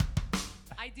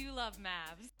I do love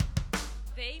Mavs.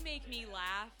 They make me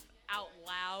laugh out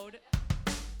loud.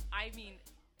 I mean,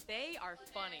 they are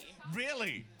funny.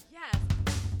 Really? Yes.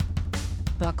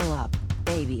 Buckle up,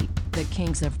 baby. The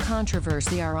kings of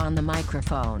controversy are on the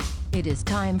microphone. It is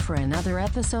time for another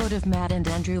episode of Matt and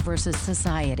Andrew versus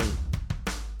Society.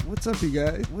 What's up, you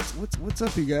guys? What's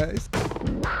up, you guys?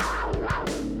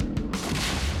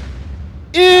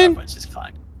 In which is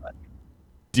fine. But.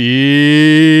 Indeed.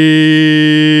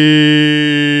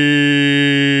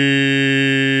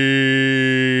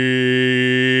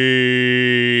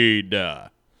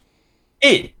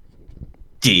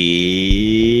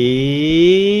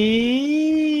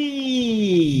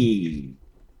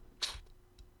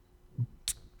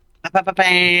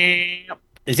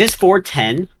 Is this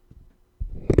 410?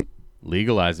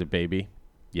 Legalize it, baby.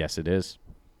 Yes, it is.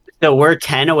 So we're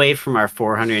 10 away from our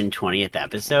 420th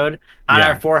episode. On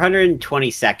our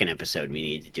 422nd episode, we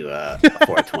need to do a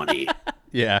 420.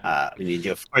 Yeah. We need to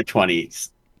do a 420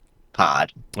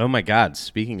 pod. Oh, my God.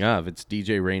 Speaking of, it's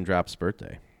DJ Raindrop's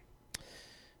birthday.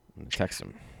 I'm going to text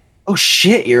him. Oh,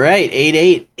 shit. You're right.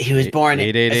 8-8. He was born.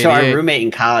 8-8-88. So our roommate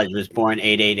in college was born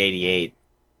 8-8-88.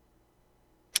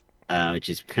 Which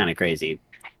is kind of crazy.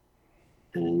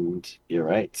 And you're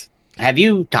right. Have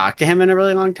you talked to him in a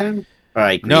really long time? Or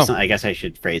like no. Recently? I guess I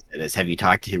should phrase it as, have you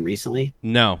talked to him recently?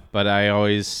 No, but I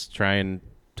always try and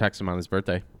text him on his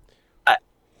birthday.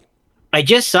 I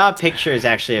just saw pictures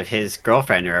actually of his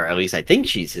girlfriend, or at least I think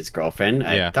she's his girlfriend.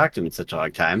 I haven't talked to him in such a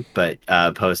long time, but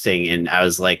posting, and I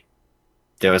was like,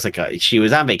 there was like she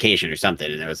was on vacation or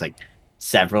something, and there was like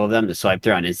several of them to swipe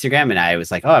through on Instagram, and I was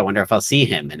like, oh, I wonder if I'll see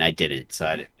him, and I didn't.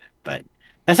 But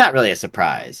that's not really a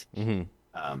surprise. Mm-hmm.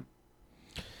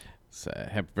 So,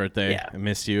 happy birthday. Yeah. I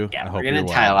miss you. Yeah, I hope we're going you're to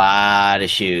tie a well. lot of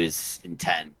shoes in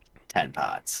 10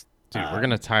 pods. Dude, we're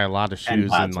going to tie a lot of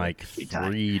shoes in like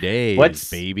 3 days,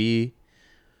 baby.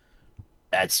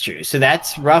 That's true. So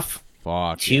that's rough.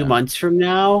 Fuck, 2 months from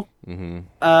now. Mm-hmm.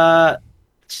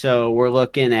 So we're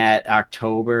looking at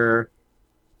October,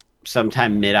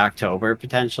 sometime mid-October,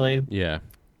 potentially. Yeah.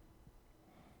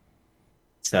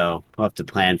 So we'll have to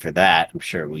plan for that. I'm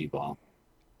sure we will.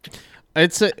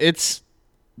 It's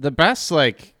the best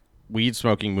like weed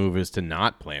smoking move is to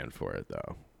not plan for it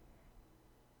though.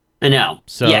 I know.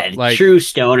 So yeah, like, true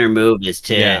stoner move is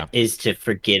to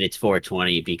forget it's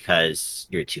 420 because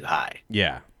you're too high.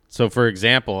 Yeah. So for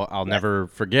example, I'll never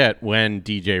forget when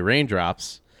DJ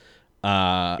Raindrops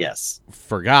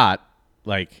forgot,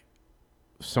 like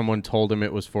someone told him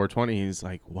it was 420. He's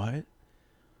like, "What?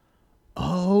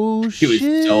 Oh shit." He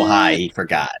was so high he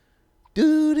forgot.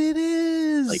 Dude, it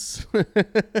is.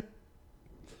 Like,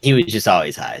 he was just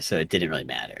always high, so it didn't really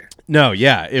matter. No,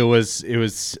 yeah, it was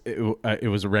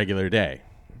a regular day.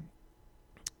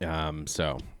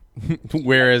 So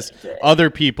whereas other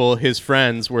people, his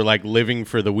friends, were like living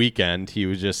for the weekend, he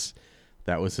was just,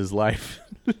 that was his life.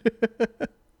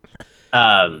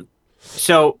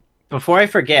 So before I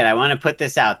forget, I want to put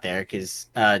this out there because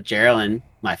Geraldine,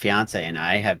 my fiance, and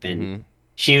I have been. Mm-hmm.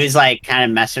 She was like kind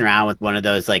of messing around with one of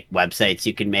those like websites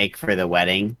you can make for the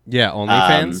wedding. Yeah,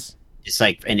 OnlyFans. Just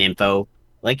like an info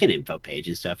page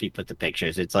and stuff. You put the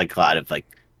pictures. It's like a lot of like,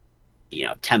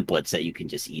 templates that you can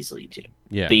just easily do.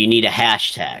 Yeah. But you need a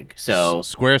hashtag. So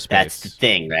Squarespace. That's the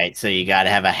thing, right? So you got to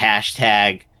have a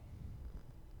hashtag,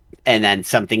 and then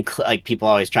something like people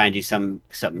always try and do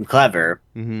something clever.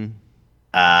 Mm-hmm.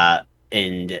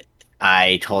 And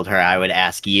I told her I would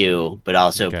ask you, but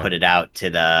also put it out to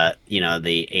the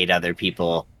 8 other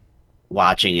people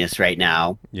watching this right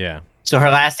now. Yeah. So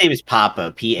her last name is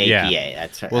Papa, P-A-P-A. Yeah.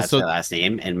 That's her last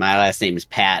name. And my last name is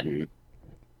Patton.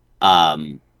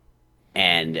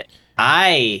 And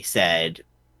I said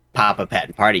Papa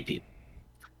Patton Party People.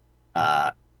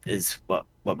 Is what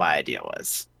my idea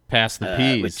was. Pass the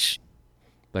peas,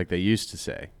 like they used to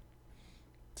say.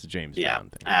 It's a James Brown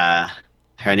thing.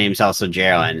 Her name's also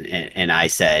Geraldine, and I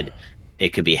said it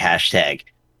could be hashtag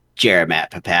Jeramat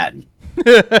Papatin.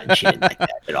 And she didn't like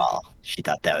that at all. She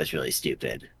thought that was really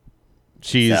stupid.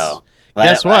 Guess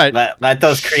what? Let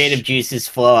those creative juices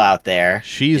flow out there.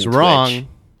 She's wrong. Twitch.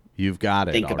 You've got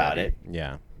it. Think already. about it.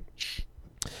 Yeah.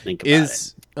 Think about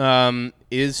it.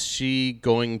 Is she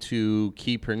going to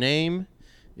keep her name?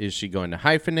 Is she going to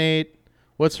hyphenate?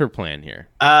 What's her plan here?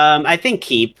 I think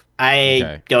keep.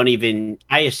 I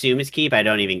assume it's keep. I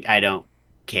don't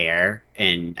care,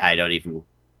 and I don't even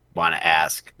want to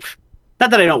ask.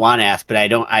 Not that I don't want to ask, but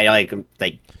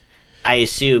I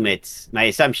assume my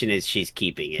assumption is she's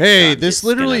keeping it. Hey, so this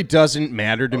literally doesn't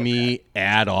matter to me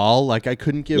at all. Like I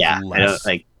couldn't give less.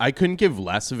 I couldn't give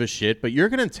less of a shit, but you're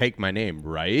going to take my name,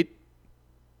 right?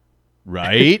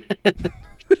 Right?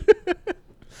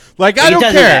 Like, I don't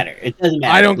care. Matter. It doesn't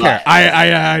matter. I don't care.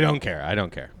 I don't care. I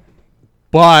don't care.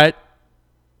 But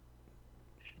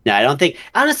no, I don't think.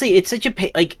 Honestly, it's such a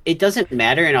like. It doesn't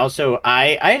matter. And also,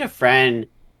 I had a friend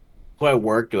who I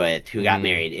worked with who got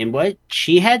married, and what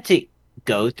she had to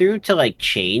go through to like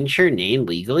change her name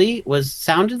legally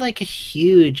sounded like a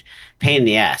huge pain in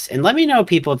the ass. And let me know,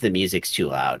 people, if the music's too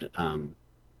loud.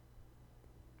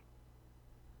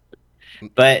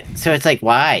 But so it's like,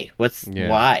 why?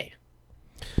 Why?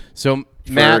 So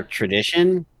Matt,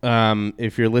 tradition.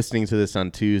 If you're listening to this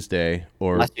on Tuesday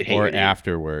or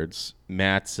afterwards,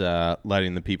 Matt's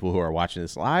letting the people who are watching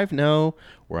this live know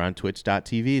we're on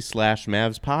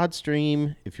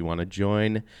twitch.tv/MavsPodstream. If you want to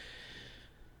join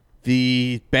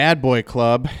the Bad Boy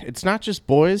Club, it's not just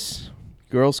boys;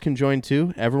 girls can join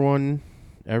too.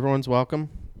 Everyone's welcome.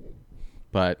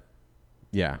 But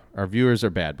yeah, our viewers are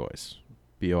bad boys.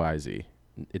 BOIZ.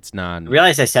 It's non. I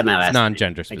realize I said my last. It's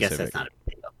non-gender specific. I guess that's not a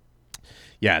big deal.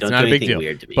 Yeah, it's not a big deal.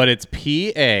 But it's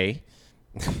PA.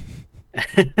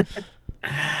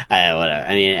 Whatever.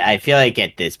 I mean, I feel like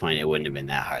at this point it wouldn't have been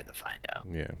that hard to find out.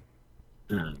 Yeah.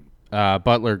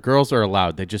 Butler, girls are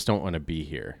allowed. They just don't want to be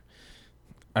here.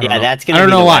 That's gonna. I don't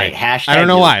know why. Hashtag I don't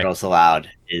know why. Girls allowed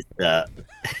is the.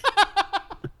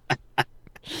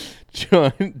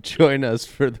 Join us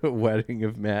for the wedding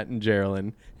of Matt and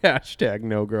Geraldine. Hashtag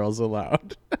no girls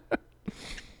allowed.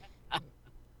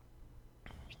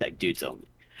 Like dudes only.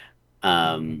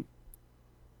 I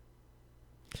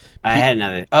had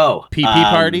another.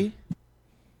 PP party.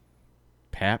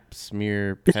 Pap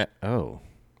smear.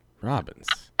 Robbins.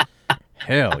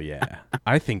 Hell yeah!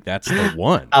 I think that's the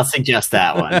one. I'll suggest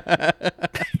that one.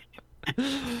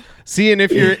 See, and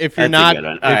if you're not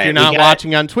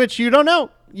watching on Twitch, you don't know.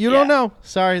 You don't know.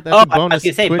 Sorry, that's a bonus. I was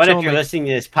gonna say, but if you're listening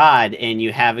to this pod and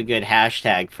you have a good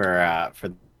hashtag for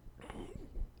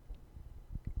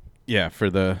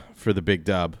the big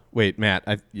dub. Wait,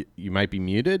 Matt, you might be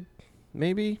muted.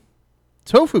 Maybe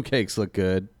tofu cakes look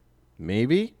good.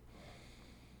 Maybe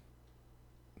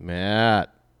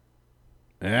Matt.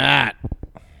 I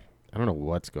don't know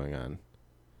what's going on.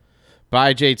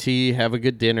 Bye, JT. Have a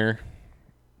good dinner.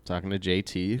 Talking to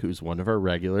JT, who's one of our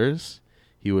regulars.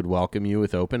 He would welcome you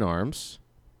with open arms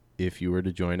if you were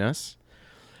to join us.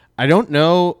 I don't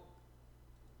know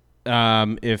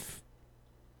if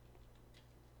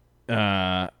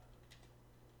Matt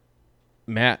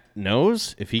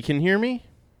knows if he can hear me,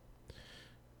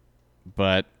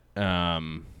 but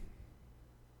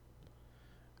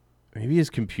maybe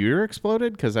his computer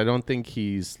exploded because I don't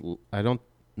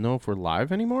know if we're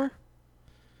live anymore.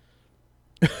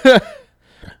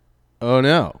 Oh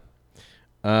no.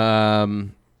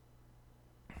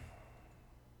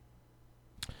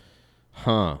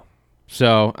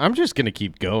 So I'm just gonna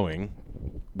keep going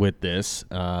with this.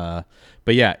 But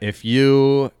yeah, if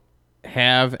you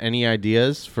have any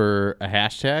ideas for a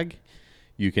hashtag,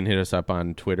 you can hit us up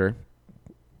on Twitter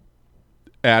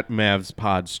at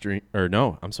MavsPodstream, or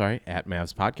no, I'm sorry, at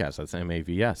Mavs Podcast. That's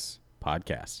MAVS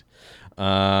Podcast.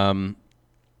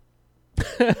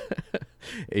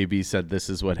 AB said this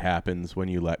is what happens when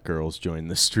you let girls join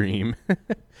the stream.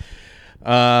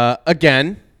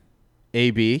 Again,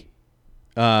 AB,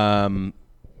 girls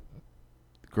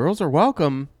are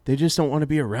welcome. They just don't want to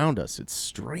be around us. It's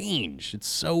strange. It's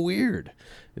so weird.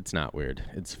 It's not weird.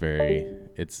 It's very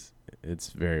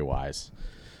wise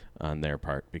on their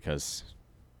part because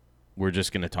we're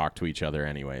just going to talk to each other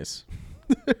anyways.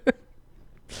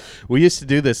 We used to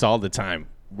do this all the time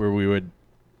where we would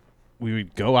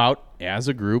go out as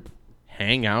a group,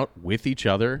 hang out with each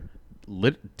other,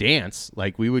 dance.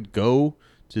 Like we would go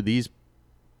to these,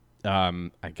 I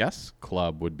guess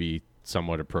club would be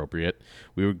somewhat appropriate.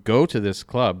 We would go to this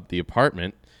club, the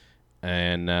apartment,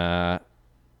 and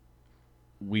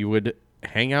we would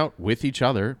hang out with each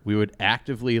other. We would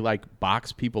actively like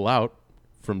box people out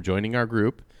from joining our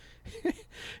group.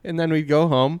 And then we'd go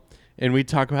home and we'd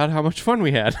talk about how much fun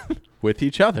we had with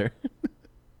each other.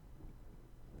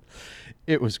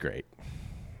 It was great.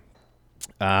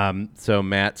 So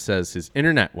Matt says his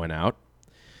internet went out.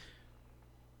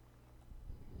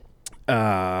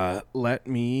 Let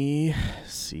me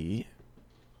see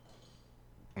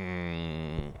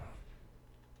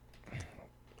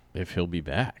if he'll be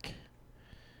back.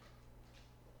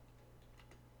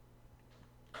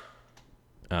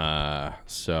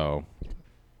 So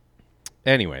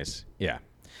anyways, yeah.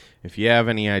 If you have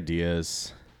any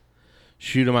ideas,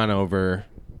 shoot them on over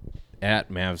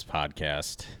at Mavs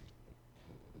Podcast.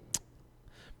 I'm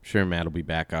sure Matt will be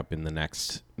back up in the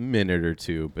next minute or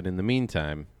two, but in the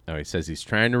meantime, he says he's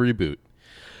trying to reboot.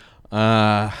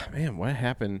 Man, what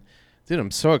happened? Dude, I'm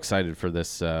so excited for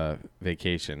this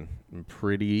vacation. I'm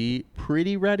pretty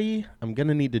ready. I'm going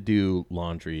to need to do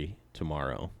laundry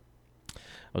tomorrow.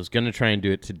 I was going to try and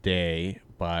do it today,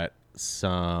 but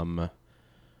some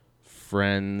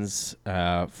friends,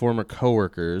 former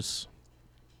coworkers,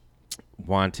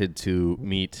 wanted to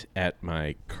meet at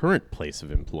my current place of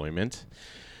employment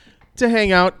to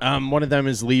hang out. One of them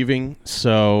is leaving,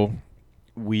 so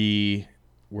we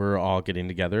were all getting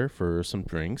together for some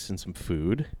drinks and some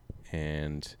food.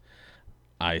 And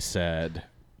I said,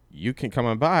 you can come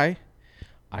on by.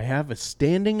 I have a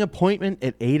standing appointment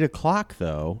at 8 o'clock,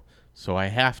 though, so I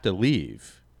have to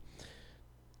leave.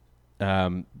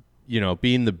 Being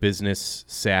the business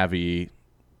savvy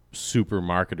super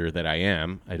marketer that I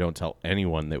am, I don't tell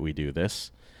anyone that we do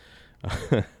this.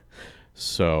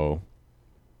 So,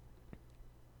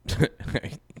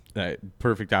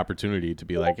 perfect opportunity to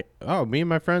be like, oh, me and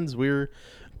my friends, we're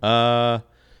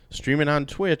streaming on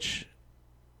Twitch.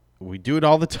 We do it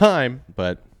all the time,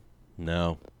 but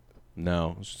no.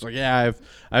 It's just like, yeah,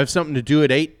 I have something to do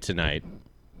at 8 tonight.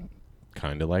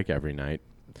 Kind of like every night.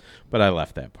 But I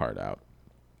left that part out.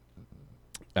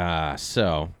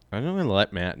 So I'm going to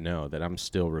let Matt know that I'm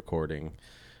still recording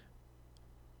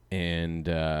and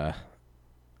that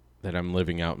I'm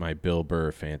living out my Bill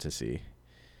Burr fantasy.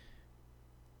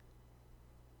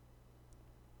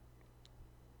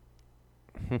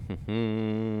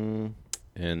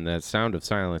 And that sound of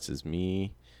silence is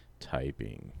me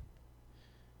typing.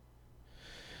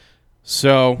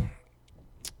 So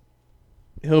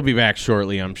he'll be back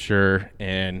shortly, I'm sure,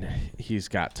 and he's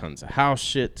got tons of house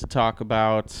shit to talk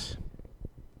about.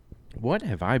 What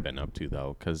have I been up to,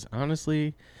 though? Because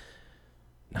honestly,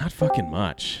 not fucking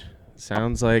much.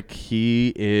 Sounds like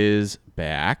he is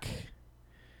back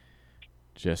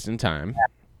just in time.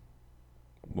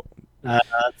 Let's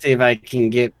see if I can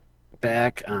get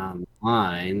back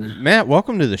online. Matt,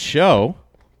 welcome to the show.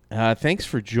 Thanks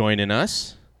for joining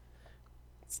us.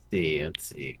 Let's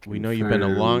see. We know you've been a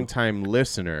long-time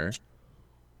listener. Let's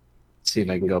see if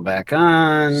I can go back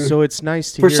on. So it's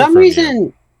nice to For hear some from reason,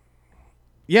 you.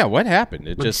 Yeah, what happened?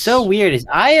 It what's just so weird is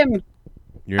I don't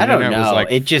know. Like,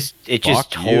 it just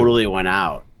totally went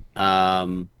out.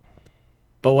 But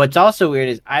what's also weird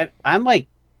is I'm like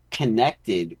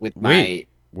connected with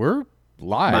we're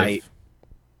live.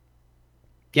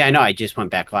 Yeah, I know. I just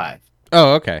went back live.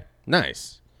 Oh, okay.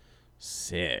 Nice.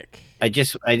 Sick. I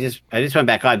just went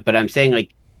back live, but I'm saying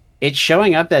like it's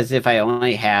showing up as if I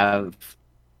only have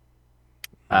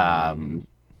I'm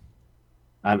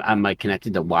like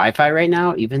connected to Wi-Fi right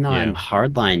now, even though I'm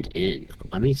hardlined in.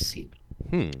 Let me see.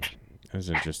 That's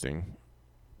interesting.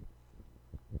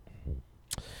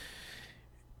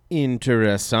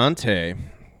 Interessante.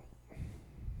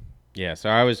 Yeah, so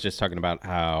I was just talking about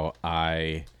how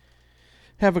I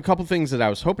have a couple things that I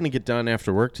was hoping to get done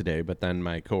after work today, but then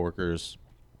my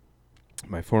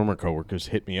former coworkers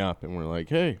hit me up and were like,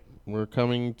 hey, we're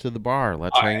coming to the bar.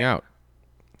 Let's hang out.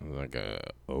 I was like,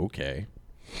 okay.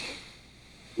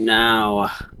 Now,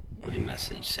 my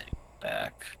message saying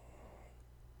back.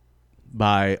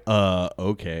 By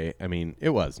okay, I mean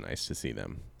it was nice to see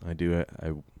them. I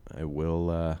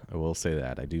will say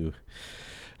that I do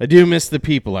miss the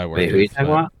people I work with. Wait, who are you talking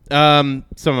about?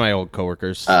 Some of my old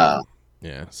coworkers.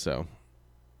 Yeah, so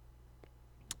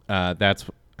that's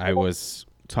I was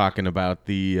talking about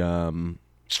the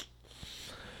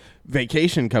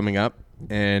vacation coming up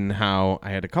and how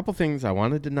I had a couple things I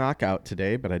wanted to knock out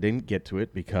today, but I didn't get to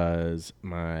it because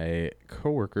my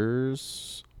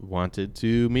coworkers wanted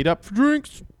to meet up for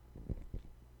drinks.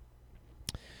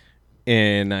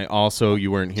 And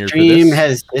you weren't here for this. Stream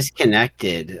has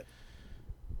disconnected.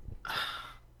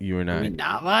 You were not. Are we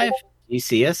not live? Can you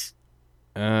see us?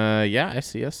 Yeah, I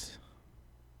see us.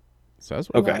 Says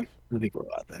we're okay. Live. I think we're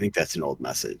live. I think that's an old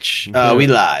message. We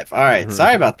live. All right.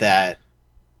 Sorry about that.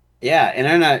 Yeah,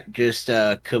 internet just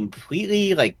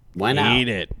completely like went out. Hate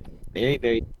it. Very,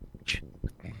 very.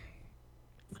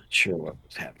 Not sure what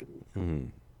was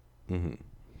happening.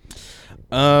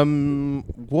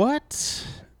 What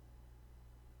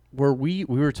were we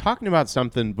were talking about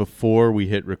something before we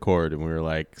hit record and we were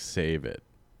like, save it.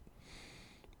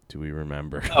 Do we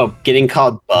remember? Oh, getting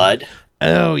called Bud.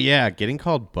 Oh yeah, getting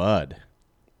called Bud.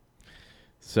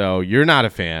 So you're not a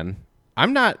fan.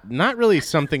 I'm not really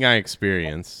something I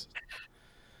experience.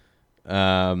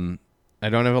 I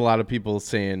don't have a lot of people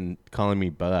calling me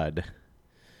Bud.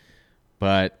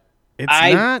 But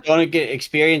I don't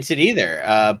experience it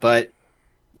either. But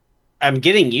I'm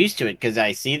getting used to it because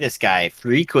I see this guy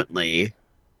frequently.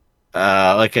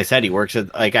 Like I said, he works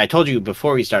at, like I told you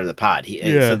before we started the pod.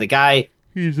 So the guy,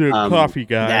 he's a coffee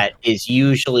guy that is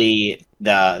usually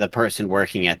the person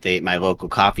working at my local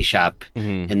coffee shop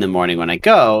in the morning when I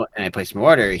go and I place my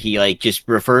order, he like just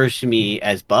refers to me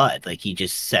as Bud. Like he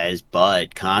just says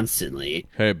Bud constantly.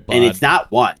 Hey, Bud. And it's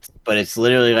not once, but it's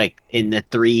literally like in the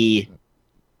 3.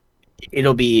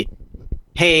 It'll be,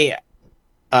 hey,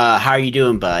 how are you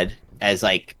doing, Bud? As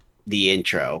like the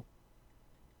intro.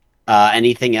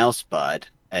 Anything else, Bud?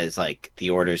 As like the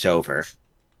order's over.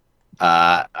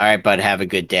 All right, Bud, have a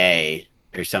good day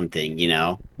or something, you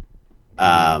know?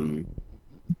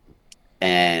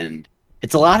 And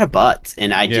it's a lot of buts,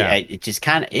 and it just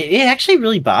kind of it actually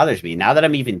really bothers me now that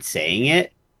I'm even saying it.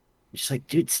 I'm just like,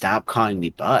 dude, stop calling me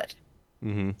Bud.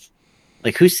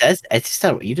 Like, who says it's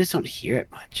just you just don't hear it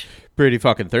much. Pretty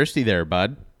fucking thirsty there,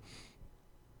 Bud.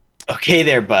 Okay,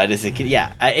 there, Bud. Is it?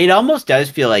 Yeah, it almost does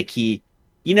feel like he,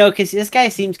 you know, because this guy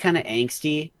seems kind of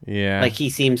angsty. Yeah, like he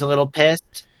seems a little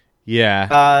pissed. Yeah.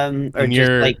 Or and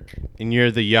just like, and you're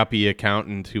the yuppie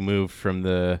accountant who moved from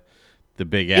the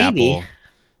Big Apple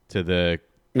to the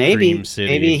Cream City.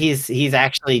 Maybe he's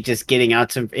actually just getting out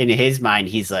to, in his mind,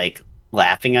 he's like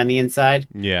laughing on the inside.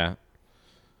 Yeah.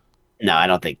 No, I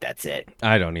don't think that's it.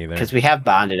 I don't either. Because we have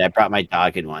bonded. I brought my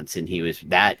dog in once, and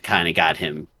that kind of got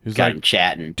him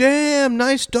chatting. Damn,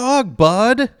 nice dog,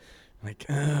 Bud. Like,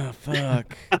 oh,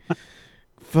 fuck.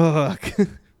 Fuck.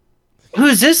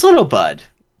 Who's this little Bud?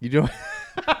 You don't.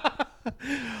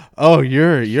 Oh,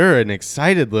 you're an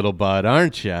excited little Bud,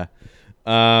 aren't you?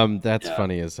 That's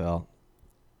funny as hell.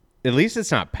 At least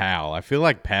it's not Pal. I feel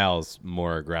like Pal's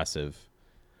more aggressive.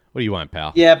 What do you want,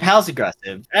 Pal? Yeah, Pal's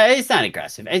aggressive. It's not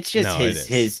aggressive. It's just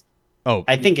his. Oh,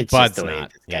 I think it's Bud's just the way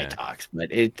this guy talks, but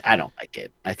I don't like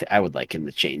it. I would like him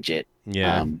to change it.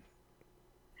 Yeah.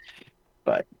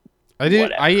 But I do.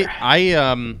 Whatever.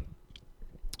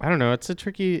 I don't know. It's a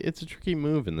tricky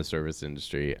move in the service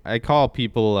industry. I call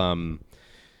people.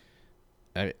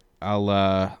 I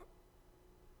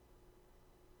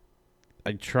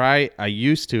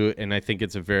used to, and I think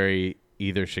it's a very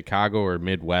either Chicago or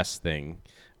Midwest thing.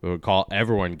 We would call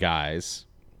everyone guys.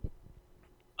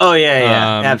 Oh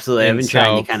yeah, absolutely. I've been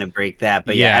trying to kind of break that,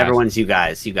 but yeah, everyone's you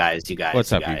guys.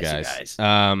 What's up, you guys?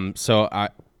 So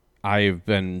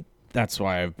that's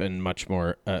why I've been much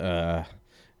more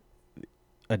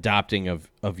adopting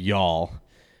of y'all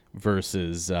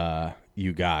versus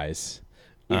you guys.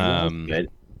 Good.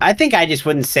 I think I just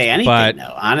wouldn't say anything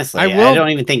though. Honestly, I don't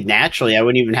even think naturally I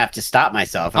wouldn't even have to stop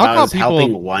myself if I was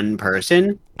helping one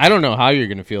person. I don't know how you're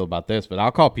gonna feel about this, but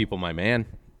I'll call people my man.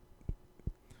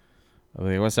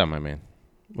 Okay, what's up, my man?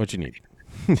 What you need?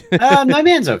 My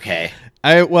man's okay.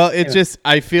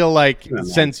 I feel like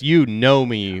since you know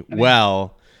me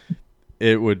well,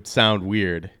 it would sound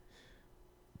weird.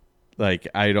 Like,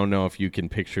 I don't know if you can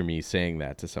picture me saying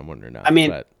that to someone or not. I mean,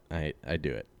 but I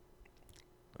do it.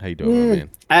 How you doing, my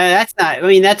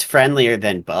man? That's friendlier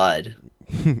than Bud.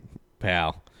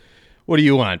 Pal. What do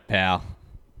you want, pal?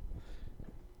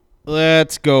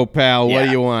 Let's go, pal. Yeah. What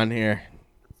do you want here?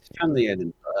 It's friendlier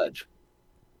than Bud.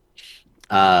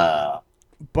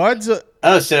 Bud's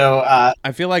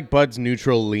I feel like Bud's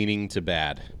neutral leaning to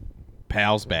bad.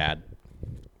 Pal's bad.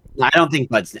 I don't think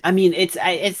Bud's. I mean, it's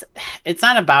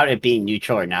not about it being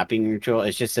neutral or not being neutral.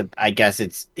 It's just I guess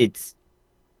it's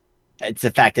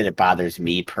the fact that it bothers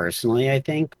me personally. I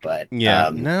think, but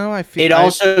yeah, no, I feel it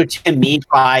also to me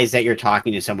implies that you're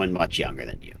talking to someone much younger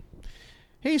than you.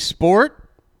 Hey, sport.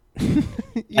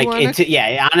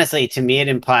 Honestly, to me, it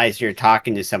implies you're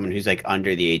talking to someone who's like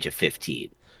under the age of 15.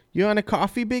 You want a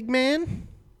coffee, big man?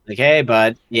 Like, hey,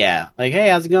 Bud. Yeah. Like, hey,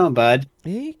 how's it going, Bud?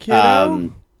 Hey,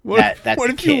 kiddo. That's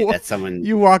a kid. That's someone.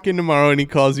 You walk in tomorrow and he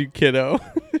calls you kiddo.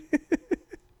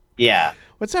 Yeah.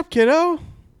 What's up, kiddo?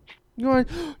 Do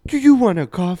you want a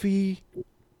coffee?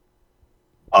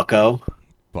 Bucko.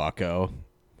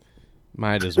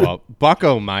 Might as well.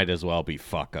 Bucko might as well be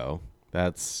fucko.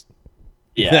 That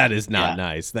is not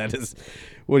nice. That is.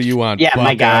 What do you want? Yeah,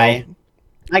 Bucko?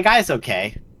 My guy's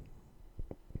okay.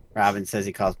 Robin says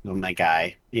he calls him my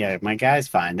guy. Yeah, my guy's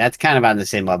fine. That's kind of on the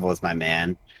same level as my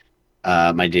man,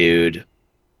 my dude.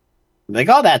 Like,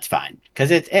 oh, that's fine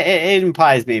because it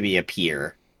implies maybe a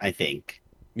peer. I think.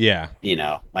 Yeah. You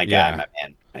know, my guy, my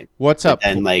man. What's up?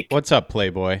 And what's up,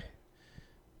 Playboy?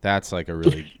 That's like a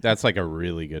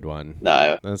really good one.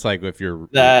 No, that's like if you're.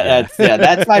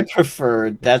 That's my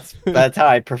preferred. That's how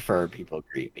I prefer people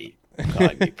greet me,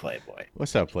 calling me Playboy.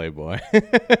 What's up, Playboy?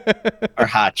 Or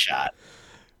Hot Shot.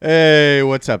 Hey,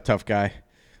 what's up, tough guy?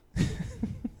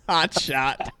 Hot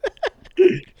Shot.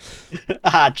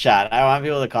 Hot Shot. I want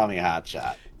people to call me Hot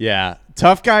Shot. Yeah,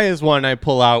 tough guy is one I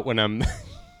pull out when I'm,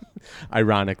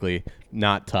 ironically,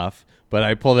 not tough, But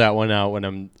I pull that one out when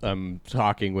I'm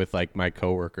talking with like my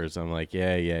coworkers. I'm like,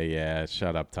 yeah,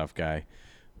 shut up, tough guy.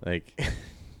 Like,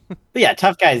 But yeah,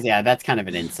 tough guys. Yeah, that's kind of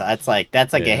an insult. That's like Yeah.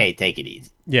 a hey, take it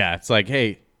easy, yeah, it's like,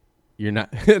 hey, you're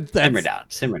not simmer down.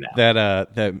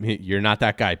 that you're not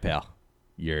that guy, pal.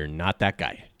 You're not that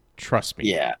guy. Trust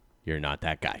me. Yeah. You're not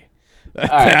that guy. All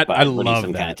right, bud, I what are you, love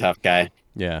some that. kind of tough guy.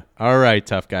 Yeah. All right,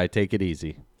 tough guy. Take it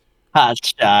easy. Hot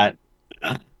shot.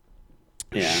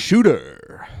 Yeah,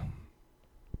 Shooter.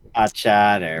 hot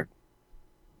shot or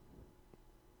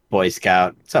Boy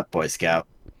Scout. What's up, Boy Scout?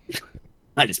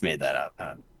 I just made that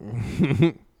up.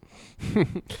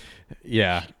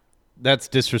 Yeah. That's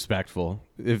disrespectful.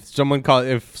 If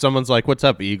someone's like, "What's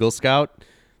up, Eagle Scout?"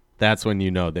 That's when you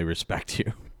know they respect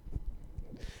you.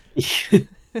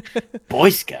 Boy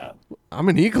Scout. I'm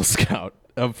an Eagle Scout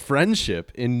of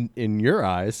friendship in your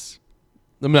eyes.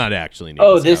 I'm not actually an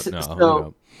Eagle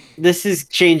Scout. This is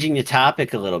changing the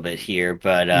topic a little bit here,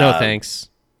 but No thanks.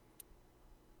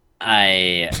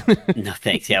 No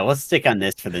thanks. Yeah, let's stick on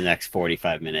this for the next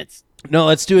 45 minutes. No,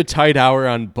 let's do a tight hour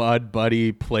on Bud,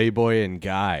 Buddy, Playboy, and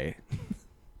Guy.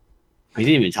 We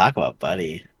didn't even talk about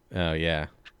Buddy. Oh yeah.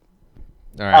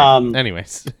 All right.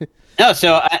 Anyways. No,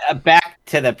 so back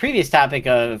to the previous topic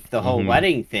of the whole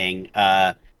wedding thing.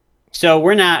 So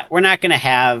we're not going to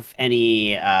have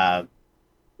any.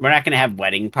 We're not going to have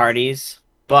wedding parties,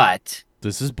 but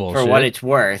This is bullshit. for what it's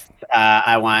worth,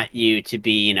 I want you to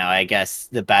be, I guess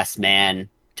the best man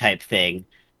type thing.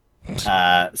 So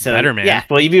Better man. Yeah,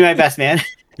 will you be my best man?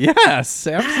 Yes,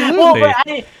 absolutely. Well,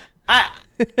 but I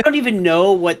don't even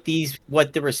know what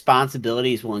the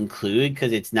responsibilities will include,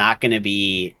 because it's not going to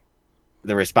be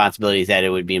the responsibilities that it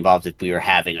would be involved if we were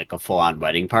having like a full-on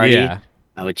wedding party. Yeah.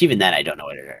 Which even then I don't know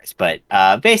what it is. But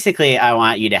basically, I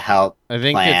want you to help I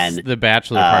think plan. it's the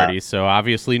bachelor party, so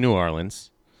obviously New Orleans.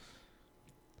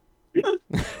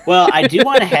 Well, I do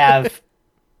want to have.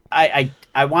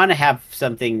 I want to have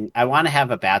something. I want to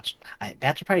have a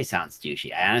bachelor party. Sounds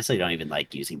douchey. I honestly don't even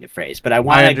like using the phrase, but I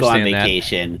want to go on understand that.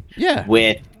 vacation Yeah.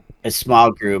 with a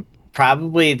small group,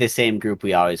 probably the same group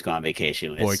we always go on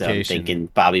vacation with. So I'm Boycation. thinking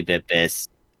Bobby Bitbis,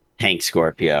 Hank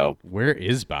Scorpio, Where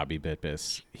is Bobby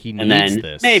Bitbis? He and needs then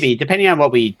this. maybe, depending on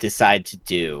what we decide to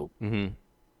do, Mhm.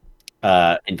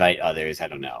 invite others. I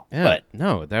don't know, Yeah. but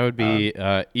No, that would be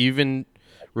even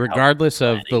regardless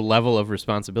of the level of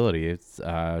responsibility. It's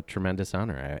a tremendous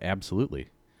honor. Absolutely.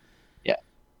 yeah.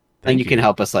 Thank And you can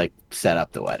help us like set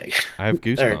up the wedding. I have Or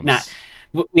goosebumps. not.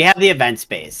 We have the event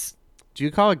space. Do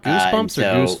you call it goosebumps or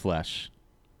so- goose flesh?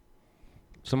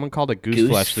 Someone called it goose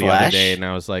flesh the other flesh? day, and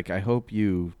I was like, I hope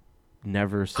you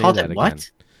never say Called that it again. what?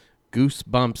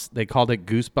 Goosebumps. They called it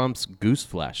goosebumps goose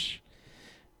flesh.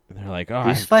 And they're like, oh,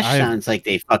 Goose flesh sounds like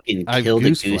they fucking I've killed a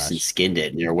goose goose and flesh. skinned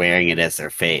it, and they're wearing it as their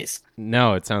face.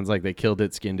 No, it sounds like they killed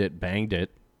it, skinned it, banged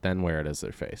it, then wear it as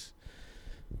their face.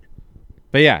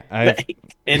 But yeah,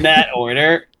 In that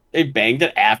order, they banged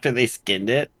it after they skinned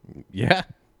it. yeah,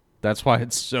 that's why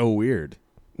it's so weird.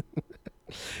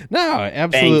 No, Banged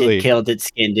absolutely. it, killed it,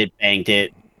 skinned it, banged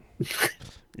it.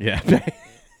 Yeah.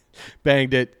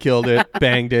 Banged it, killed it,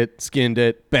 banged it, skinned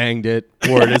it, banged it,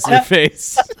 wore it as their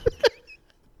face.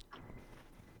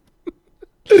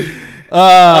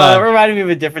 It reminded me of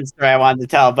a different story I wanted to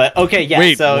tell, but okay, yeah.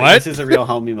 Wait, so what? this is a real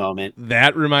homie moment.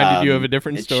 That reminded you of a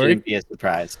different it story? shouldn't be a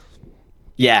surprise.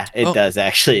 Yeah, it Oh. does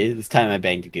actually. This time I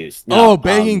banged a goose. No,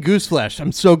 Banging goose flesh.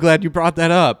 I'm so glad you brought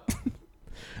that up.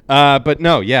 But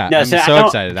no, yeah, No, I'm so so I don't-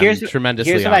 excited. I'm here's-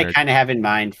 tremendously Here's what honored. I kind of have in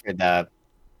mind for the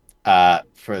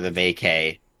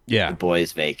vacay, Yeah. the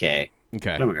boys' vacay.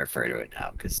 Okay. I'm gonna refer to it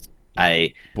now because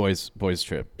Boys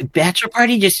trip. bachelor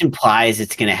party just implies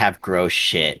it's gonna have gross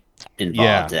shit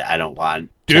involved. Yeah. I don't want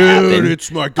to happen.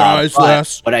 it's my guy's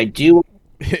But what I do,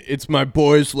 It's my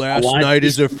boy's last want night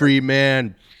these- as a free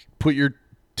man. Put your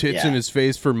tits Yeah. in his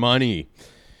face for money.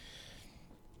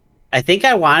 I think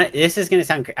I want it. This is gonna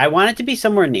sound. I want it to be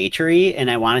somewhere naturey, and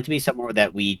I want it to be somewhere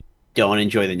that we don't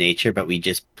enjoy the nature, but we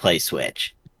just play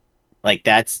Switch. Like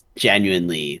that's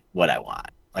genuinely what I want.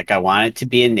 Like I want it to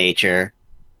be in nature,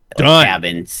 Done.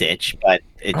 cabin sitch, but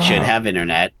it should have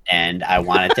internet, and I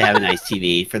want it to have a nice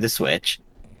TV for the Switch,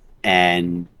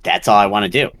 and that's all I want to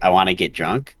do. I want to get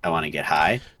drunk. I want to get high.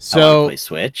 I want So to play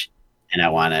Switch, and I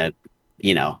want to,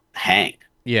 hang.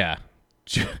 yeah.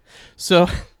 So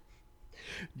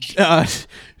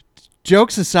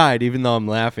jokes aside, even though I'm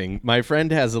laughing, my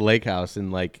friend has a lake house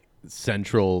in like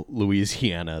central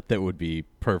Louisiana that would be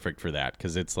perfect for that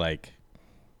because it's like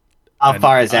How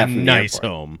far is that a from the nice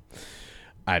airport? home.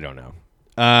 I don't know.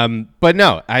 But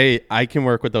no, I can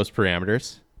work with those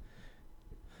parameters.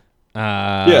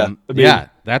 I mean, yeah,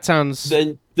 that sounds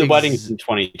Then The wedding's in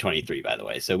 2023, by the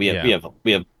way. So we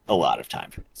have a lot of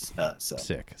time for this. So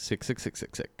sick.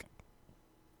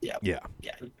 Yeah. Yeah.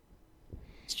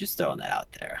 It's just throwing that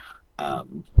out there. I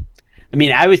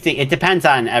mean, I would think it depends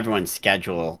on everyone's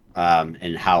schedule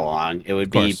and how long it would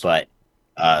be, but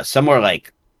somewhere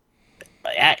like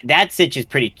that sitch is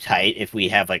pretty tight. If we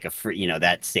have like a free,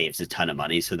 that saves a ton of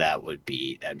money, so that'd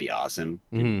be awesome.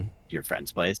 Mm-hmm. Your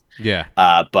friend's place. Yeah.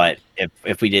 But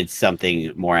if we did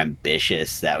something more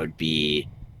ambitious, that would be.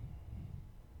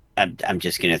 I'm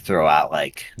just gonna throw out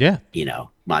like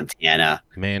Montana,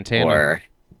 or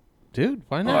dude,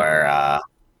 why not?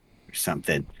 or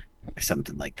something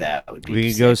like that would be.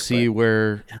 We can go see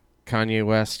where Kanye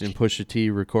West and Pusha T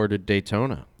recorded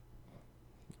Daytona.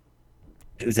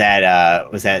 Was that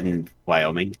in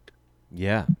Wyoming?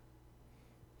 Yeah.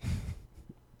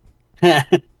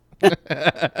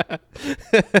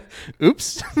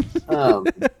 Oops.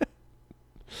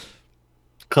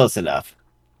 Close enough.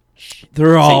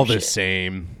 They're all the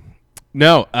same.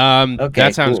 No, okay,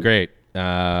 that sounds cool. great.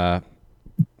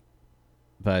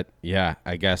 But yeah,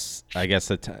 I guess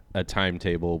a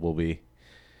timetable will be.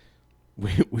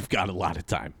 We've got a lot of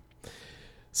time.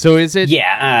 So is it?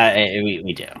 Yeah,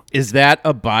 we do. Is that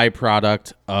a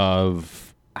byproduct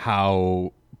of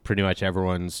how pretty much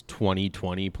everyone's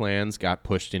 2020 plans got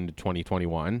pushed into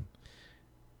 2021?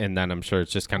 And then I'm sure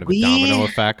it's just kind of a domino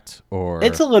effect, or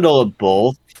it's a little of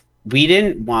both. We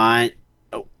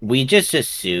just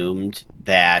assumed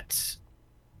that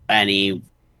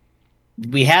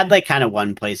we had like kind of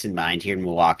one place in mind here in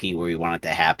Milwaukee where we want it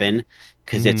to happen,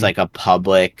 because it's like a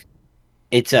public,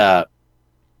 it's like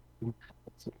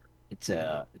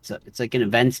an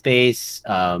event space.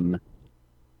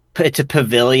 It's a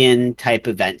pavilion type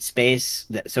event space,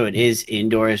 so it is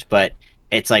indoors, but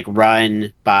it's like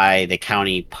run by the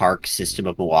county park system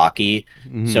of Milwaukee.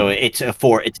 So it's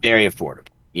very affordable.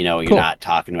 You're not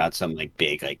talking about some like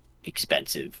big, like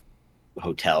expensive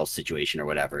hotel situation or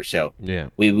whatever. So yeah,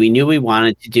 we knew we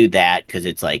wanted to do that because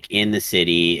it's like in the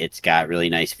city. It's got really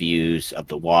nice views of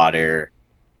the water.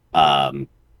 And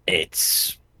we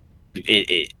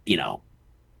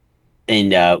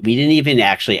didn't even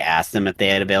actually ask them if they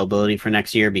had availability for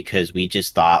next year, because we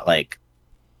just thought like,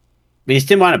 we just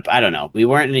didn't want to, I don't know. We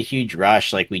weren't in a huge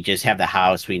rush. Like, we just have the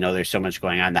house. We know there's so much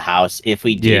going on in the house. If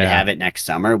we did have it next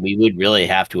summer, we would really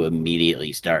have to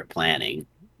immediately start planning.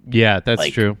 Yeah,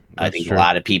 that's true. I think a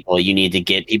lot of people, you need to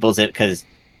get because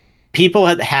people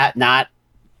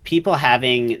people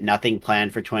having nothing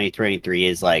planned for 2023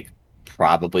 is like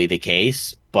probably the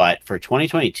case, but for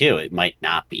 2022, it might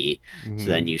not be. So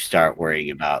then you start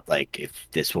worrying about like if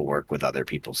this will work with other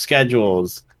people's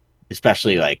schedules,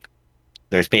 especially like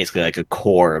there's basically like a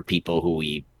core of people who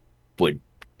we would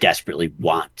desperately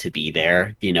want to be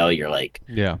there. You're like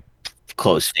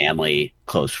close family,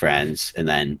 close friends, and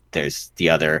then there's the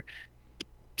other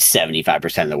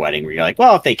 75% of the wedding where you're like,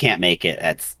 well, if they can't make it,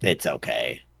 it's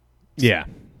okay. Yeah.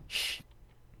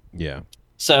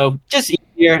 So just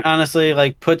easier, honestly.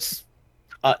 Like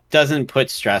doesn't put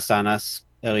stress on us,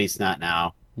 at least not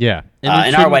now. Yeah,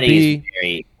 and our wedding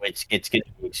is it's going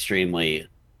to be extremely.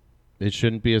 It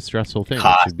shouldn't be a stressful thing.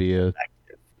 It should be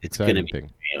it's going to be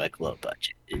like low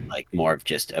budget and like more of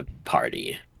just a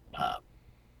party.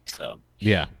 So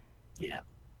yeah.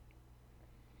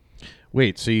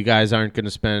 Wait, so you guys aren't going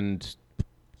to spend,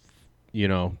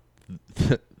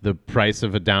 the price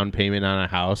of a down payment on a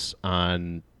house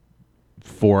on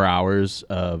 4 hours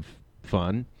of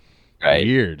fun? Right.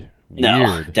 Weird.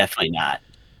 No, definitely not.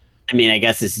 I mean, I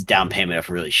guess this is down payment of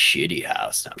a really shitty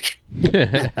house.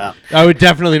 I would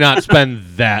definitely not spend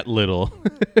that little.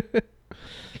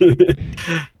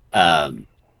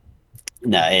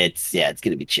 No, it's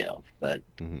gonna be chill, but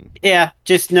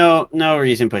just no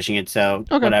reason pushing it. So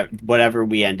whatever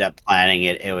we end up planning,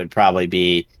 it would probably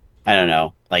be, I don't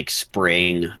know, like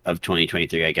spring of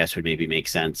 2023. I guess would maybe make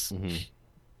sense.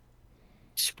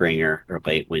 Spring or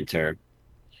late winter.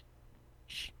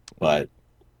 But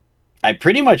I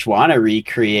pretty much want to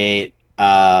recreate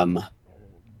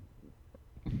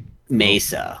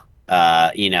Mesa.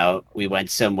 We went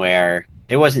somewhere.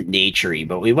 It wasn't naturey,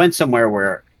 but we went somewhere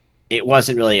where it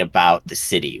wasn't really about the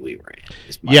city we were in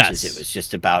as much as it was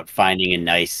just about finding a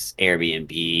nice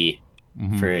Airbnb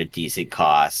for a decent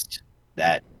cost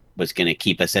that was going to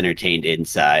keep us entertained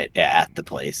inside at the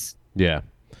place. Yeah.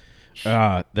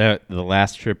 The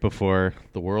last trip before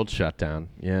the world shut down.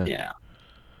 Yeah. Yeah.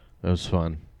 That was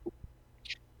fun.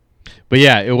 But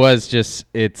yeah, it was just,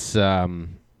 it's, I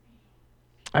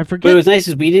forget. But it was nice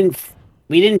is we didn't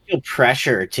feel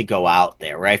pressure to go out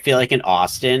there. Where I feel like in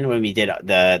Austin, when we did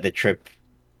the trip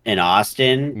in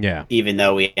Austin, even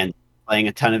though we ended playing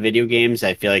a ton of video games,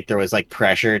 I feel like there was like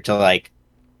pressure to like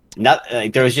not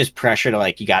like there was just pressure to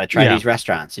like you got to try these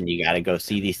restaurants and you got to go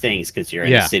see these things because you're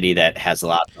in a city that has a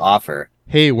lot to offer.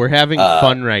 Hey, we're having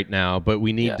fun right now, but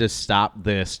we need to stop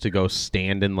this to go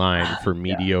stand in line for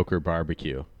mediocre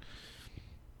barbecue.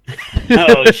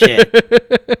 Oh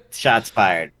shit! Shots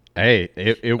fired. Hey,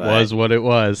 it was what it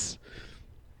was.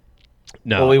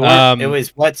 No, well, we weren't. It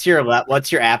was what's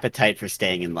your appetite for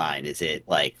staying in line? Is it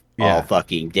like all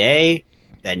fucking day?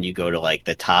 Then you go to like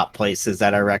the top places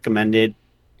that are recommended,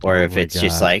 or if it's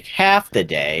just like half the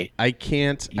day, I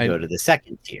can't. You go to the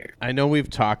second tier. I know we've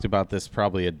talked about this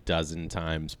probably a dozen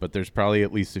times, but there's probably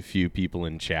at least a few people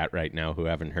in chat right now who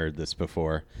haven't heard this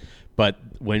before. But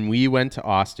when we went to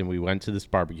Austin, we went to this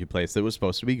barbecue place that was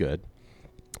supposed to be good,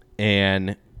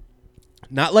 and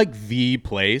not like the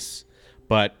place,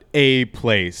 but a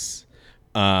place.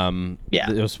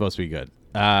 It was supposed to be good.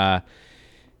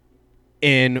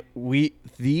 And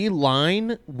the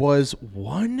line was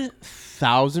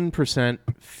 1,000%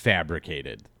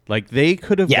 fabricated. Like they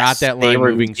could have got that line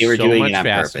moving so much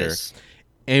faster. Purpose.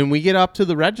 And we get up to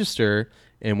the register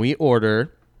and we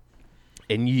order.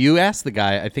 And you ask the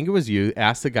guy, I think it was you,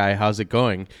 ask the guy, how's it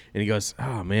going? And he goes,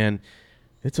 oh man,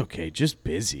 it's okay, just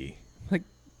busy. Like,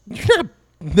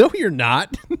 no, you're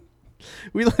not.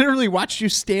 We literally watched you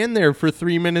stand there for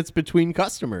 3 minutes between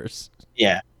customers.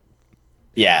 Yeah.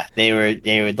 Yeah, they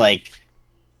would like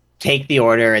take the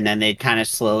order and then they'd kind of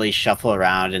slowly shuffle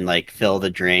around and like fill the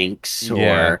drinks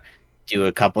or do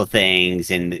a couple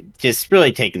things and just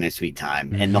really taking their sweet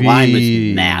time. And the line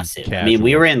was massive. Casual. I mean,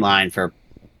 we were in line for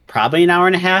probably an hour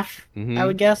and a half, I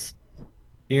would guess.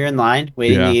 You're in line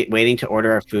waiting to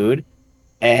order our food.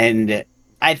 And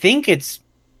I think it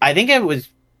was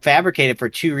fabricated for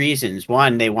two reasons.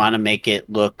 One, they want to make it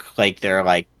look like they're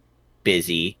like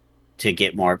busy to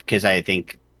get more, because I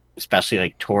think especially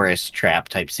like tourist trap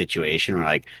type situation where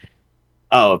like,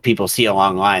 oh, if people see a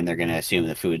long line, they're going to assume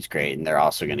the food's great and they're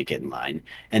also going to get in line.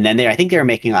 And then I think they were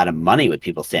making a lot of money with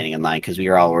people standing in line because we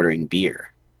were all ordering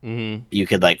beer. Mm-hmm. You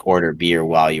could like order beer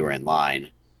while you were in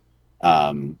line.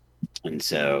 And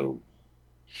so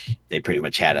they pretty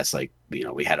much had us like, you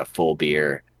know, we had a full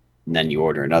beer and then you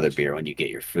order another beer when you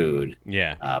get your food.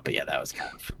 Yeah. But yeah, that was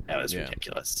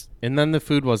ridiculous. And then the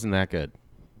food wasn't that good.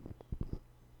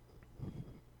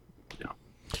 No.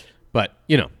 But,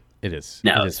 you know, it is.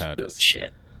 No, it is how it is.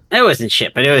 Shit. It wasn't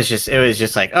shit, but it was just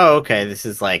like, oh, okay, this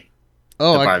is like the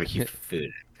barbecue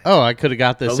food. Oh, I could have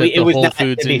got this at the Whole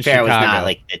Foods in Chicago. It was not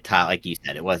like the top, like you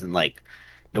said. It wasn't the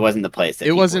place that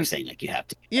people were saying like you have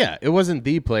to. Yeah, it wasn't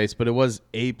the place, but it was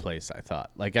a place. I thought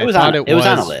like it was on a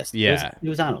list. Yeah, it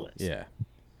was on a list. Yeah.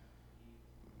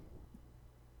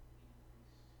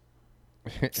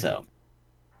 So,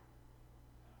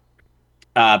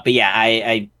 but yeah,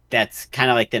 I that's kind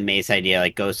of like the Mace idea,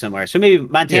 like go somewhere. So maybe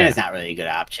Montana's not really a good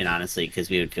option, honestly, because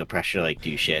we would feel pressure to like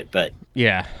do shit. But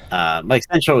yeah, like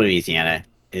Central Louisiana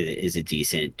is a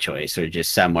decent choice, or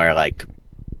just somewhere like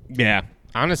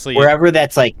honestly wherever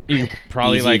that's like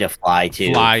probably easy like to fly to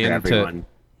into everyone.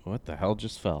 What the hell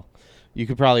just fell? You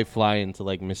could probably fly into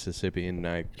like Mississippi and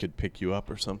I could pick you up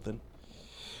or something.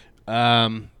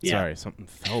 Sorry, something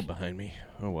fell behind me.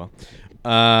 Oh well.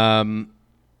 I'm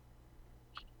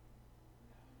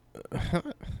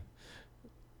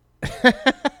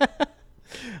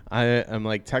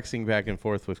like texting back and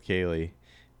forth with Kaylee.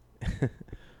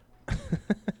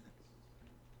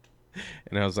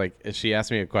 And I was like, she asked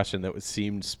me a question that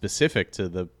seemed specific to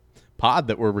the pod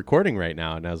that we're recording right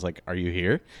now. And I was like, are you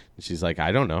here? And she's like,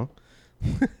 I don't know.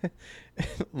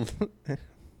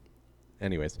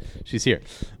 Anyways, she's here.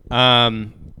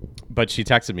 But she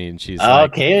texted me and she's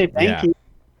like, okay, thank you.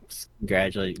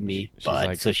 Congratulate me. But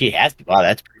like, so she has, wow,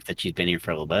 that's proof that she's been here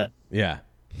for a little bit. Yeah.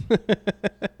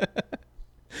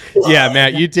 Yeah,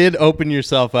 Matt, you did open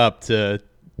yourself up to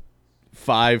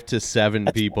 5 to 7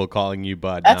 people calling you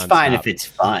bud. That's nonstop. Fine if it's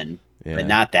fun, but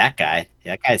not that guy.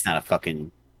 That guy's not a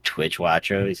fucking Twitch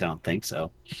watcher. At least I don't think so.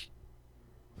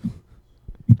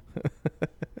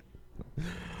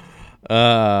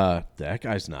 That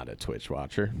guy's not a Twitch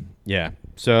watcher. Yeah.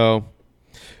 So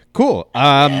cool.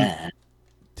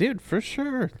 Dude, for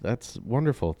sure. That's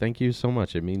wonderful. Thank you so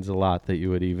much. It means a lot that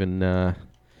you would even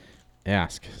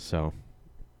ask. So,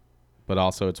 but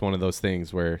also it's one of those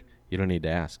things where you don't need to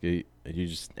ask. You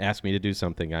just ask me to do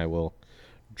something. I will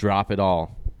drop it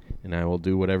all and I will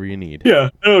do whatever you need. Yeah.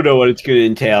 I don't know what it's going to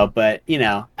entail, but you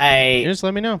just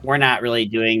let me know. We're not really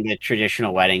doing the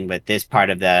traditional wedding, but this part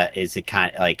of that is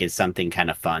is something kind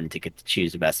of fun to get to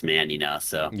choose the best man,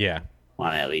 so yeah,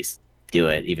 want to at least do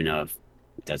it, even though it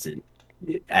doesn't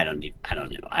I don't know.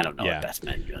 I don't know Yeah. what best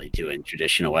men really do in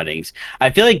traditional weddings. I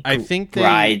feel like I think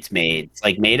bridesmaids,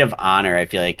 like maid of honor, I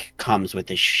feel like comes with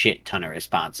a shit ton of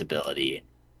responsibility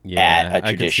at a I could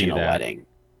see traditional that. wedding.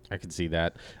 I could see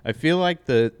that. I feel like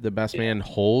the best man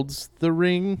holds the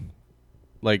ring,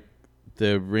 like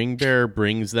the ring bearer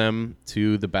brings them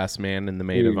to the best man and the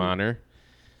maid of honor,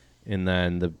 and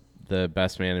then the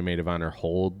best man and maid of honor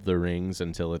hold the rings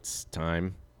until it's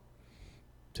time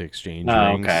to exchange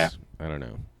rings. Okay. I don't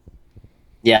know.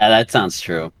 Yeah, that sounds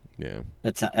true. Yeah.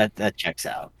 That checks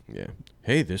out. Yeah.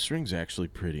 Hey, this ring's actually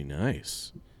pretty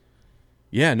nice.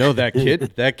 Yeah, no, that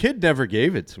kid never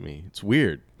gave it to me. It's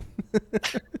weird.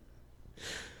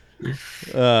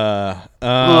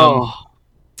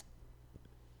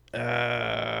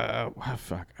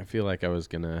 Fuck. I feel like I was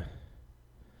gonna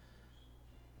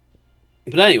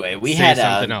But anyway, we say had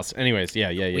something else. Anyways, yeah.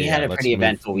 we had a Let's pretty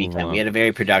eventful move weekend. along. We had a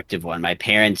very productive one. My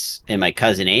parents and my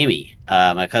cousin Amy,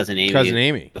 Cousin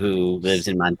Amy. who lives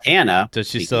in Montana. Does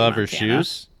she speaking still of have her Montana,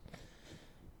 shoes?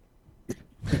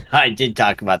 I did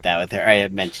talk about that with her. I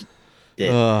had mentioned it.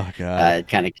 Oh god. It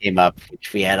kind of came up,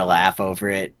 which we had a laugh over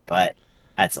it, but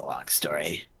that's a long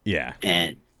story. Yeah.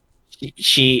 And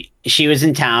she was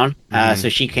in town, Mhm. so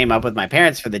she came up with my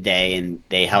parents for the day, and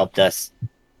they helped us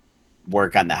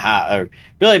work on the house. Or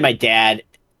really, my dad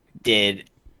did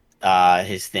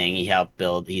his thing. He helped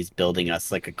build. He's building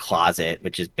us like a closet,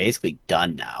 which is basically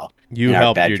done now. You in our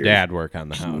helped your bedroom. dad work on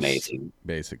the Which is house. amazing.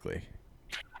 Basically.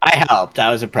 I helped.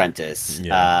 I was apprentice.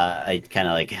 Yeah. I kind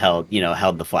of like held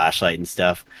the flashlight and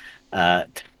stuff, type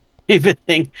of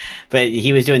thing. But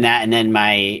he was doing that, and then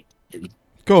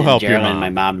Go help your Geraldine, mom. my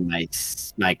mom,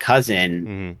 and my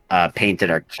cousin Mhm. painted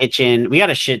our kitchen. We got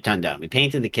a shit ton done. We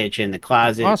painted the kitchen, the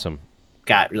closet Awesome.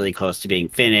 got really close to being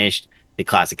finished. The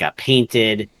closet got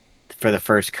painted for the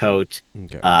first coat.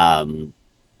 Okay.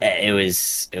 It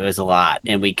was a lot,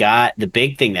 and we got the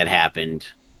big thing that happened.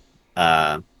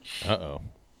 Uh-oh.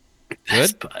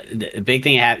 Good? The big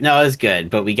thing happened. No, it was good,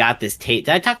 but we got this table.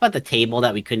 Did I talk about the table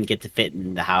that we couldn't get to fit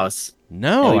in the house?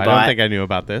 No, that we I don't bought? think I knew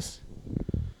about this.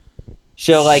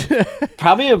 So, like,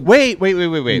 probably a Wait.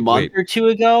 month or two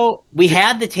ago, we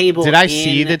had the table. Did I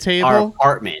see the table? Our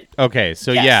apartment. Okay,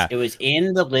 so Yes, yeah, it was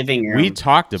in the living room. we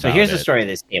talked about So here's it. the story of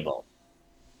this table.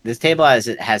 This table has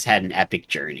had an epic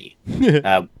journey.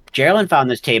 Geraldine found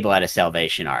this table at a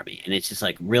Salvation Army, and it's just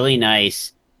like really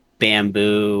nice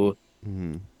bamboo,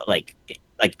 Mhm. like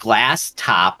glass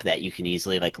top that you can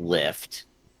easily like lift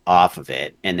off of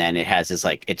it, and then it has this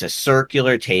like it's a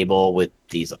circular table with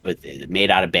made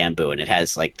out of bamboo, and it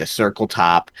has like the circle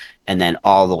top and then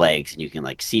all the legs, and you can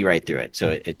like see right through it.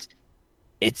 So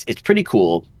it's pretty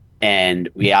cool. And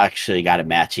we actually got a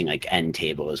matching like end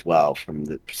table as well from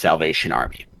the Salvation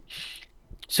Army.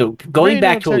 So going Reno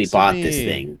back to when we texted bought me. this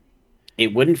thing,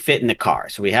 it wouldn't fit in the car.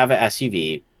 So we have an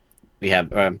SUV. We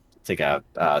have it's like a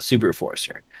Subaru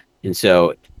Forester, and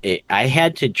so I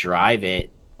had to drive it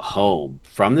home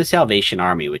from the Salvation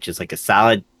Army, which is like a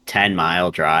solid 10-mile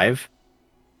drive.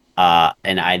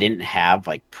 And I didn't have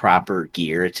like proper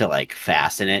gear to like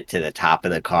fasten it to the top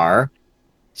of the car,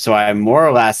 so I more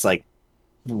or less like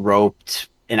roped,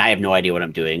 and I have no idea what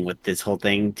I'm doing with this whole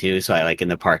thing too. So I like in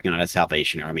the parking lot of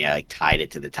Salvation Army, I like tied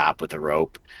it to the top with a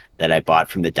rope that I bought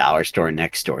from the dollar store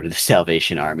next door to the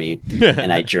Salvation Army,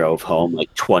 and I drove home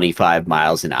like 25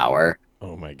 miles an hour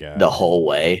Oh my god. the whole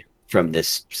way from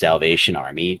this Salvation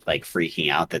Army, like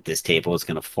freaking out that this table was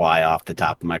going to fly off the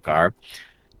top of my car.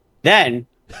 Then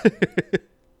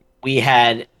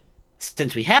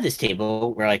since we had this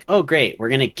table, we're like, oh, great. We're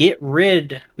going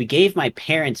to we gave my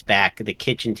parents back the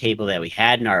kitchen table that we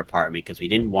had in our apartment because we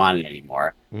didn't want it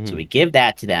anymore. Mhm. So we give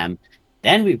that to them.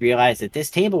 Then we realized that this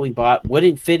table we bought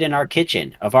wouldn't fit in our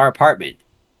kitchen of our apartment.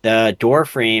 The door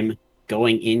frame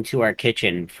going into our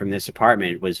kitchen from this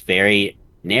apartment was very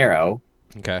narrow,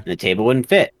 Okay. and the table wouldn't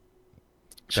fit.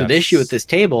 So the issue with this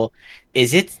table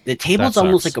is the table's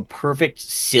almost sucks. like a perfect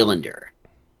cylinder.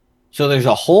 So there's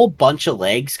a whole bunch of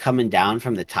legs coming down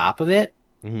from the top of it,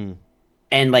 Mhm.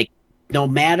 and like no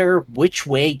matter which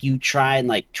way you try and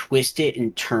like twist it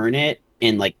and turn it,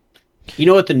 and like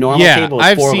what the normal Yeah, table is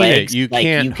I've 4 seen it. legs. You like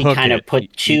can't you can hook kind it. of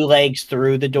put 2 legs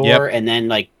through the door Yep. and then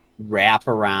like wrap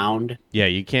around. Yeah,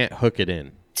 you can't hook it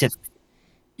in.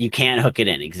 You can't hook it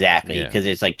in exactly Yeah. because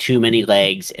there's like too many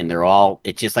legs, and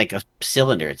it's just like a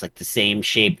cylinder. It's like the same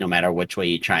shape no matter which way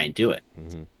you try and do it.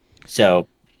 Mhm. So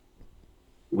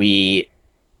we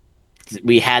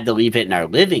had to leave it in our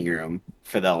living room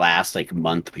for the last like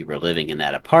month we were living in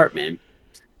that apartment.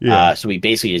 Yeah. So we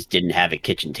basically just didn't have a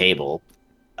kitchen table,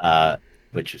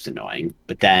 which was annoying.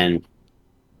 But then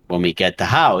when we get the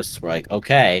house, we're like,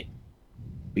 okay,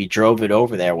 we drove it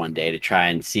over there one day to try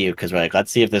and see it because we're like,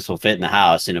 let's see if this will fit in the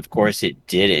house. And of course it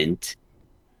didn't.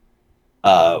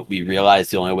 We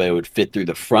realized the only way it would fit through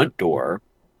the front door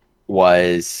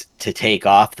was to take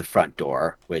off the front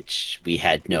door, which we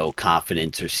had no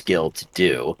confidence or skill to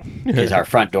do because our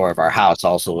front door of our house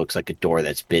also looks like a door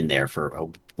that's been there for a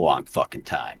long fucking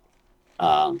time.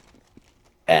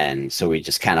 And so we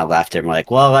just kind of left it and we're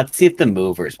like, well, let's see if the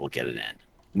movers will get it in.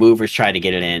 Movers tried to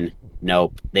get it in.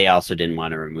 Nope. They also didn't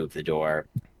want to remove the door.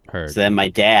 Heard. So then my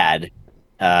dad,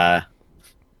 the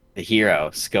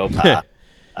hero, Scopa,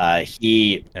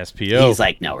 SPO. he's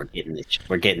like, no, we're getting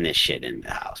this shit in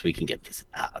the house. We can get this in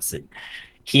the house. And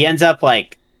he ends up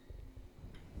like,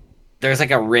 there's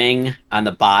like a ring on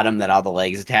the bottom that all the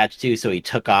legs attached to. So he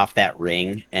took off that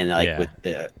ring and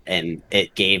and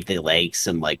it gave the legs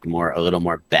some like a little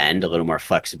more bend, a little more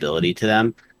flexibility to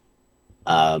them.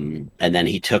 And then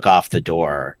he took off the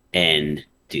door and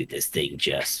dude, this thing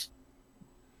just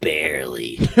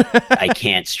barely, I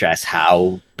can't stress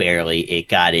how barely it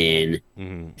got in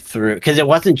through, because it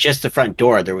wasn't just the front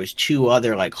door. There was 2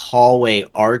 other like hallway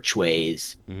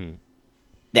archways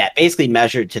that basically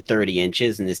measured to 30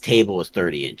 inches, and this table was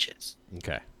 30 inches.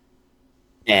 Okay.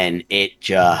 And it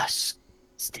just,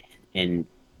 and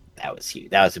that was huge.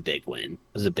 That was a big win. It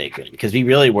was a big win because we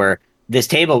really were, this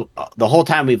table, the whole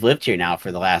time we've lived here now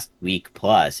for the last week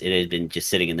plus, it had been just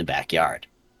sitting in the backyard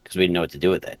because we didn't know what to do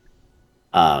with it.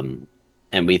 And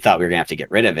we thought we were gonna have to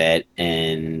get rid of it,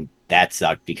 and that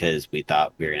sucked because we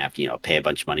thought we were gonna have to, pay a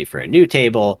bunch of money for a new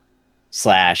table. /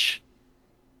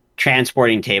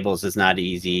 transporting tables is not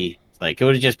easy. Like, it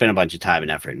would have just been a bunch of time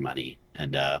and effort and money,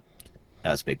 and that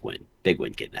was a big win. Big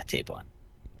win getting that table on.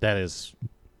 That's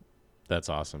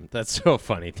awesome. That's so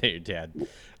funny that your dad.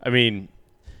 I mean,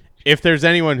 if there's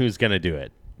anyone who's gonna do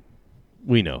it,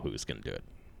 we know who's gonna do it.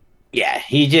 Yeah,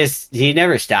 he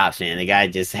never stops, man. The guy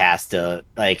just has to,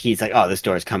 like, he's like, oh, this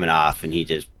door's coming off, and he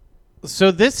just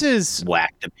this is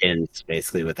whacked the pins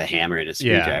basically with a hammer and a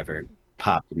screwdriver and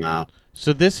popped them out.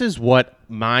 So this is what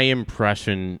my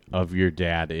impression of your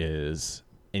dad is,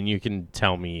 and you can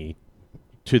tell me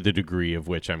to the degree of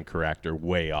which I'm correct or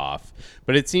way off.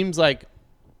 But it seems like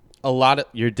a lot of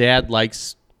your dad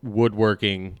likes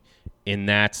woodworking, and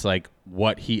that's like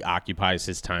what he occupies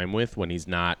his time with when he's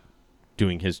not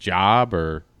doing his job,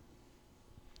 or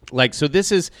like, so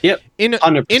this is in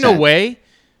a way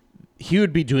he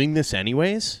would be doing this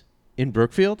anyways in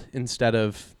Brookfield instead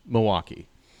of Milwaukee.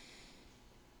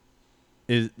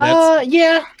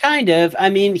 Yeah, kind of. I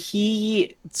mean,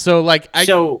 he see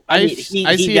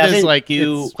it as like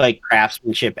do like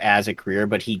craftsmanship as a career,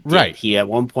 but he did. Right. He at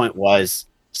one point was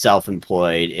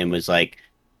self-employed and was like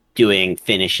doing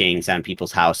finishings on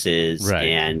people's houses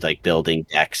and like building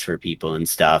decks for people and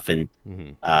stuff. And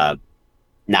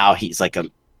now he's a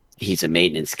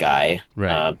maintenance guy.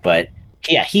 Right. But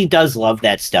yeah, he does love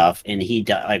that stuff, and he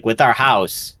does, like, with our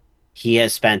house, he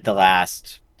has spent the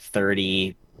last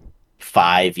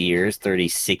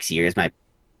 36 years. My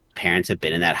parents have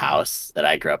been in that house that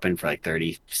I grew up in for like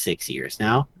 36 years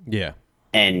now. Yeah.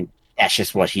 And that's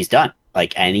just what he's done.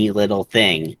 Like, any little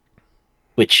thing,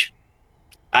 which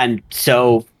I'm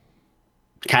so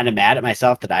kind of mad at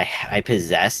myself that I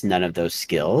possess none of those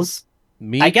skills.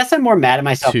 I guess I'm more mad at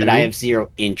myself that I have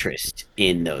zero interest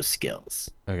in those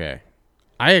skills. Okay.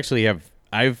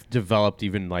 I've developed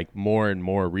even like more and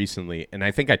more recently, and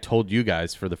I think I told you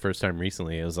guys for the first time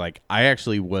recently, it was like I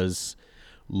actually was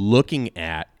looking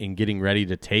at and getting ready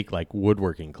to take like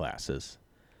woodworking classes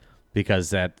because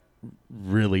that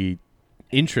really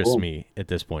interests me at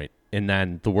this point. And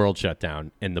then the world shut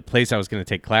down, and the place I was going to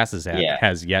take classes at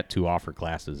has yet to offer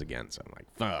classes again. So I'm like,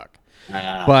 fuck.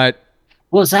 But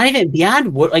well, it's not even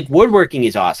beyond like woodworking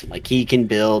is awesome. Like, he can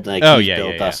build, like, he's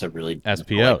built us a really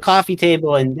SPO coffee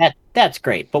table, and that's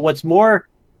great. But what's more,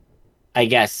 I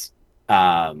guess,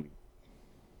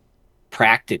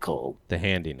 practical, the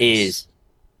handiness is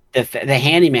the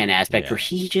handyman aspect, where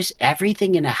he just,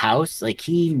 everything in a house, like,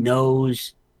 he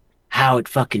knows how it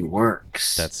fucking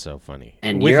works. That's so funny.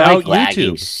 And without, you're like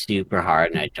lagging super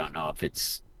hard, and I don't know if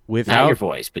it's not your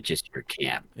voice, but just your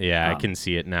cam. Yeah, I can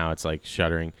see it now. It's like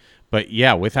shuddering. But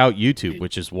yeah, without YouTube,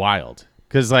 which is wild.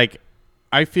 Because like,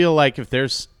 I feel like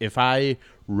if I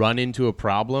run into a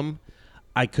problem,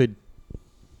 I could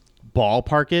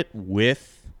ballpark it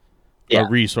with a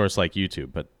resource like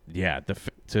YouTube. But yeah, I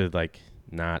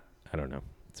don't know.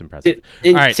 It's impressive.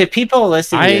 All right. To people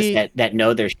listening to this that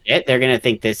know their shit, they're going to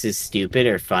think this is stupid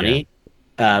or funny.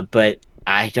 Yeah. But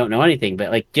I don't know anything.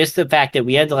 But like, just the fact that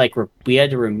we had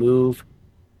to remove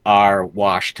our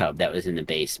wash tub that was in the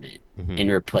basement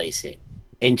and replace it.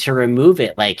 And to remove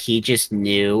it, like, he just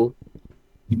knew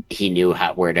he knew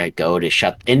where to go to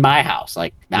shut in my house,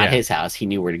 like not his house. He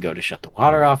knew where to go to shut the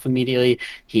water off immediately.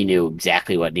 He knew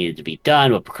exactly what needed to be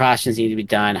done, what precautions needed to be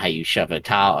done, how you shove a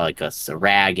towel, like a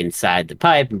rag inside the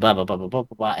pipe, and blah blah blah blah blah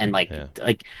blah, blah. And like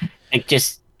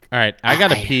just. All right, I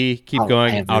gotta pee. Keep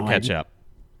going. I'll catch up.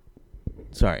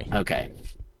 Sorry. Okay.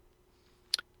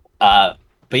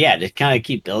 But yeah, to kind of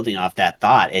keep building off that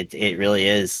thought, it really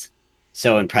is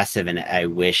so impressive, and I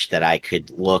wish that I could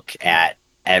look at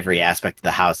every aspect of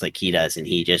the house like he does, and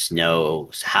he just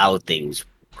knows how things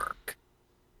work.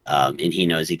 And he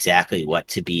knows exactly what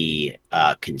to be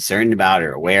concerned about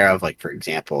or aware of. Like, for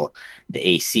example, the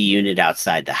AC unit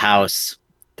outside the house,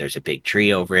 there's a big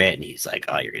tree over it, and he's like,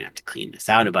 oh, you're going to have to clean this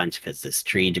out a bunch because this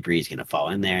tree debris is going to fall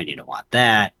in there, and you don't want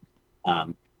that.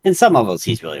 And some levels,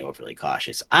 he's really overly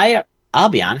cautious. I'll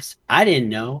be honest, I didn't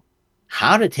know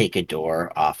how to take a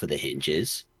door off of the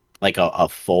hinges, like a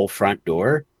full front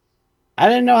door. I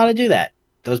didn't know how to do that.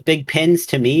 Those big pins,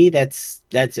 to me, that's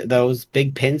those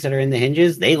big pins that are in the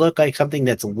hinges, they look like something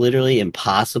that's literally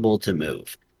impossible to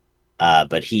move.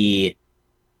 But he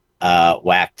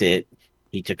whacked it.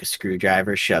 He took a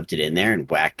screwdriver, shoved it in there, and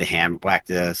whacked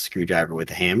the screwdriver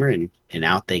with a hammer, and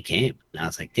out they came. And I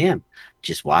was like, damn,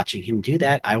 just watching him do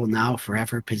that, I will now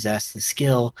forever possess the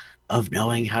skill of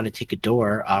knowing how to take a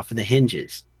door off of the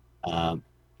hinges,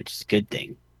 which is a good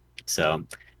thing. So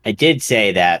I did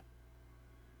say that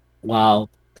while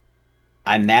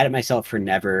I'm mad at myself for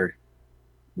never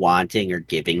wanting or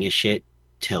giving a shit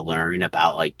to learn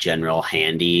about like general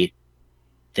handy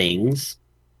things,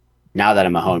 now that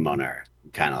I'm a homeowner,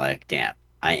 I'm kind of like, damn,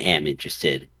 I am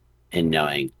interested in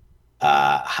knowing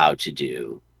how to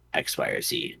do X, Y, or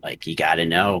Z. Like, you got to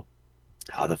know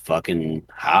how the fucking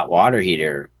hot water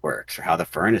heater works, or how the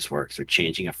furnace works, or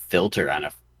changing a filter on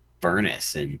a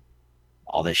furnace, and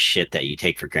all this shit that you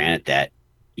take for granted that,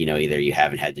 you know, either you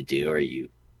haven't had to do or your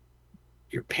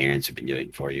parents have been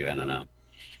doing for you. I don't know.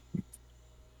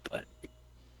 But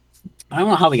I don't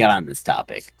know how we got on this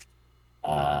topic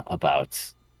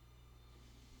about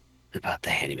the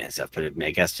handyman stuff, but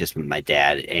I guess just my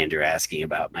dad, Andrew, asking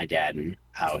about my dad and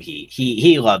how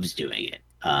he loves doing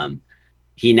it.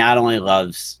 He not only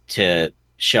loves to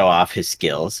show off his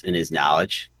skills and his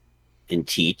knowledge and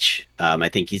teach. I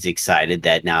think he's excited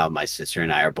that now my sister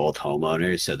and I are both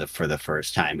homeowners, so that for the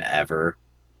first time ever,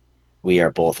 we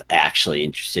are both actually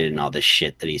interested in all the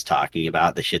shit that he's talking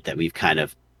about, the shit that we've kind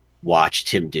of watched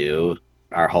him do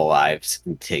our whole lives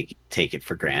and take it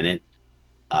for granted.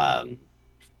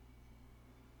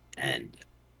 And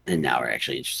now we're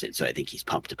actually interested. So I think he's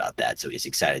pumped about that. So he's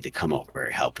excited to come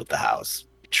over, help with the house,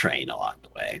 train along the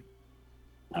way,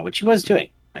 which he was doing.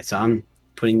 I saw him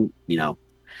putting,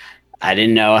 I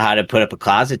didn't know how to put up a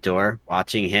closet door.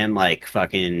 Watching him like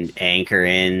fucking anchor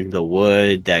in the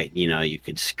wood that, you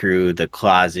could screw the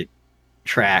closet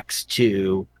tracks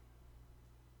to,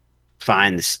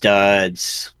 find the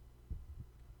studs.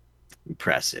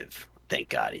 Impressive. Thank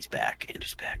God he's back.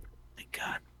 Andrew's back. Thank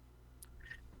God.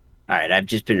 All right, I've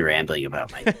just been rambling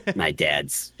about my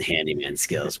dad's handyman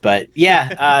skills, but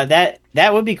yeah,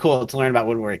 that would be cool to learn about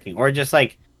woodworking, or just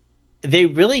like they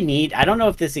really need. I don't know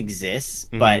if this exists,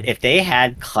 but if they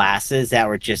had classes that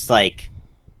were just like,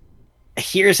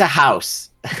 here's a house,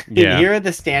 and here are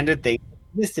the standard things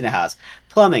that exist in a house: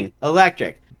 plumbing,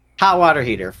 electric, hot water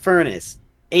heater, furnace,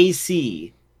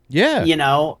 AC,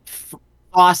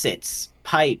 faucets,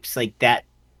 pipes, like that.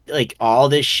 Like all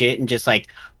this shit, and just like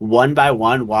one by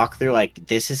one walk through, like,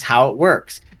 this is how it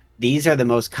works. These are the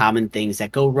most common things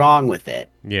that go wrong with it.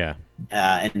 Yeah.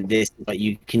 And this is what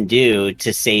you can do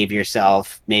to save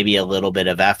yourself maybe a little bit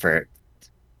of effort.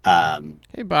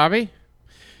 Hey, Bobby.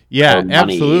 Yeah,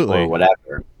 absolutely. Or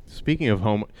whatever. Speaking of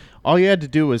home, all you had to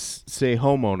do was say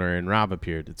homeowner and Rob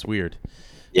appeared. It's weird.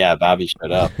 Yeah, Bobby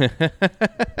showed up.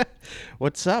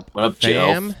 What's up? What up,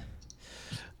 fam?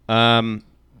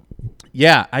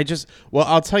 Yeah,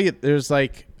 I'll tell you, there's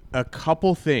like a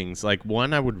couple things. Like,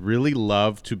 one, I would really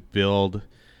love to build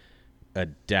a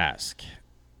desk.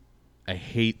 I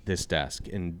hate this desk,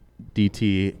 and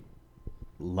DT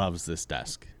loves this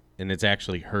desk, and it's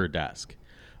actually her desk.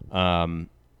 But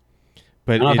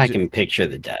I don't know if I can picture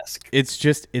the desk.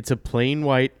 It's a plain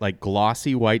white, like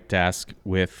glossy white desk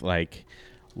with like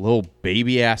little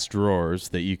baby ass drawers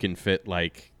that you can fit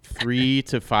like 3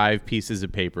 to 5 pieces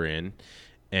of paper in.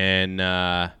 And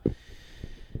and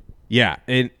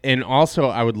also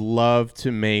I would love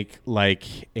to make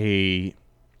like a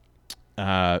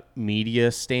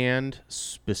media stand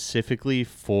specifically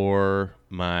for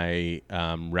my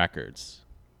records.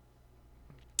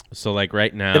 So like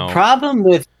right now, the problem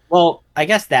with, well, I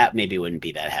guess that maybe wouldn't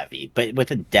be that heavy, but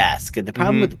with a desk, the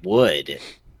problem with wood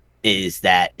is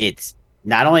that it's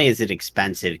not only is it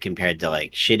expensive compared to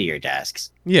like shittier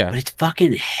desks, Yeah. but it's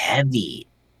fucking heavy.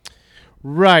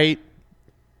 Right.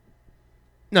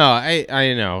 No,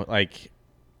 I know. Like,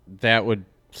 that would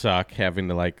suck having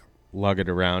to like lug it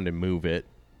around and move it.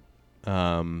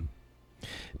 No,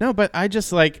 but I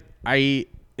just like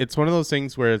it's one of those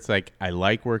things where it's like I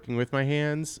like working with my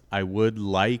hands. I would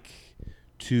like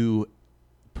to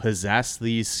possess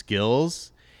these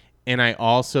skills, and I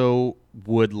also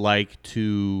would like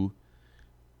to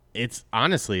it's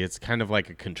kind of like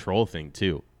a control thing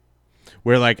too.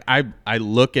 Where like I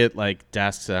look at like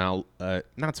desks and I'll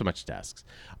not so much desks.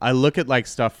 I look at like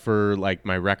stuff for like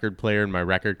my record player and my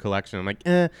record collection. I'm like,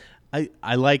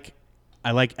 I like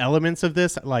elements of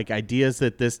this, like ideas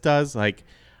that this does. Like,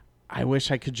 I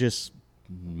wish I could just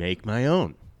make my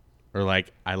own, or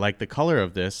like I like the color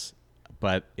of this,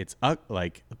 but it's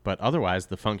but otherwise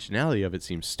the functionality of it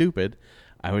seems stupid.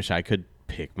 I wish I could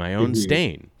pick my own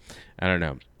stain. I don't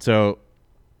know. So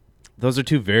those are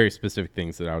two very specific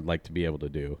things that I would like to be able to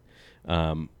do,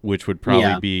 which would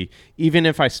probably be, even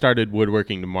if I started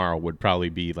woodworking tomorrow, would probably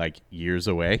be like years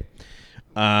away.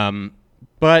 But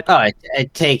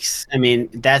it takes. I mean,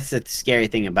 that's the scary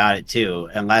thing about it too.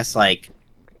 Unless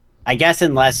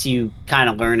unless you kind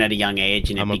of learn at a young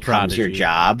age and it becomes your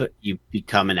job, you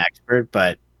become an expert.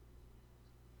 But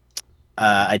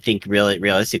I think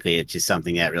realistically, it's just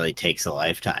something that really takes a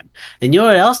lifetime. And you know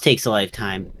what else takes a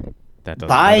lifetime?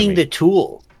 Buying the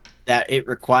tool that it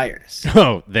requires.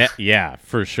 Oh, yeah,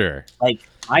 for sure. Like,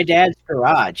 my dad's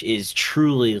garage is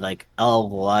truly like a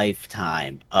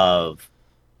lifetime of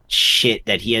shit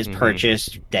that he has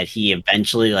purchased, that he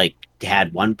eventually like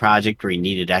had one project where he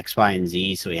needed X, Y, and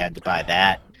Z, so he had to buy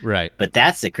that. Right. But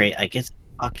that's the great, like, it's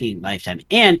fucking lifetime,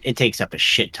 and it takes up a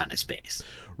shit ton of space.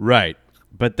 Right.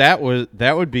 But that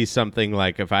would be something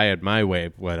like, if I had my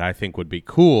way, what I think would be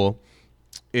cool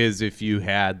is if you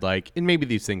had like, and maybe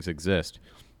these things exist,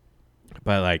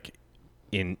 but like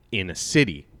in a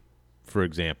city, for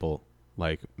example,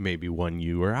 like maybe one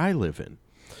you or I live in,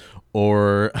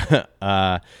 or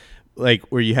like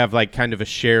where you have like kind of a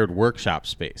shared workshop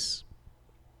space.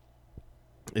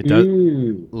 It does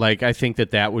like, I think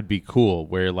that would be cool,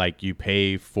 where like you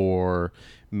pay for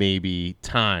maybe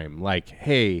time, like,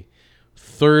 hey,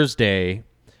 Thursday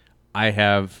I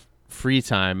have free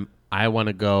time. I want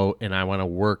to go and I want to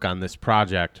work on this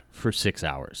project for 6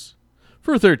 hours,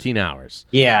 for 13 hours.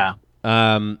 Yeah.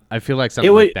 I feel like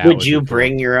something like that. Would you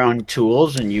bring your own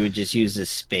tools and you would just use the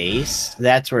space?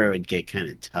 That's where it would get kind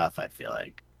of tough, I feel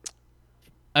like.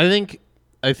 I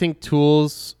think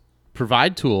tools,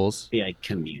 provide tools. Be like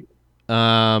commute.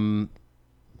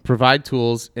 Provide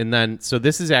tools, and then, so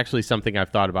this is actually something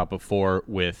I've thought about before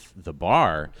with the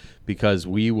bar, because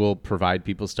we will provide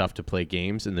people stuff to play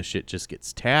games and the shit just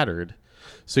gets tattered.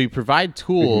 So you provide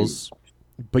tools,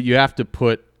 but you have to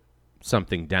put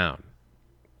something down.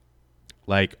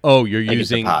 Like, oh, you're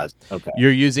using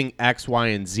X, Y,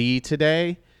 and Z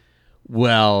today.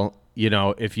 Well,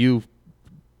 if you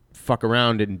fuck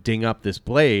around and ding up this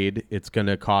blade, it's going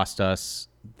to cost us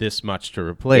this much to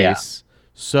replace. Yeah.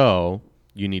 So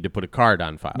you need to put a card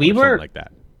on file or something like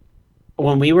that.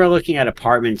 When we were looking at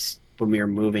apartments when we were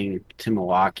moving to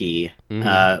Milwaukee,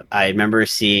 I remember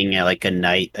seeing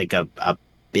a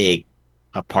big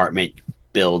apartment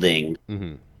building,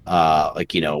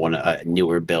 a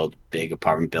newer big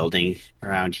apartment building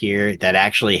around here that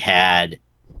actually had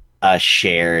a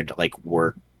shared like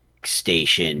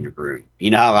workstation room.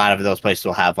 You know how a lot of those places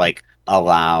will have like a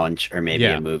lounge or maybe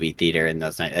a movie theater, and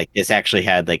those like this actually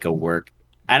had like a work.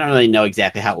 I don't really know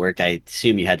exactly how it worked. I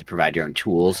assume you had to provide your own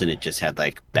tools, and it just had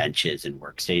like benches and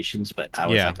workstations. But I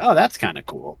was like, oh, that's kind of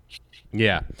cool.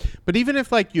 Yeah. But even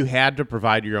if like you had to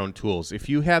provide your own tools, if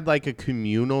you had like a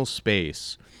communal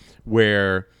space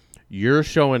where you're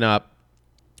showing up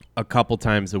a couple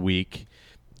times a week,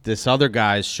 this other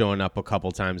guy's showing up a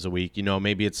couple times a week,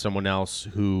 maybe it's someone else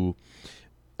who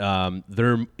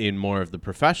they're in more of the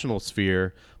professional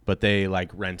sphere, but they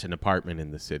like rent an apartment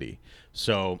in the city.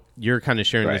 So you're kind of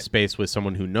sharing the space with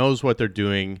someone who knows what they're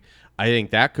doing. I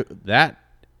think that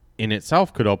in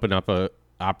itself could open up a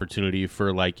opportunity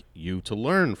for like you to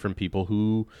learn from people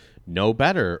who know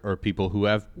better, or people who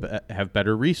have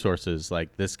better resources.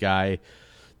 Like this guy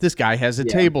has a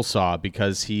table saw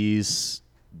because he's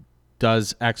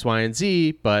does X, Y, and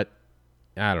Z, but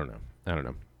I don't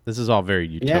know. This is all very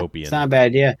utopian. It's not a bad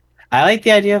idea. I like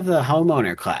the idea of the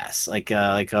homeowner class, like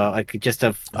just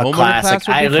a class. Like,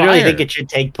 I literally think it should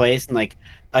take place in like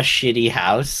a shitty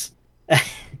house.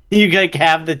 You like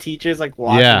have the teachers like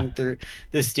walking through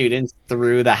the students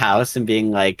through the house and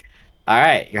being like, all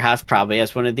right, your house probably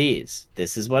has one of these.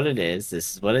 This is what it is.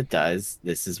 This is what it does.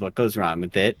 This is what goes wrong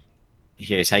with it.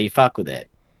 Here's how you fuck with it.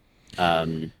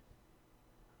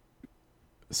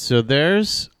 So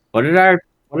there's What did our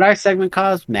segment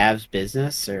called? Mav's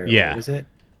Business, or Yeah. what was it?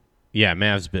 yeah,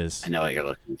 Mavs Biz. I know what you're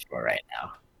looking for right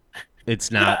now.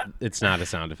 It's not a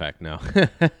sound effect, no.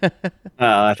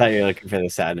 Oh, I thought you were looking for the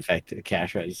sound effect of the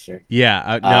cash register.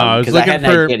 Yeah, no, I was 'Cause looking had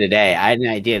an for idea today. I had an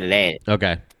idea today.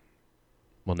 Okay.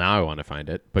 Well, now I want to find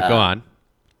it. But go on.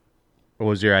 What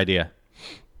was your idea?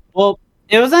 Well,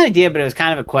 it was an idea, but it was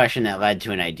kind of a question that led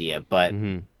to an idea. But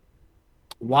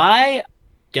why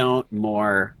don't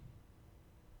more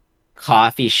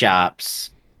coffee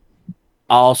shops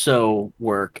also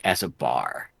work as a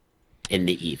bar in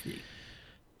the evening?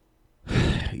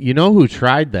 You know who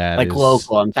tried that? Like is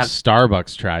local, I'm talking-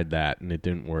 Starbucks tried that and it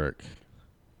didn't work.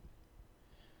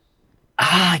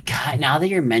 God, now that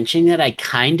you're mentioning it, I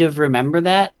kind of remember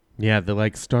that. Yeah, they're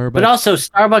like Starbucks. But also,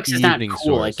 Starbucks is not evening cool.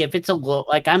 stores. Like, if it's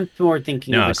like I'm more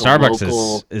thinking No, of like Starbucks a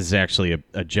local... is actually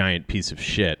a giant piece of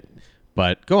shit.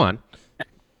 But go on.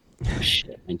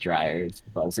 Shit, my dryer is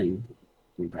buzzing.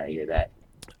 You can probably hear that.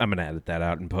 I'm gonna edit that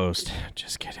out in post.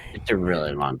 Just kidding. It's a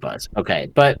really long buzz.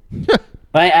 Okay, but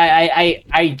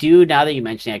I do, now that you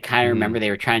mention it, I kind of remember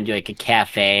they were trying to do like a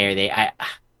cafe, or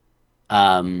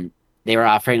they were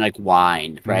offering like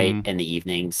wine, right, in the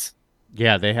evenings.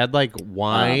 Yeah, they had like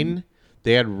wine.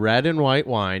 They had red and white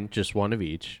wine, just one of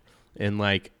each, and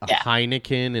like a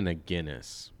Heineken and a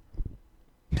Guinness.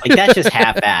 Like, that's just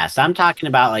half-assed. I'm talking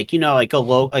about like,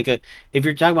 like if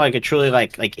you're talking about like a truly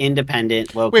like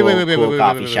independent local cool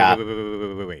coffee shop.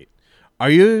 Wait. Are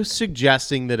you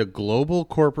suggesting that a global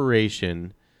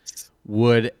corporation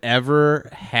would ever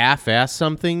half-ass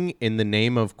something in the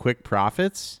name of quick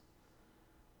profits?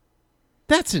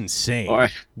 That's insane.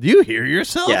 Do you hear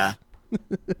yourself? Yeah.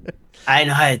 I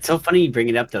know. It's so funny you bring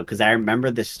it up, though, because I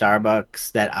remember the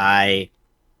Starbucks that I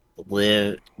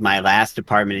lived, my last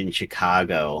apartment in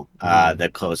Chicago, the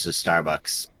closest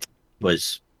Starbucks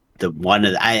was the one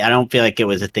of the, I don't feel like it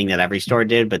was a thing that every store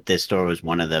did, but this store was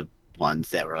one of the ones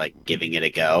that were like giving it a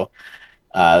go.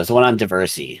 It was the one on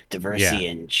Diversey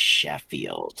in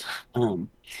Sheffield.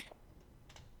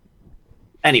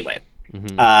 Anyway.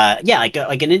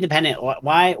 Like an independent.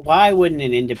 Why wouldn't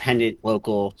an independent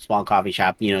local small coffee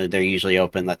shop? They're usually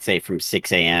open, let's say, from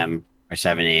 6 a.m. or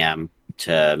 7 a.m.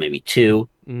 to maybe 2.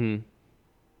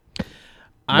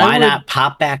 Why not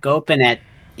pop back open at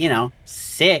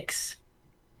 6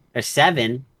 or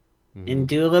 7 and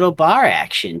do a little bar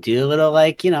action, do a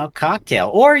little cocktail,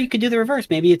 or you could do the reverse.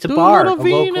 Maybe it's a local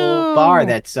bar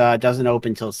that's doesn't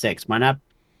open till 6. Why not?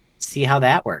 See how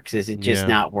that works. Is it just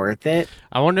not worth it?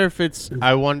 I wonder if it's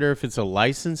a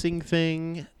licensing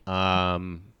thing. Well,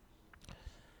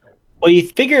 you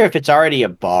figure if it's already a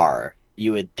bar,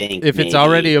 you would think if it's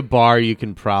already a bar, you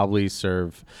can probably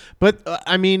serve. But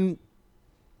I mean,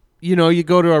 you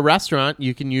go to a restaurant,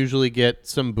 you can usually get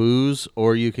some booze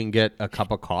or you can get a cup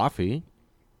of coffee.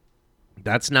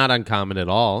 That's not uncommon at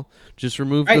all. Just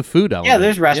remove the food element. Yeah,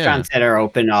 there's restaurants that are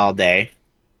open all day.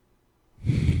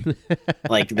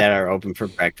 Like that are open for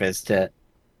breakfast.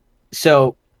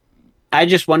 So I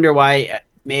just wonder why.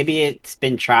 Maybe it's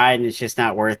been tried and it's just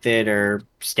not worth it, or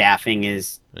staffing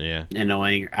is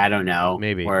annoying. I don't know.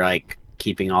 Maybe, or like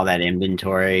keeping all that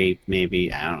inventory.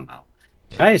 Maybe, I don't know.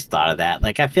 But I just thought of that.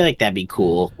 Like, I feel like that'd be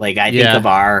cool. Like, I think of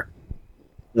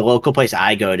the local place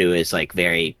I go to is like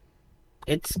very.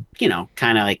 It's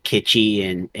kind of like kitschy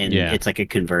and it's like a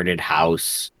converted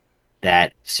house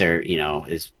that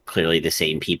is clearly the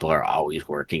same people are always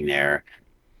working there.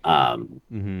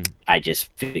 I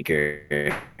just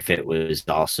figure if it was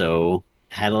also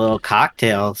had a little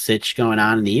cocktail sitch going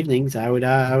on in the evenings, I would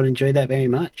enjoy that very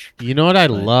much. You know what I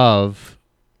love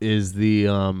is the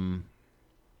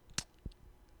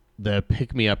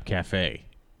Pick Me Up Cafe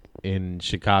in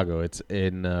Chicago. It's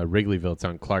in Wrigleyville. It's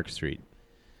on Clark Street.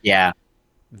 Yeah.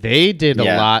 They did a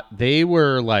lot. They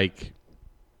were a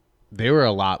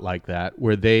lot like that,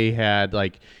 where they had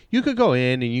like, you could go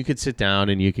in and you could sit down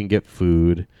and you can get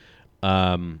food.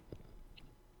 But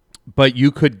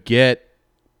you could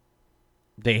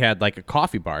they had like a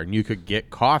coffee bar and you could get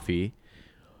coffee.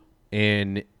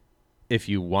 And if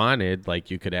you wanted,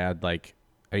 like, you could add, like,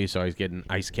 I used to always get an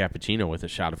iced cappuccino with a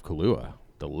shot of Kahlua.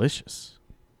 Delicious.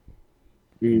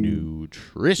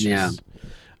 Nutritious. Yeah.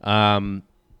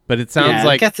 But it sounds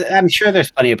like I'm sure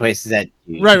there's plenty of places that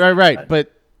right.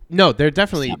 But no, they're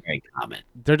definitely not very common.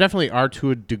 There definitely are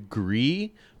to a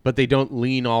degree, but they don't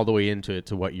lean all the way into it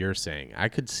to what you're saying. I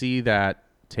could see that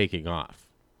taking off.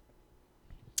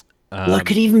 Well, it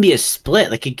could even be a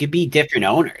split. Like it could be different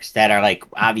owners that are like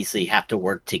obviously have to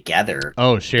work together.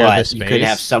 Oh, share the But space. you could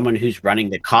have someone who's running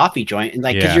the coffee joint, and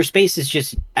like because your space is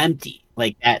just empty.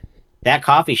 Like that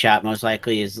coffee shop most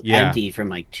likely is empty from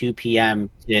like 2 p.m.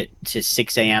 to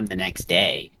 6 a.m. the next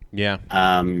day. Yeah.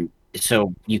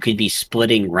 So you could be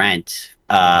splitting rent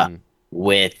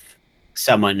with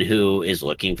someone who is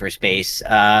looking for space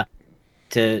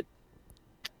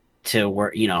to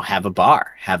work, have a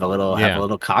bar, have a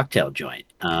little cocktail joint.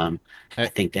 I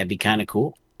think that'd be kind of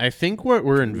cool. I think what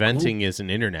we're inventing is an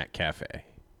internet cafe.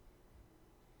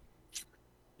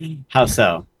 How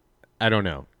so? I don't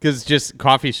know, because just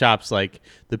coffee shops, like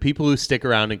the people who stick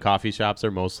around in coffee shops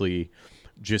are mostly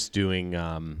just doing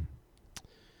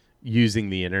using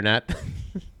the internet.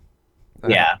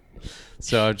 Yeah.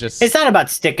 So just it's not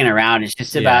about sticking around. It's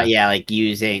just about like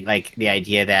using like the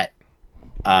idea that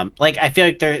like I feel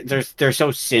like they're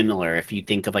so similar. If you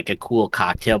think of like a cool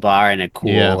cocktail bar and a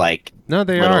cool like no,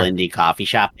 they little are indie coffee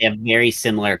shop, they have very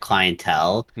similar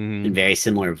clientele and very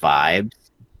similar vibes.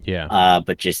 Yeah.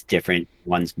 But just different.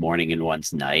 One's morning and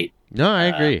one's night. No, I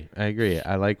agree.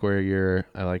 I like where you're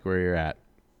at.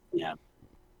 Yeah.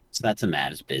 So that's a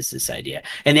Matt's business idea.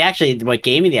 And what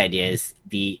gave me the idea is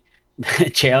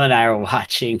Cheryl and I were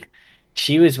watching.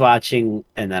 She was watching,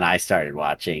 and then I started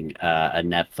watching a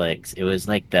Netflix. It was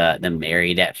like the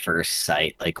Married at First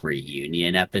Sight like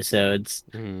reunion episodes.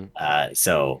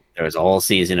 So there was a whole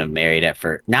season of Married at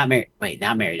First, not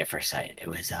Married at First Sight. It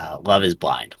was Love is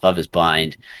Blind.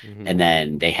 And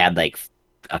then they had like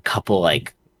a couple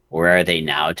like Where Are They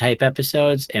Now type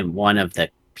episodes, and one of the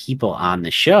people on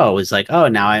the show was like, oh,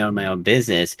 now I own my own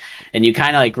business, and you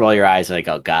kind of like roll your eyes like,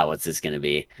 oh god, what's this gonna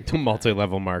be?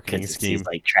 Multi-level marketing scheme. It's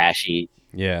like trashy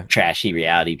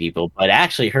reality people. But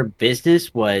actually her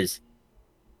business was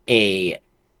a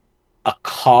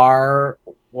car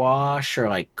wash, or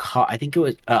like I think it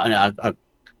was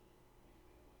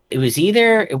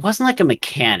it wasn't like a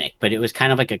mechanic, but it was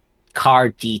kind of like a car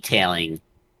detailing,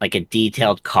 like a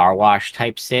detailed car wash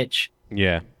type stitch.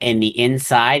 Yeah. And the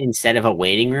inside, instead of a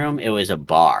waiting room, it was a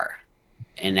bar.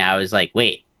 And I was like,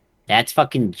 wait, that's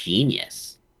fucking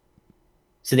genius.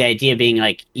 So the idea being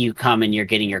like you come and you're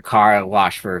getting your car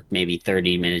washed for maybe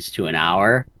 30 minutes to an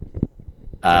hour,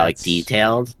 like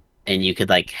detailed, and you could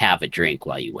like have a drink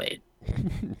while you wait.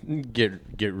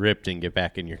 Get ripped and get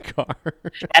back in your car.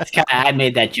 That's kind of, I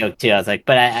made that joke too. I was like,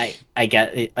 but I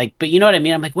get it, like, but you know what I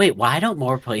mean? I'm like, wait, why don't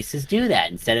more places do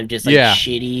that instead of just like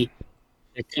shitty?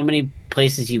 There's so many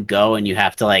places you go and you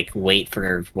have to like wait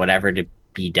for whatever to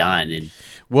be done, and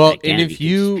and if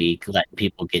you let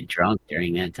people get drunk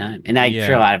during that time, and I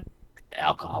sure a lot of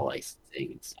alcohol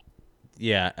licensing and stuff.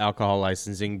 Yeah, alcohol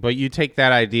licensing, but you take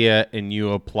that idea and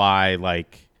you apply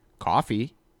like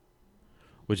coffee,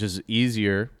 which is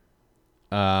easier,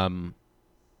 as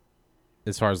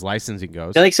far as licensing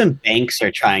goes. I feel like some banks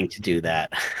are trying to do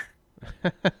that.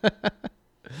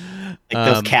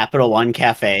 Like those Capital One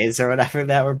cafes or whatever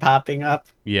that were popping up.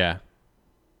 Yeah.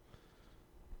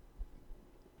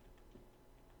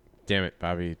 Damn it,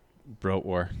 Bobby. Broke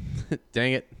war.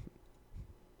 Dang it.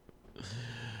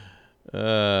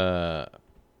 Yeah.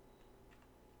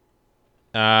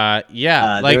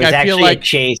 Like I feel like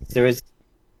Chase. There was.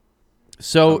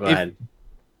 So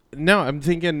I'm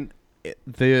thinking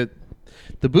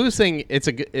the booze thing,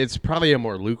 it's probably a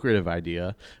more lucrative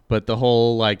idea, but the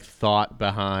whole like thought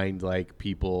behind like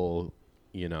people,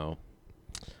 getting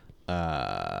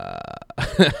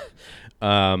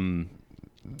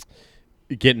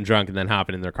drunk and then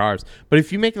hopping in their cars. But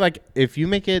if you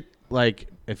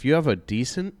have a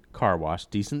decent car wash,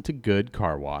 decent to good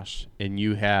car wash, and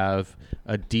you have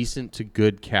a decent to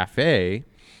good cafe,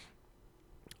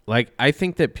 like I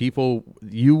think that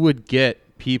you would get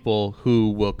people who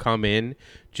will come in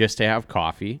just to have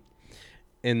coffee,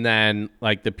 and then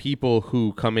like the people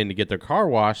who come in to get their car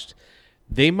washed,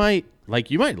 you might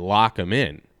lock them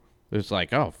in. It's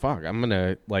like, oh fuck,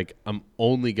 I'm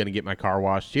only gonna get my car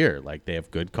washed here. Like they have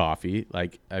good coffee.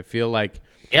 Like I feel like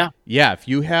if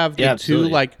you have the two,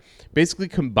 like basically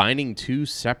combining two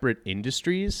separate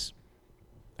industries,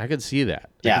 I could see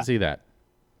that. I can see that.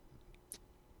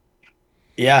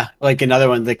 Yeah, like another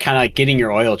one, the kind of like getting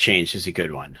your oil changed is a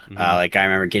good one. Like I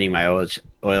remember getting my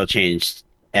oil changed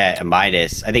at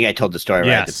Midas. I think I told the story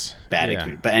right. It's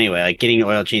bad, but anyway, like getting your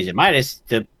oil changed at Midas,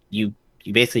 you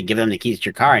basically give them the keys to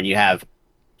your car, and you have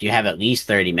at least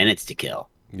 30 minutes to kill.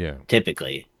 Yeah,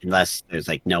 typically, unless there's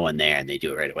like no one there and they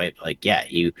do it right away. But like,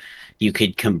 you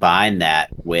could combine that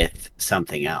with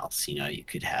something else. You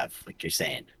could have, like you're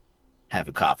saying, have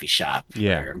a coffee shop.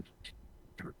 Yeah.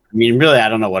 I mean, really, I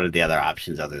don't know what are the other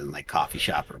options other than like coffee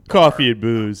shop or bar. Coffee and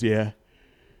booze, yeah.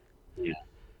 Yeah.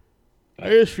 I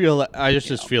just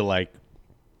feel like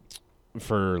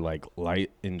for like light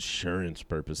insurance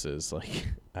purposes, like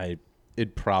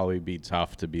it'd probably be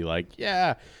tough to be like,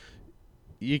 yeah,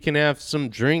 you can have some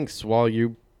drinks while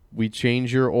we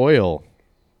change your oil.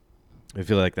 I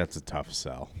feel like that's a tough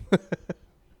sell.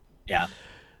 Yeah.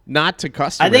 Not to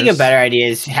customers. I think a better idea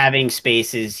is having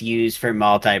spaces used for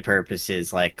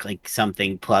multi-purposes, like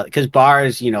something plus, because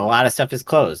bars, a lot of stuff is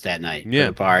closed at night. Yeah,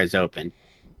 the bar is open.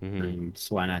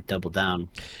 So why not double down?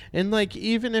 And like,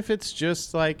 even if it's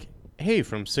just like, hey,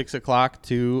 from 6 o'clock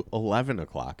to 11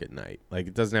 o'clock at night, like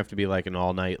it doesn't have to be like an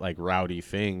all night like rowdy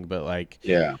thing, but like,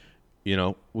 yeah,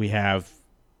 we have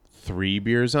 3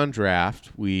 beers on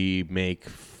draft. We make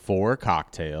 4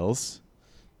 cocktails.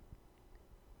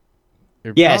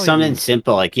 Yeah, something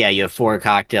simple like you have 4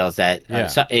 cocktails that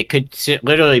it could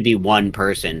literally be one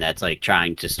person that's like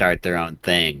trying to start their own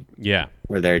thing. Yeah,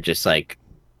 where they're just like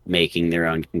making their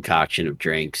own concoction of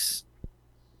drinks.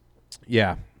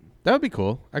 Yeah, that would be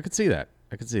cool. I could see that.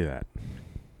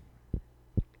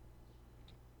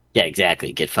 Yeah,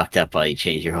 exactly. Get fucked up while you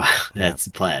change your oil. That's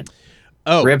the plan.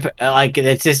 Oh,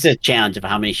 it's just a challenge of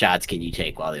how many shots can you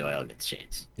take while the oil gets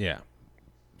changed. Yeah.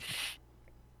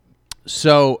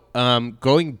 So,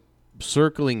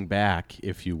 circling back,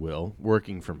 if you will,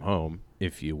 working from home,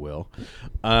 if you will,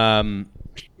 the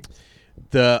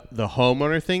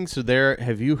homeowner thing. So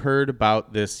have you heard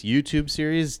about this YouTube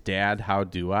series, Dad, How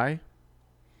Do I?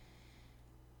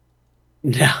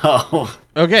 No.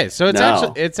 Okay, so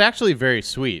it's actually very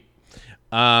sweet.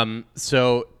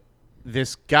 So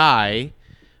this guy,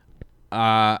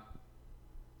 I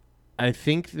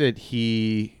think that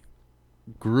he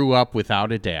grew up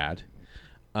without a dad.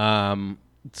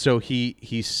 So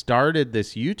he started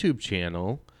this YouTube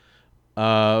channel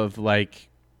of like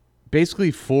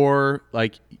basically for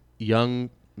like young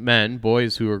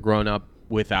boys who are grown up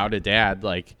without a dad,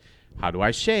 like how do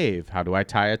I shave? How do I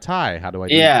tie a tie? How do I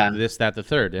do this, that, the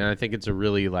third? And I think it's a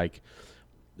really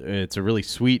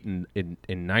sweet and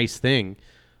nice thing.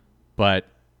 But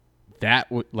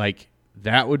that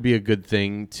would be a good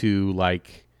thing to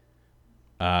like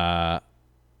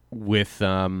with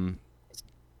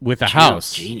a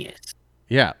house. Genius.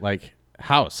 Yeah, like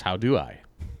house, how do I?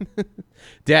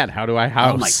 Dad, how do I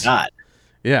house? Oh my god.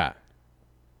 Yeah.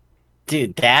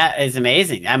 Dude, that is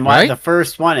amazing. And right? The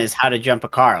first one is how to jump a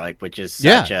car, like which is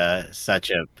such a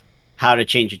how to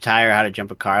change a tire, how to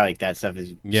jump a car, like that stuff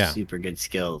is super good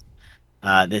skills.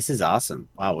 This is awesome.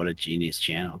 Wow, what a genius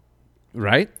channel.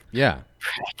 Right? Yeah.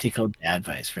 Practical dad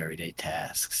advice for everyday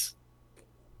tasks.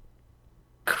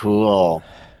 Cool.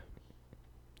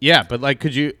 Yeah, but like,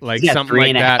 could you like something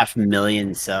like that? 3.5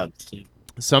 million subs. Dude.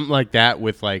 Something like that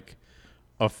with like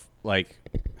like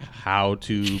how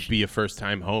to be a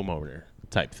first-time homeowner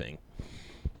type thing.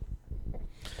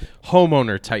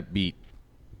 Homeowner type beat.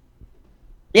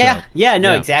 Yeah,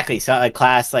 exactly. So a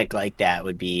class like that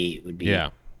would be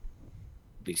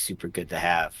super good to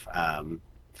have.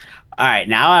 All right,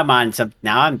 now I'm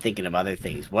thinking of other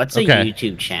things. What's a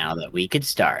YouTube channel that we could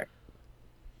start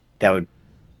that would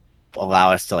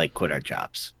allow us to like quit our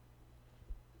jobs?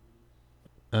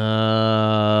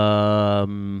 I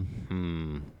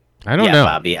don't know,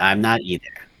 Bobby. I'm not either.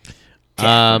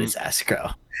 What is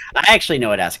escrow? I actually know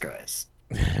what escrow is,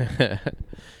 and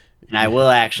I will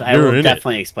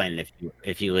definitely explain it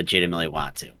if you legitimately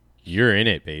want to. You're in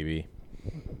it, baby.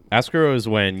 Escrow is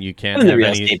when you can't have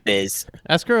any.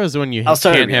 Escrow is when you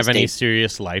can't have any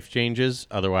serious life changes.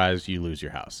 Otherwise, you lose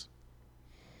your house.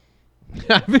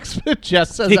 I've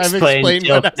explained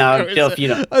what escrow is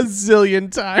a zillion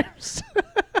times.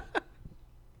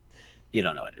 You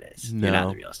don't know what it is. No. You're not in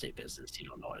the real estate business. You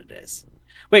don't know what it is.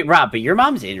 Wait, Rob, but your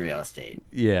mom's in real estate.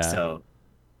 Yeah. So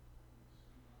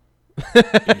you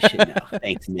should know.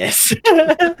 Thanks, miss.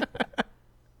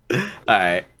 All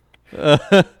right.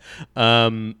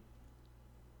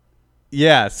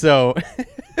 Yeah, so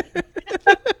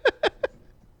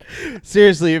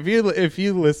seriously, if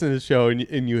you listen to the show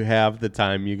and you have the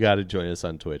time, you got to join us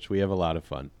on Twitch. We have a lot of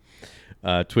fun.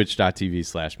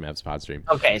 Twitch.tv/MavsPodstream.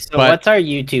 Okay, so what's our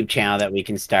YouTube channel that we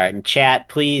can start? And chat,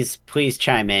 please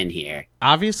chime in here.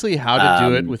 Obviously, how to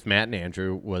do it with Matt and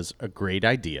Andrew was a great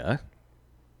idea.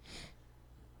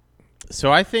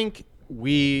 So I think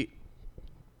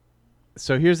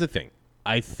so here's the thing.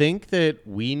 I think that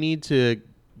we need to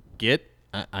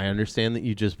I understand that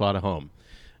you just bought a home.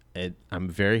 I'm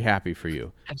very happy for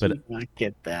you. I did not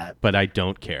get that. But I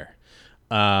don't care.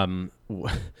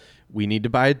 We need to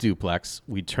buy a duplex.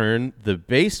 We turn the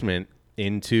basement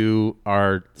into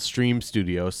our stream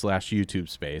studio / YouTube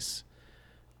space.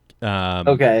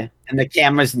 Okay. And the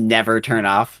cameras never turn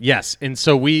off? Yes. And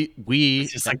so we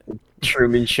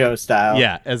Truman Show style.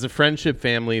 Yeah, as a friendship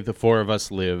family, the four of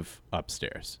us live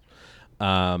upstairs.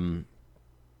 The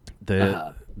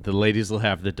ladies will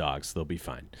have the dogs; they'll be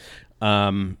fine.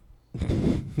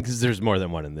 Because there's more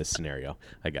than one in this scenario,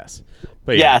 I guess.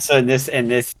 But yeah. So in this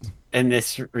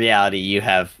reality, you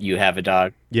have a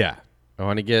dog. Yeah, I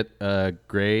want to get a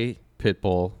gray pit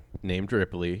bull named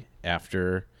Ripley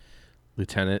after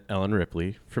Lieutenant Ellen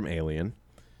Ripley from Alien.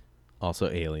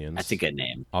 Also Aliens. That's a good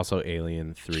name. Also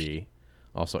Alien 3.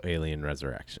 Also Alien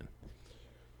Resurrection.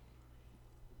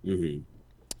 Mm-hmm.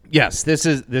 Yes, this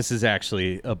is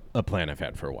actually a plan I've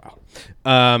had for a while.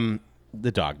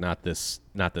 The dog, not this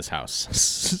house.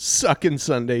 Sucking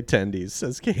Sunday tendies,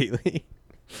 says Kaylee.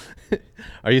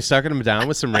 Are you sucking them down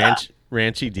with some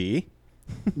Ranchy D?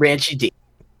 Ranchy D.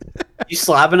 You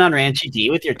slobbing on Ranchy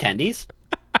D with your tendies?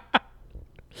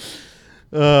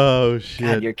 Oh shit!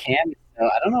 God, your cam. I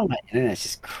don't know. My internet's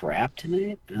just crap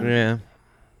tonight. Yeah,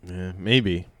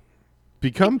 maybe.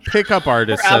 Become pickup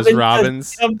artist, says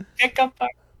Robbins. Pickup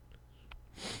artist.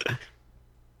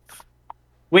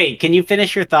 Wait, can you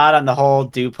finish your thought on the whole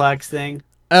duplex thing?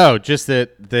 Oh, just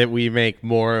that we make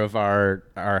more of our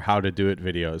how to do it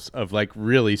videos of like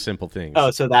really simple things.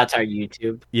 Oh, so that's our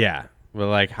YouTube. Yeah, well,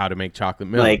 like how to make chocolate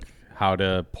milk, how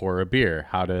to pour a beer,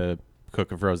 how to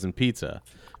cook a frozen pizza.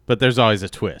 But there's always a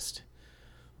twist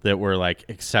that we're like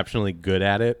exceptionally good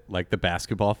at it, like the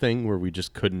basketball thing where we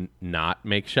just couldn't not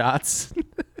make shots.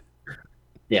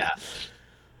 Yeah.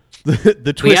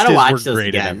 The twist is we're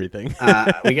great at everything.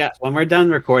 When we're done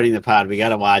recording the pod, we got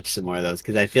to watch some more of those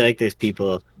because I feel like there's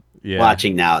people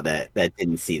watching now that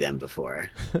didn't see them before.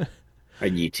 Our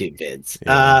YouTube vids.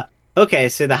 Yeah. Okay,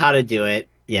 so the how to do it.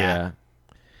 Yeah.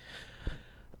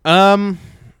 Yeah,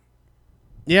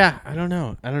 I don't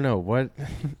know what.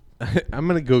 I'm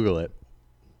gonna Google it.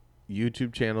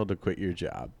 YouTube channel to quit your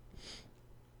job.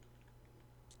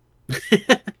 Well,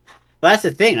 that's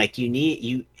the thing. Like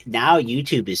now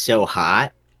YouTube is so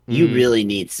hot. You really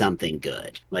need something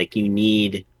good. Like you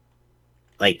need,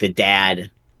 like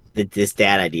this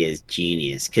dad idea is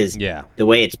genius because the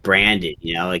way it's branded.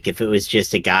 You know, like if it was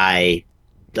just a guy,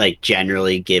 like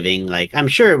generally giving, like I'm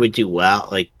sure it would do well,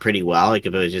 like pretty well. Like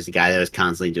if it was just a guy that was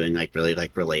constantly doing like really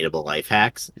like relatable life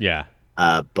hacks. Yeah.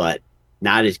 But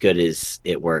not as good as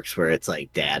it works where it's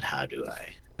like, Dad, how do I?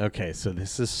 Okay, so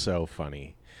this is so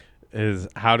funny. Is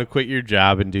how to quit your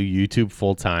job and do YouTube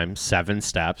full time, 7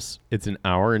 steps. It's an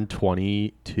hour and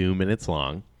 22 minutes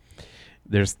long.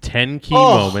 There's 10 key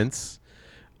moments.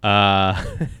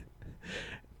 Can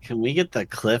we get the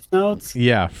cliff notes?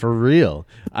 Yeah, for real.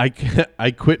 I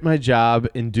quit my job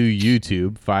and do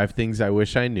YouTube. 5 things I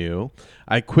wish I knew.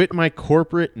 I quit my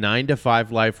corporate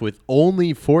 9-to-5 life with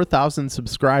only 4,000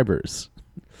 subscribers.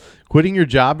 Quitting your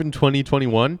job in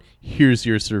 2021. Here's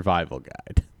your survival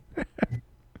guide.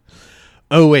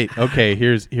 Oh wait, okay.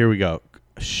 Here we go.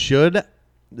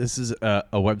 This is a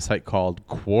website called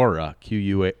Quora,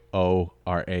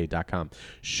 Quora.com.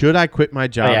 Should I quit my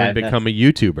job and become a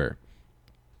YouTuber?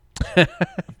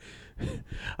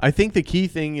 I think the key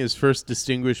thing is first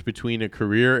distinguish between a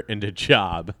career and a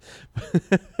job.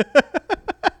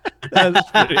 That's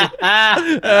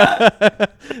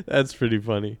pretty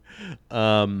funny.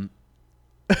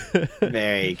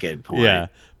 Very good point. Yeah.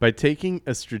 By taking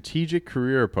a strategic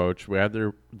career approach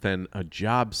rather than a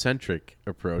job-centric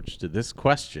approach to this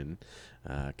question,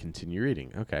 continue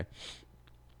reading. Okay.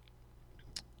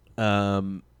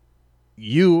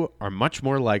 You are much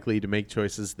more likely to make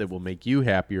choices that will make you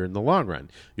happier in the long run.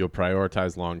 You'll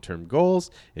prioritize long-term goals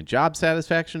and job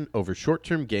satisfaction over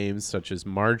short-term gains such as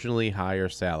marginally higher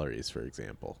salaries, for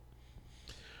example.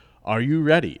 Are you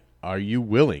ready? Are you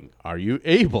willing? Are you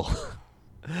able?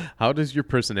 How does your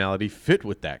personality fit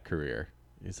with that career?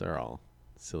 These are all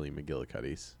silly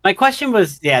McGillicuddies. My question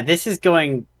was, this is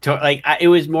going to like it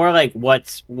was more like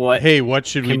what? Hey, what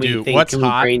should we do? What's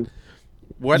hot?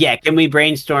 Can we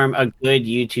brainstorm a good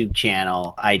YouTube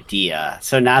channel idea?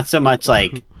 So not so much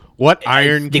like what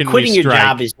iron can we strike? The quitting your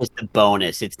job is just a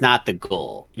bonus. It's not the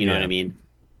goal. You know what I mean?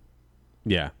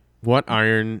 Yeah. What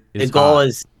iron is the goal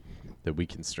is that we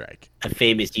can strike? A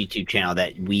famous YouTube channel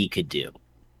that we could do.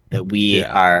 That we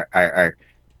are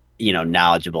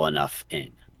knowledgeable enough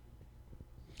in.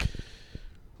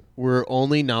 We're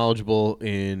only knowledgeable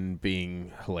in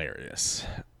being hilarious.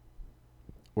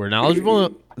 We're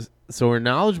knowledgeable, we're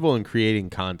knowledgeable in creating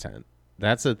content.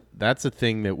 That's a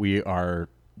thing that we are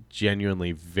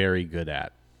genuinely very good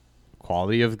at.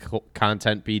 Quality of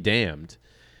content be damned.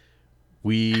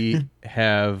 We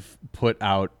have put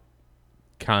out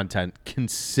content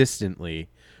consistently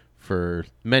for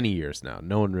many years now.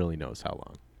 No one really knows how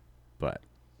long, but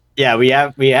Yeah,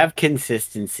 we have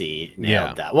consistency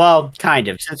nailed down. Well, kind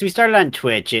of. Since we started on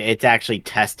Twitch, it's actually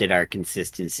tested our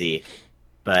consistency.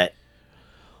 But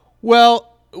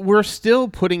well, we're still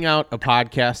putting out a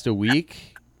podcast a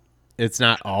week. It's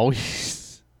not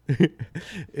always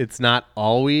it's not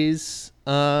always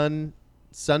on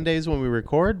Sundays when we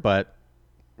record, but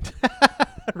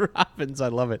Robbins, I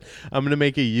love it. I'm going to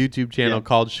make a YouTube channel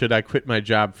called Should I Quit My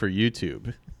Job for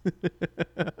YouTube?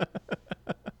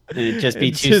 It'd just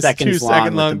be 2 seconds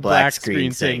long with the black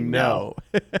screen saying no.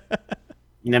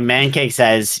 Man Cake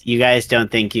says, you guys don't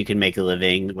think you can make a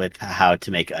living with how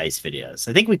to make ice videos.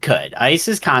 I think we could. Ice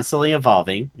is constantly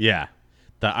evolving. Yeah.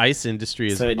 The ice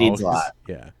industry is so it needs a lot.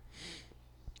 Yeah.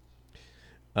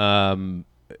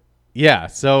 Yeah,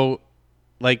 so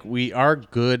like we are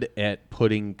good at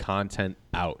putting content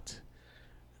out.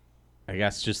 I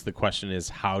guess just the question is,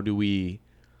 how do we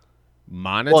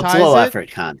monetize Well, it's low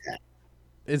effort content.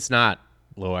 It's not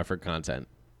low effort content.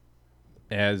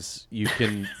 As you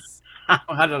can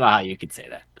I don't know how you could say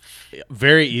that.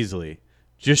 Very easily.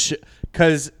 Just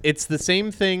because it's the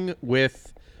same thing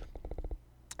with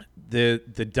the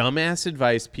dumbass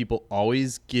advice people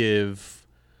always give.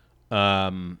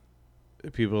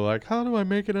 People are like, how do I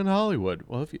make it in Hollywood?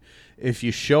 Well, if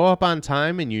you show up on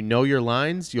time and you know your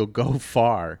lines, you'll go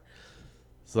far.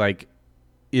 It's like,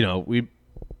 we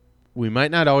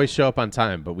might not always show up on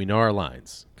time, but we know our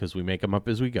lines because we make them up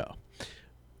as we go.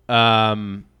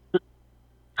 But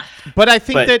I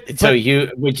think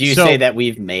would you say that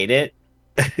we've made it?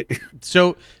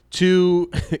 So too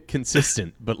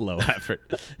consistent but low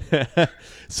effort.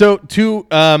 So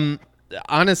to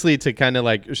honestly, to kind of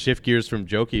like shift gears from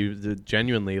jokey to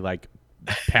genuinely like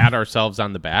pat ourselves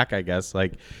on the back, I guess,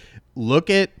 like look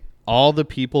at all the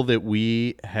people that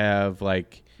we have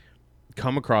like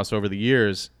come across over the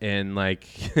years, and like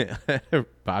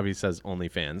Bobby says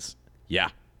OnlyFans. Yeah,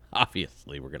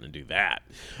 obviously we're gonna do that.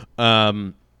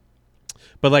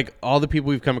 But like all the people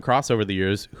we've come across over the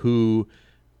years who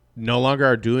no longer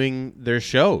are doing their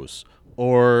shows,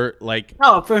 or like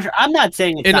for sure. I'm not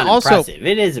saying it's not impressive.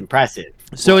 It is impressive.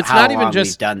 So it's not even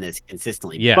just we've done this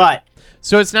consistently. Yeah. But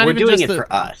so it's not we're even doing just it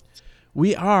for us.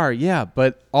 We are, yeah,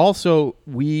 but also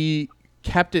we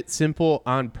kept it simple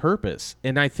on purpose.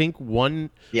 And I think one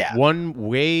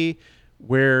way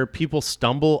where people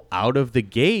stumble out of the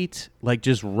gate, like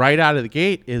just right out of the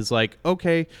gate, is like,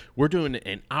 okay, we're doing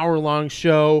an hour-long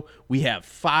show. We have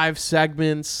 5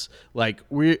 segments.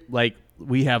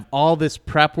 We have all this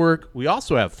prep work. We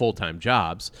also have full-time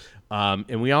jobs.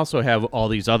 And we also have all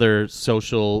these other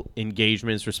social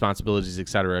engagements, responsibilities, et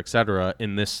cetera,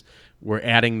 in this. We're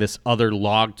adding this other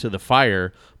log to the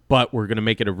fire, but we're going to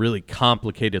make it a really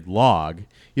complicated log.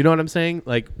 You know what I'm saying?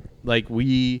 Like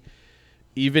we,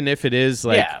 even if it is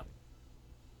like,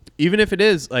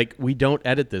 we don't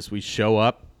edit this. We show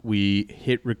up, we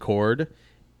hit record,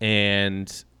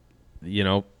 and,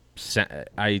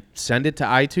 I send it to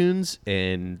iTunes,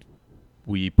 and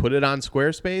we put it on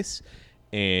Squarespace,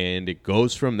 and it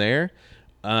goes from there.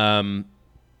 That's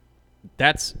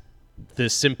the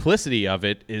simplicity of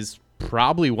it is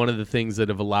probably one of the things that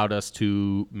have allowed us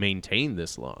to maintain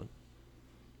this long.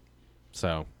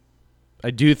 So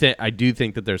I do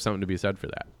think that there's something to be said for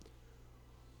that.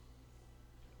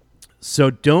 So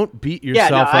don't beat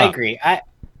yourself up. I agree.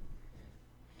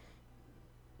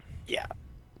 Yeah.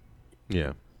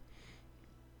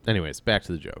 Anyways, back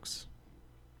to the jokes.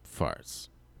 Farts.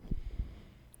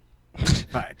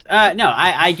 No,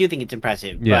 I do think it's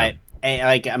impressive. Yeah. But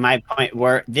like my point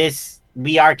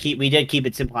we did keep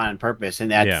it simple on purpose, and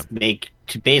that's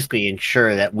to basically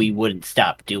ensure that we wouldn't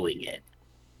stop doing it.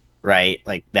 Right?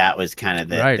 Like that was kind of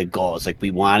the goal. It's like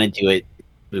we want to do it,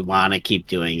 we want to keep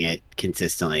doing it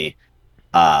consistently.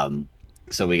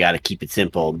 So we got to keep it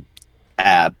simple.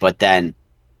 But then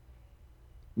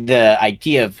the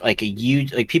idea of like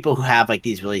people who have like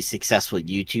these really successful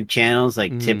YouTube channels,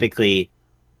 like typically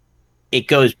it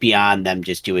goes beyond them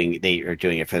just they are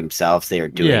doing it for themselves. They are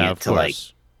doing it to like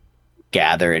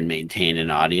gather and maintain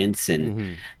an audience,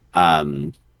 and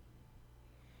a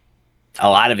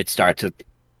lot of it starts with.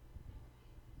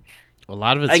 A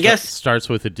lot of it starts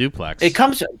with a duplex. It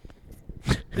comes.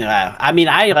 I mean,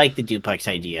 I like the duplex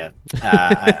idea.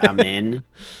 I'm in.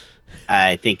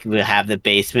 I think we'll have the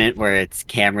basement where its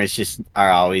cameras just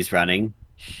are always running.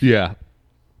 Yeah.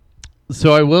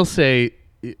 So I will say,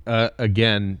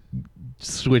 again,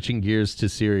 switching gears to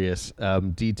serious,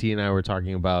 DT and I were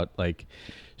talking about, like,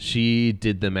 she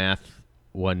did the math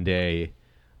one day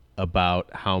about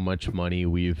how much money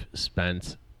we've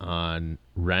spent on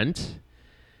rent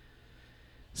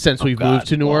since we've moved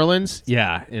to New Orleans.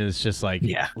 Yeah. And it's just like,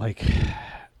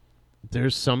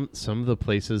 there's some of the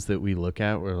places that we look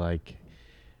at where like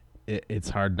it's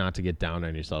hard not to get down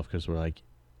on yourself because we're like,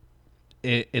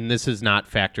 and this is not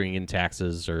factoring in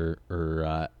taxes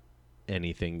or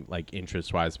anything like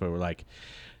interest wise, but we're like,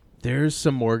 there's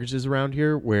some mortgages around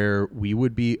here where we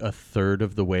would be a third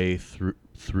of the way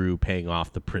through paying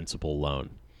off the principal loan.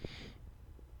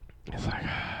 It's like,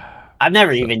 I've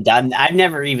never even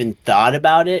thought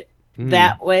about it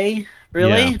that way,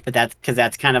 really. Yeah. But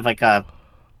that's kind of like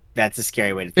that's a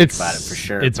scary way to think about it for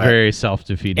sure. It's but very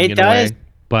self-defeating it in does. a way.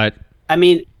 But I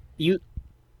mean,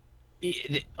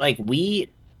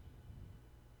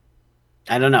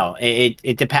 I don't know.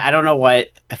 It depends. I don't know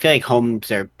what. I feel like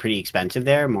homes are pretty expensive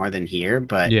there, more than here.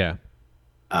 But yeah,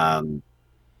 and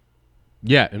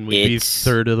we'd be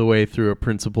third of the way through a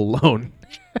principal loan.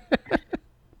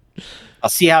 I'll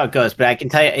see how it goes, but I can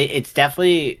tell you, it's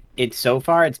definitely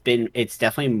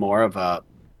more of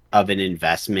an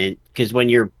investment because when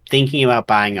you're thinking about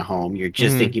buying a home, you're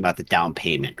just thinking about the down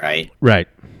payment, right? Right.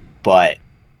 But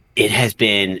it has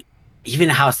been even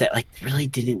a house that like really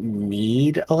didn't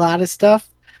need a lot of stuff.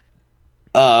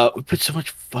 We put so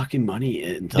much fucking money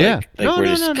into we're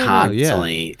just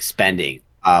constantly spending.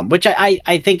 Which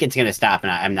I think it's gonna stop,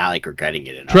 and I'm not like regretting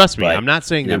it enough. Trust me, I'm not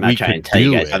saying that we trying could to tell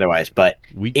you guys it. otherwise, but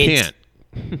we can't.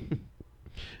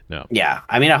 No. Yeah,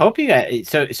 I mean, I hope you guys.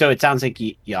 So it sounds like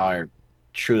y'all are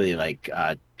truly like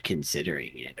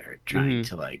considering it or trying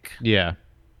to like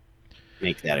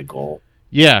make that a goal.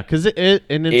 Yeah, because it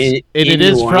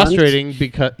is frustrating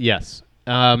because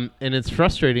and it's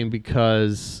frustrating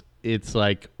because it's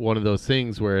like one of those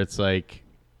things where it's like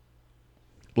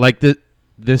the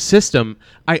system.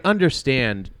 I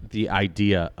understand the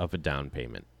idea of a down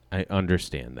payment. I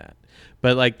understand that,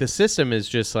 but like the system is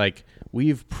just like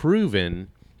we've proven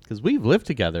because we've lived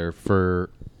together for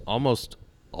almost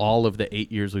all of the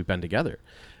 8 years we've been together.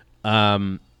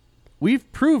 We've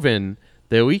proven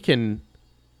that we can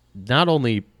not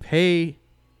only pay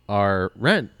our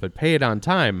rent, but pay it on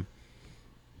time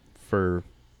for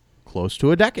close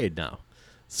to a decade now.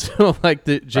 So like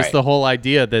the whole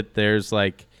idea that there's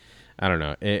like, I don't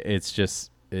know, it's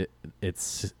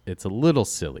a little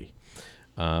silly.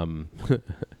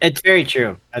 It's very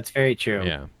true. That's very true.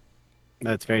 Yeah.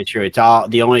 That's very true. It's all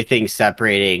the only thing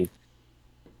separating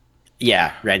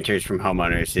renters from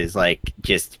homeowners is like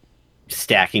just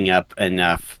stacking up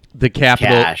enough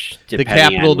cash the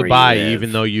capital to buy,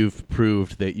 even though you've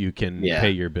proved that you can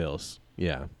pay your bills.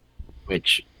 Yeah.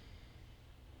 Which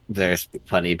there's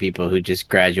plenty of people who just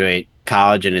graduate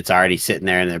college and it's already sitting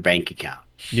there in their bank account.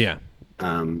 Yeah.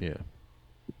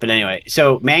 But anyway,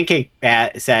 so Mancake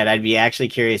said, I'd be actually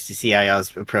curious to see how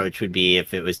y'all's approach would be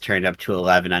if it was turned up to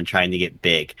 11 on trying to get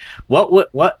big. What would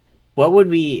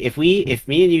we, if me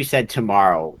and you said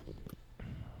tomorrow,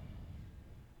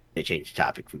 they changed the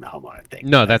topic from the homeowner thing.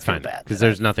 No, that's fine, because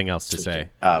there's nothing else to say.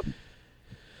 If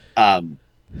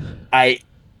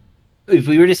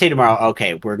we were to say tomorrow,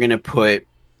 okay, we're going to put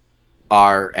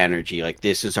our energy, like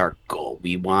this is our goal.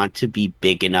 We want to be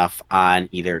big enough on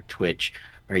either Twitch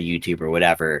or YouTube or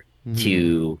whatever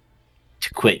to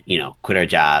quit our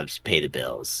jobs, pay the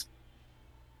bills.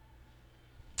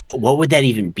 What would that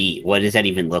even be? What does that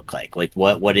even look like? Like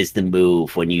what is the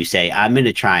move when you say I'm going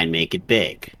to try and make it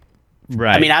big?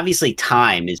 Right. I mean, obviously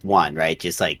time is one, right?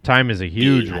 Just like time is a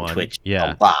huge on one. Twitch,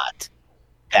 a lot.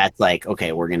 That's like,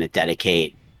 okay, we're going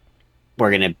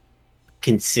to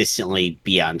consistently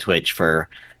be on Twitch for,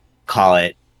 call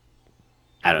it,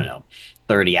 I don't know,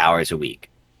 30 hours a week.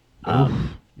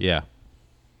 Yeah.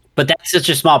 But that's such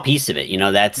a small piece of it,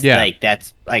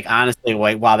 that's like honestly,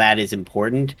 while that is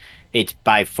important, it's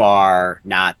by far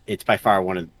not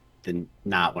one of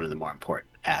the more important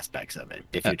aspects of it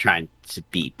if you're trying to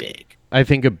be big. I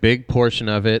think a big portion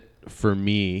of it for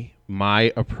me,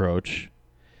 my approach,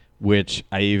 which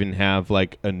I even have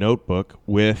like a notebook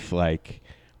with like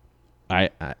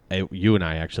you and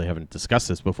I actually haven't discussed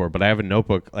this before, but I have a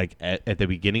notebook like at the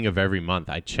beginning of every month.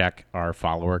 I check our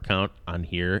follower count on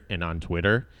here and on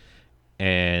Twitter,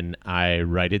 and I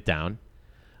write it down.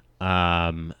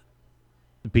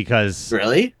 Because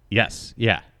really, yes,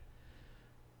 yeah.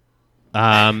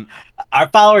 Our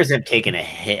followers have taken a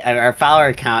hit. Our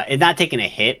follower count is not taking a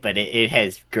hit, but it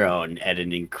has grown at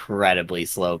an incredibly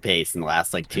slow pace in the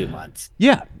last like 2 months.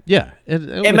 Yeah.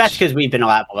 And that's because we've been a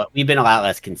lot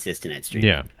less consistent at streaming.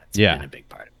 Yeah, That's been a big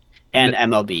part of it. And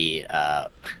MLB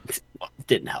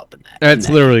didn't help in that. That's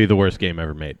literally the worst game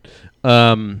ever made.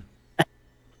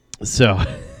 So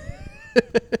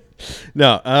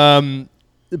no.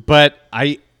 But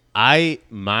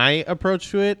my approach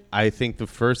to it, I think the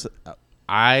first,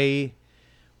 I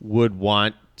would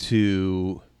want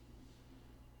to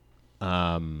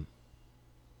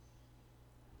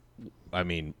I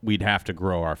mean, we'd have to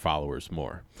grow our followers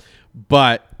more.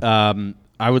 But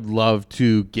I would love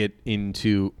to get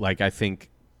into, like, I think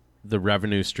the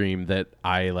revenue stream that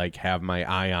I like have my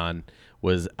eye on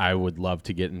was I would love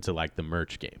to get into like the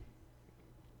merch game,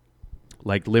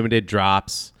 like limited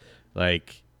drops.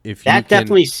 Like if that you can,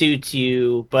 definitely suits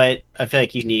you, but I feel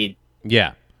like you need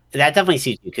yeah, that definitely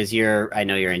suits you because I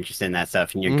know you're interested in that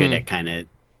stuff and you're good at kind of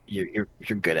you're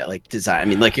good at like design. I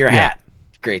mean, like your hat,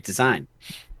 great design.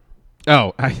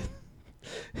 Oh, I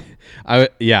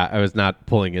was not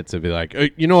pulling it to be like,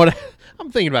 you know what?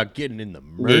 I'm thinking about getting in the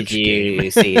merch game. Did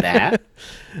you see that?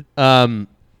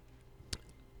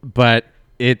 But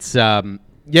it's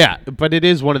but it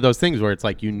is one of those things where it's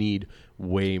like you need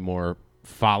way more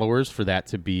followers for that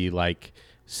to be like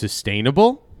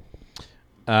sustainable.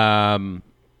 But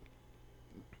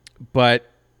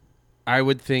I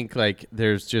would think like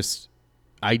there's just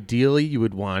ideally I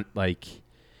would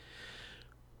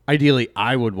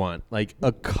want like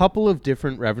a couple of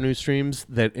different revenue streams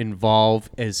that involve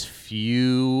as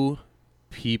few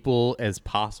people as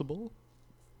possible.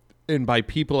 And by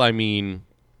people, I mean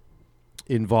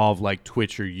involve like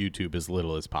Twitch or YouTube as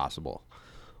little as possible.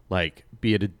 Like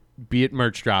be it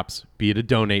merch drops, be it a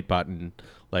donate button,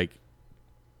 like,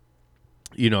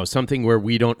 you know, something where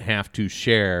we don't have to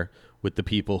share with the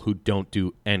people who don't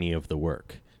do any of the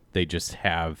work. They just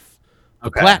have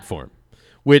a platform,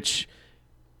 which,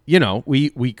 you know,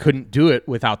 we couldn't do it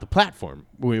without the platform.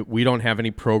 We don't have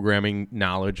any programming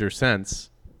knowledge or sense.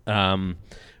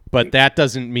 But that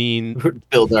doesn't mean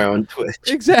build our own Twitch.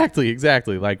 Exactly.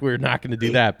 Like we're not going to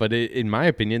do that. But in my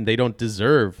opinion, they don't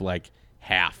deserve like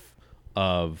half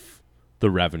of the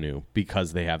revenue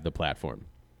because they have the platform.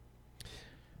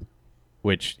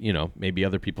 Which, you know, maybe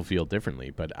other people feel differently,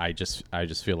 but I just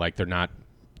feel like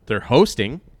they're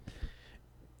hosting,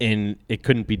 and it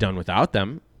couldn't be done without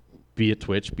them. Be it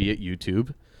Twitch, be it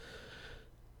YouTube.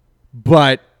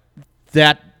 But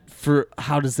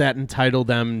how does that entitle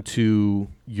them to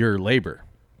your labor?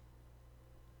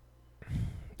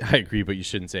 I agree, but you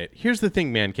shouldn't say it. Here's the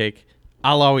thing, Mancake.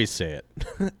 I'll always say it.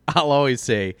 I'll always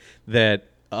say that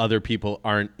other people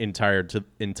aren't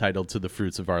entitled to the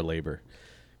fruits of our labor.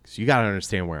 Because you got to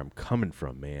understand where I'm coming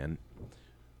from, man.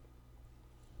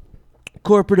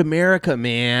 Corporate America,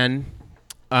 man.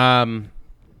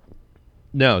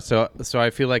 No, so I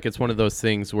feel like it's one of those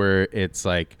things where it's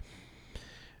like,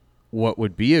 what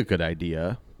would be a good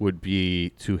idea would be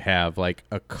to have like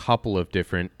a couple of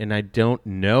different, and I don't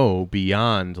know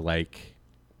beyond like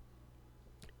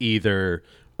either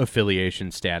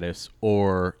affiliation status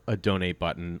or a donate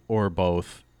button or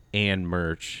both and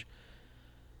merch.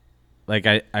 Like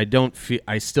I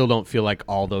still don't feel like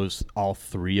all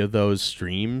three of those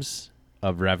streams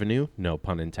of revenue, no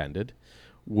pun intended,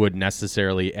 would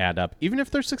necessarily add up, even if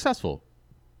they're successful.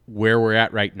 Where we're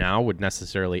at right now would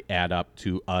necessarily add up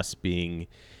to us being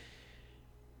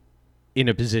in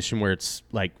a position where it's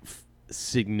like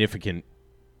significant,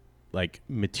 like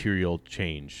material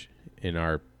change in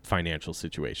our financial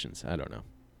situations. I don't know.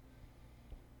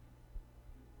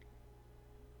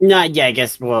 No, yeah, I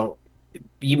guess. Well,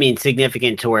 you mean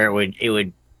significant to where it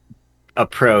would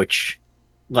approach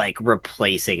like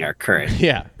replacing our current,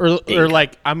 or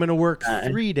like I'm gonna work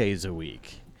 3 days a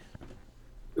week.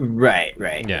 Right.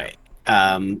 I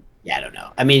don't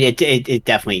know. I mean, it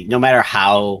definitely, no matter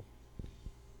how,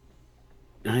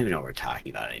 I don't even know what we're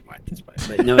talking about anymore at this point,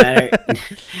 but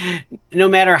no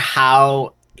matter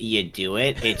how you do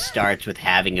it, it starts with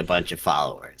having a bunch of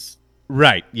followers.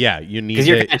 Right. Yeah. You need, because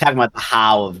you're kind of talking about the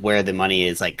how of where the money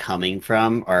is like coming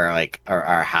from, or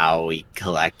how we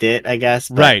collect it, I guess.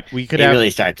 But right. We could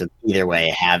really starts with either way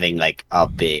having like a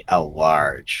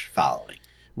large following.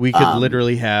 We could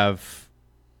literally have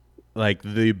like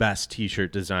the best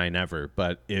t-shirt design ever,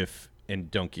 but and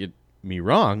don't get me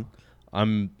wrong,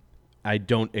 I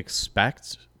don't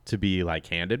expect to be like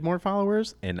handed more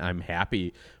followers, and I'm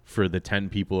happy for the 10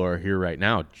 people who are here right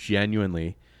now.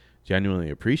 Genuinely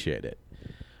appreciate it.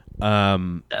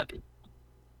 But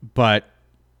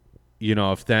you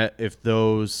know, if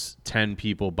those 10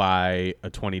 people buy a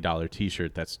 $20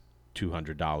 t-shirt, that's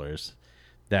 $200.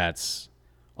 That's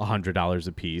 $100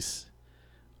 a piece.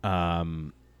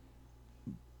 Well,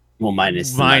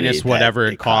 minus whatever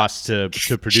it costs to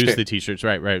produce the t-shirts.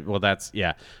 Right. Well, that's,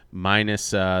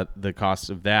 minus the cost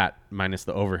of that, minus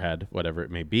the overhead, whatever it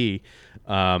may be.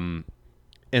 And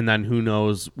then who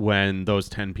knows when those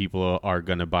 10 people are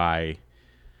going to buy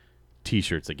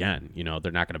t-shirts again. You know,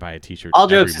 they're not going to buy a t-shirt all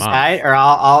every jokes month. aside, or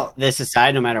all this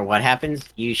aside, no matter what happens,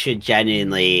 you should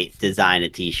genuinely design a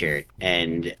t-shirt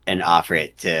and offer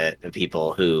it to the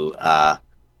people who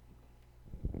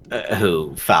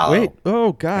who follow Wait.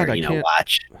 Oh God, or I can't.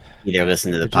 watch, either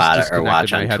listen to the I just pod or disconnected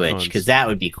watch my on Twitch, headphones. because that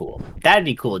would be cool. That'd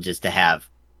be cool just to have.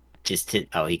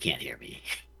 Oh, he can't hear me.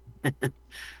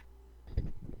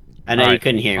 I know you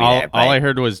couldn't hear me there, but all I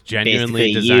heard was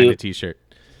genuinely basically design a T-shirt.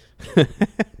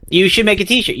 you should make a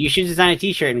T-shirt. You should design a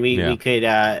T-shirt, and we could.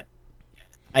 I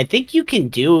think you can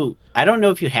do. I don't know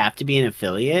if you have to be an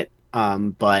affiliate,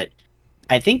 but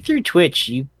I think through Twitch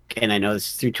and I know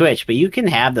this is through Twitch, but you can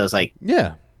have those I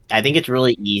think it's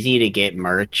really easy to get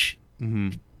merch. Mm-hmm.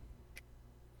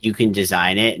 You can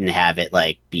design it and have it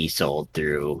be sold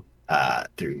through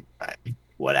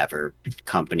whatever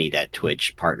company that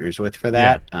Twitch partners with for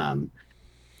that.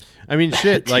 I mean,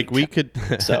 shit. We could.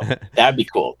 So that'd be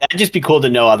cool. That'd just be cool to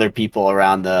know other people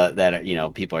around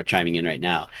people are chiming in right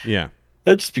now. Yeah.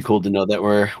 That'd just be cool to know that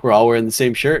we're all wearing the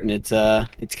same shirt, and it's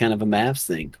kind of a Mavs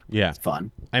thing. Yeah, it's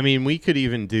fun. I mean, we could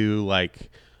even do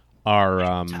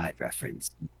our Tide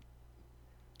reference,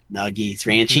 Nuggies,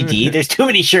 Ranchy D. There's too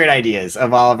many shirt ideas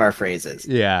of all of our phrases.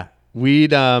 Yeah,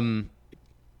 we'd Candy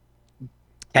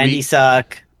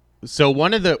suck. So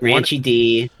one of the Ranchy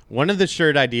D. One of the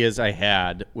shirt ideas I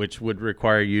had, which would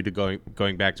require you to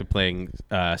going back to playing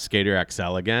Skater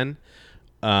XL again,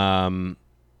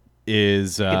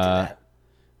 is the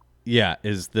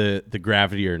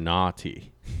Gravity or Nah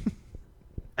tee.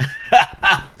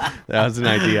 That was an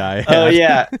idea I had. Oh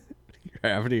yeah.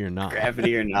 Gravity or Nah.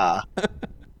 Gravity or Nah.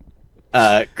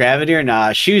 Gravity or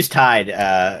Nah. Shoes tied,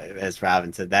 as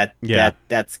Robin said.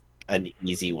 That's an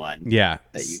easy one. Yeah.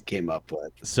 That you came up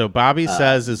with. So Bobby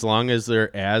says as long as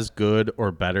they're as good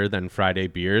or better than Friday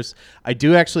Beers. I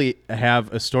do actually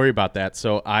have a story about that.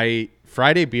 So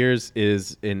Friday Beers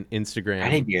is an Instagram.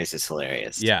 Friday Beers is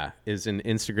hilarious. Yeah, is an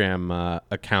Instagram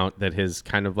account that has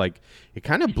kind of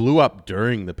blew up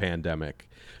during the pandemic.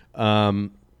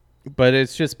 But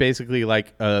it's just basically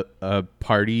a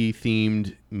party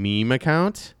themed meme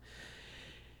account.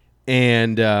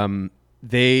 And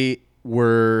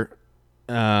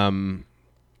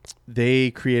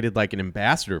they created an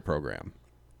ambassador program.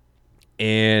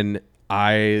 And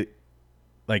I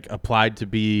applied to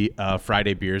be a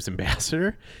Friday Beers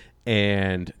ambassador,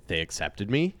 and they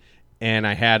accepted me. And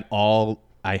I had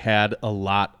a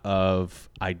lot of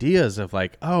ideas of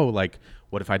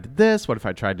what if I did this? What if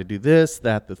I tried to do this,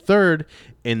 that, the third?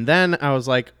 And then I was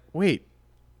like, wait,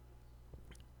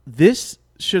 this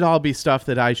should all be stuff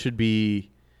that I should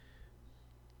be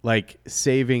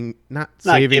saving, not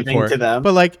saving for, to them.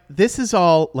 but this is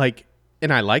all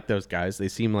and I like those guys. They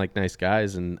seem like nice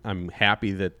guys, and I'm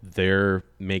happy that they're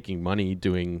making money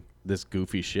doing this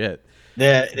goofy shit.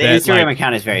 The Instagram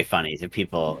account is very funny. The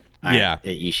people,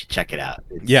 you should check it out.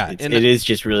 It is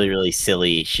just really, really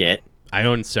silly shit. I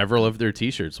own several of their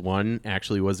T-shirts. One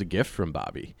actually was a gift from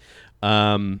Bobby.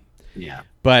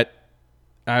 But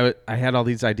I had all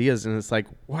these ideas, and it's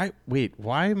why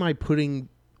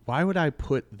would I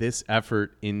put this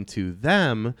effort into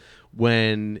them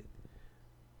when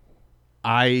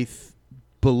I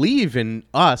believe in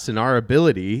us and our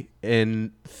ability,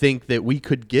 and think that we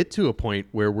could get to a point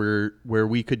where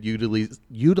we could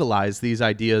utilize these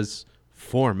ideas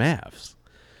for Mavs.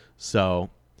 So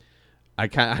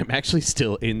I'm actually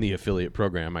still in the affiliate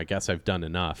program. I guess I've done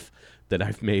enough that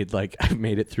I've made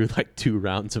it through 2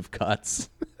 rounds of cuts,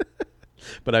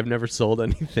 but I've never sold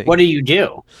anything. What do you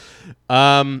do?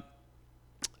 I've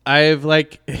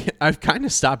kind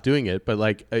of stopped doing it,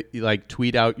 but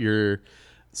tweet out your.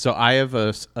 So I have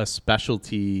a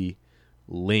specialty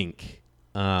link,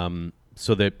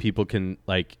 so that people can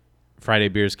Friday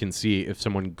Beers can see if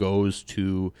someone goes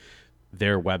to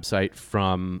their website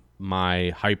from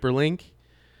my hyperlink.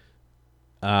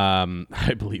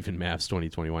 I believe in Mavs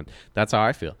 2021. That's how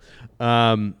I feel.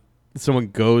 Someone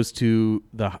goes to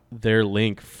their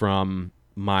link from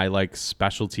my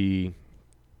specialty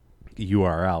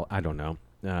URL. I don't know.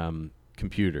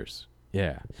 Computers.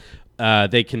 Yeah.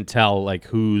 They can tell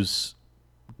who's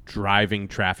driving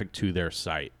traffic to their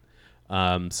site.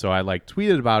 So I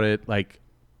tweeted about it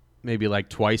maybe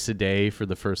twice a day for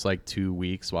the first 2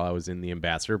 weeks while I was in the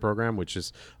ambassador program, which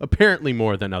is apparently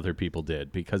more than other people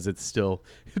did because it's still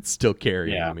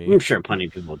carrying me. I'm sure plenty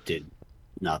of people did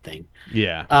nothing.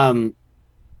 Yeah.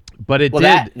 But it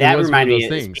did. That was reminded me of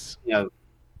those things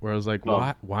where I was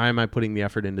why am I putting the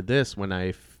effort into this when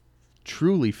I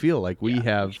truly feel we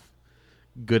have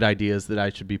good ideas that I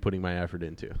should be putting my effort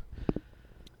into?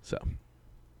 So.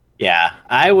 Yeah,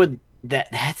 I would.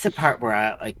 That's the part where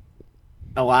I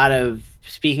a lot of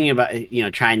speaking about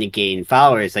trying to gain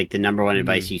followers. The number one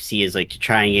advice you see is to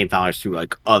try and gain followers through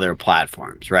other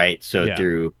platforms, right? So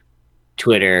through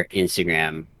Twitter,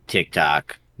 Instagram,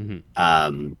 TikTok,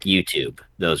 YouTube.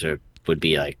 Those are would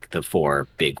be like the 4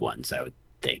 big ones, I would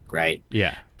think, right?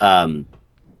 Yeah. The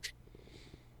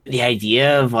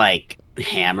idea of like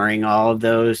hammering all of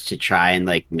those to try and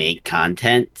like make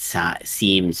content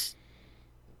seems,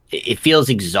 it feels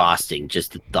exhausting.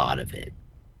 Just the thought of it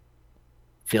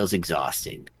feels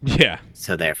exhausting. Yeah.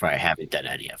 So therefore I haven't done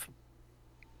any of them.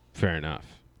 Fair enough.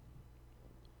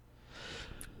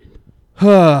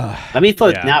 Let me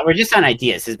float. Yeah. Now we're just on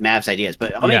ideas. This is Mav's ideas,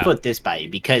 but let me Yeah. float this by you,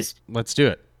 because Let's do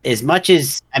it. as much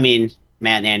as, I mean,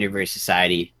 Matt and Andrew versus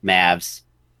Society, Mavs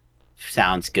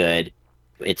sounds good.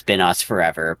 It's been us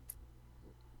forever.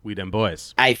 We them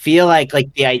boys. I feel like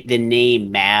the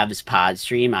name Mavs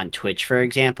Podstream on Twitch, for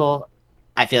example,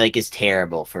 I feel like is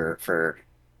terrible for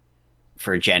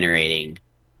generating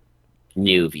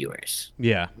new viewers.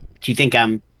 Yeah. Do you think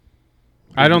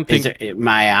I don't think. am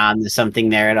I on to something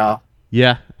there at all?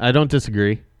 Yeah, I don't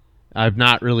disagree. I've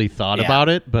not really thought Yeah. about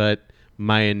it, but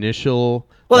my initial.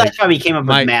 Well, like, that's why we came up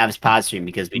my- with Mavs Podstream,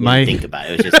 because we my- didn't think about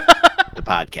it. It was just the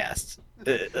podcast.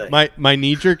 my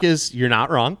knee jerk is you're not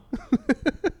wrong.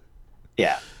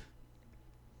 Yeah.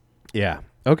 Yeah.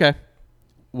 Okay.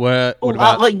 What Well,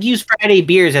 about? like use Friday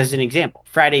beers as an example.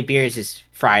 Friday beers is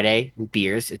Friday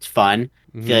beers. It's fun.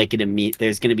 I feel like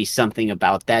there's going to be something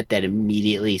about that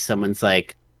immediately someone's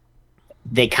like,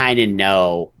 they kind of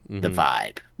know the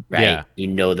vibe, right? Yeah. You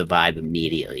know the vibe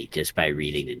immediately just by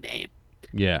reading the name.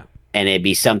 Yeah. And it'd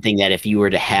be something that if you were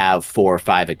to have 4 or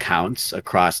 5 accounts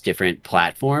across different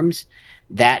platforms,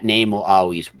 that name will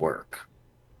always work,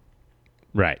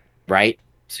 Right. right?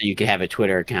 So you could have a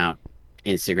Twitter account,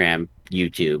 Instagram,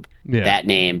 YouTube, Yeah. that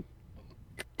name.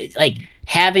 It's like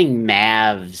having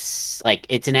Mavs, like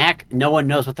it's an act. No one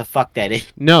knows what the fuck that is.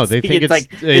 No, they think it's.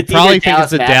 They either probably think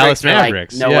it's the Dallas or, like,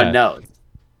 Mavericks. no yeah. one knows.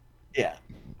 Yeah.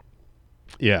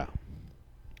 Yeah.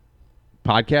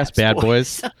 Podcast Bad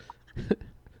Boys.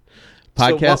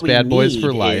 Podcast Bad Boys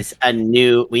for life. We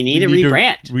need to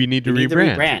rebrand. We need to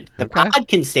rebrand. The Okay. pod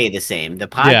can stay the same. The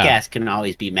podcast can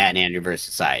always be Matt and Andrew versus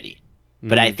Society.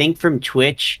 But I think from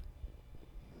Twitch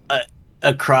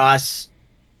across,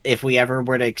 if we ever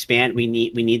were to expand, we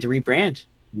need to rebrand.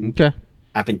 Okay.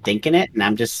 I've been thinking it, and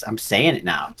I'm saying it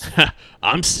now.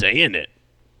 I'm saying it.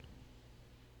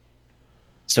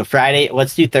 So Friday,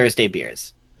 let's do Thursday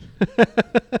beers.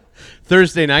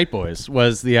 Thursday Night Boys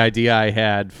was the idea I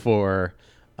had for.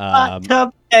 Hot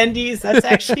tub tendies. That's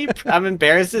actually, I'm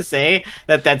embarrassed to say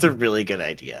that's a really good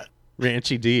idea.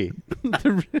 Ranchy D.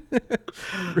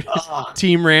 Oh.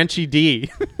 Team Ranchy D.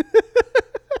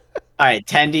 All right,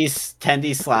 tendies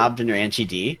slobbed and Ranchy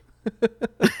D.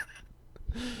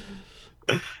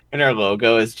 And our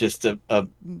logo is just a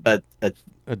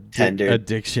tender, a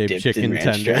dick-shaped dipped chicken in ranch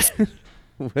tender dressing.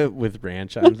 with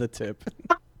ranch on the tip.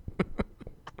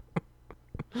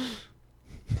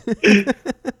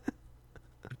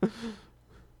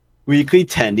 Weekly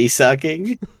tendy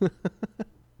sucking.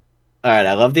 All right,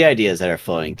 I love the ideas that are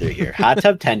flowing through here. Hot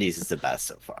tub tendies is the best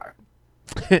so far.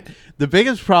 The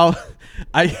biggest problem,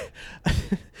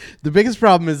 the biggest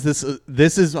problem is this.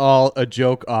 This is all a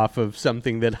joke off of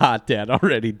something that Hot Dad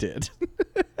already did.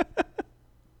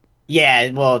 Yeah,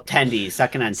 well, tendies,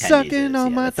 sucking on tendies. Sucking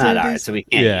on my that's not tendies. ours, so we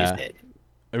can't Yeah. use it.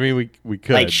 I mean, we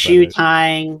could Like but shoe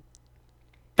tying,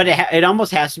 but it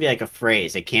almost has to be like a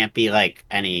phrase. It can't be like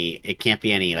any. It can't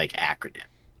be any like acronym.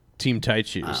 Team Tight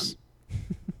Shoes.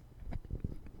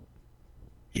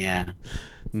 Yeah,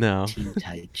 No, team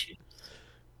tight shoes.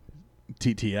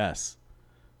 TTS.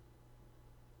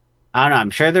 I don't know. I'm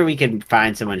sure that we can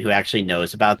find someone who actually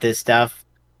knows about this stuff.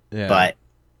 Yeah, But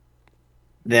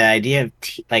the idea of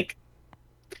like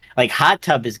hot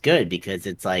tub is good because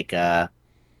it's like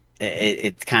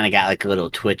it's kind of got like a little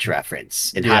Twitch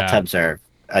reference, and hot Yeah. tubs are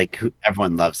like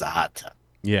everyone loves a hot tub.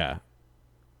 yeah.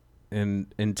 And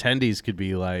tendies could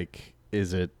be like,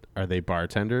 are they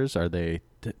bartenders? Are they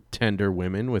tender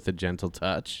women with a gentle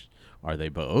touch? Are they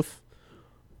both?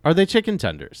 Are they chicken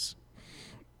tenders?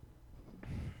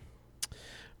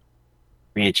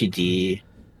 Ranchy D.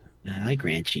 I like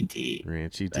Ranchy D.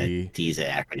 Ranchy But D. D's an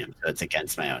acronym, so it's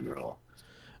against my own rule.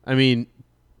 I mean,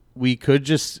 we could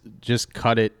just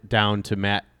cut it down to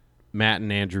Matt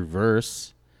and Andrew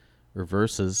verse, or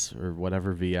verses, or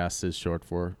whatever VS is short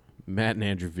for. Matt and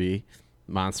Andrew V,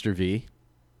 Monster V.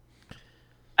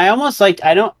 I almost I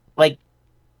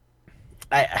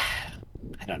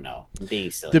don't know. I'm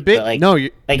being silly. The big but, no,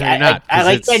 you're, Like no, you're not. I 'cause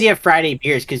like it's- the idea of Friday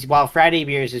beers because while Friday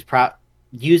beers is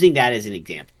using that as an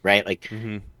example, right? Like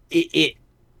Mhm.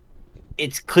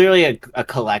 it's clearly a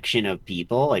collection of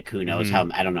people. Like who knows Mhm. how?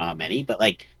 I don't know how many, but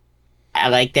like I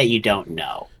like that you don't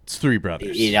know. It's three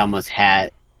brothers. It almost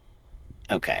had.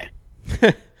 Okay.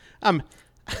 I'm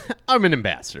an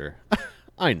ambassador.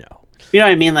 I know. You know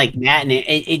what I mean? Like Matt and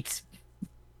it's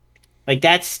like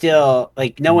that's still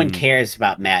like no one cares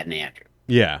about Matt and Andrew.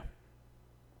 Yeah,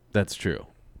 that's true.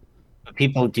 But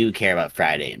people do care about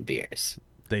Friday and beers.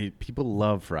 People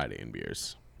love Friday and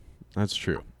beers. That's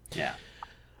true. Yeah.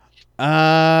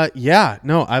 Yeah,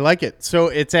 no, I like it. So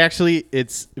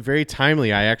it's very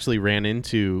timely. I actually ran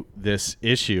into this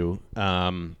issue,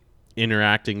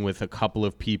 interacting with a couple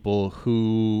of people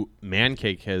who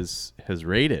Mancake has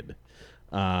rated.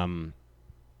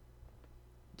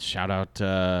 Shout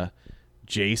out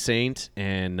Jay Saint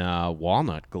and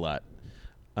Walnut Glut.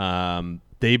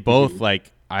 They both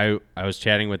like I was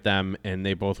chatting with them and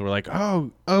they both were like, oh,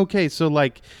 okay, so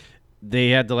like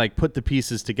they had to like put the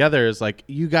pieces together as like,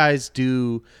 you guys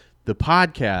do the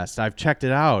podcast. I've checked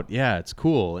it out. Yeah, it's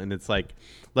cool. And it's like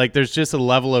there's just a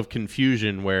level of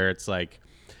confusion where it's like,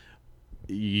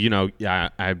 you know, yeah,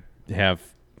 I have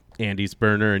Andy's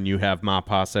Burner and you have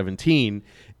Mapa 17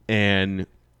 and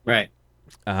right.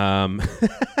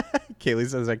 Kaylee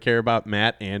says I care about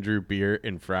Matt, Andrew, beer,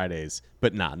 and Fridays,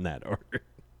 but not in that order.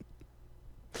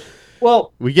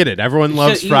 Well, we get it. Everyone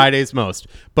loves Fridays most,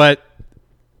 but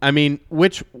I mean,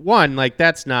 which one? Like,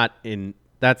 that's not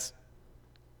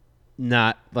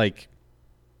like,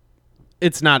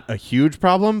 it's not a huge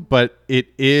problem, but it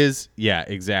is. Yeah,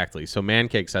 exactly. So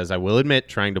Mancake says, I will admit,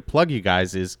 trying to plug you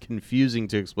guys is confusing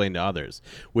to explain to others,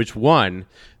 which one,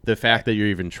 the fact that you're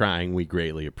even trying, we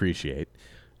greatly appreciate.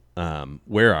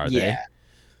 Where are they?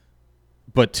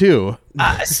 But two,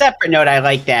 a separate note. I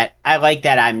like that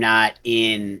I'm not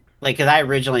in, like, because I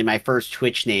originally, my first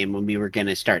Twitch name when we were going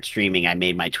to start streaming, I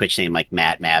made my Twitch name like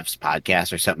Matt Mavs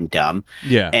Podcast or something dumb.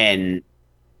 Yeah. And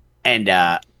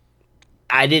I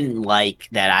didn't like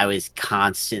that I was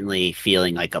constantly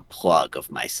feeling like a plug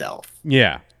of myself.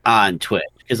 Yeah. On Twitch.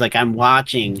 Because, like, I'm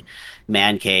watching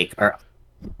Mancake, or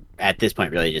at this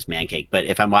point, really just Mancake. But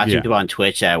if I'm watching people on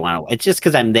Twitch, it's just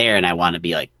because I'm there and I want to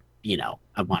be like, you know,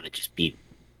 I want to just be.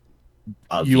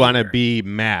 You want to be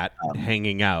Matt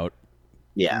hanging out.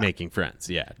 Yeah. Making friends.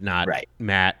 Yeah. Not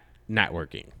Matt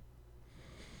networking.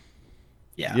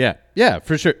 Yeah. Yeah,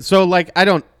 for sure. So like, I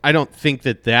don't think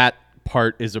that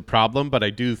part is a problem, but I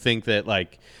do think that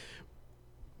like,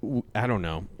 I don't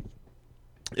know.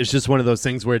 It's just one of those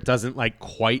things where it doesn't like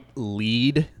quite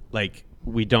lead. Like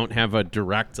we don't have a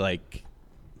direct like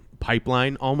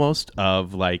pipeline almost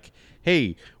of like,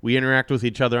 hey, we interact with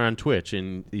each other on Twitch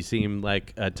and you seem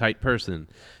like a tight person.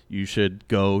 You should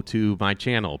go to my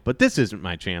channel. But this isn't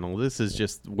my channel. This is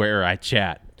just where I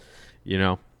chat, you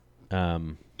know?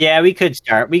 Yeah, we could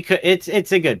start.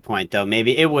 It's a good point though.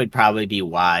 Maybe it would probably be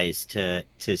wise to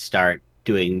start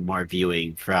doing more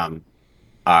viewing from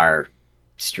our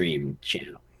stream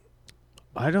channel.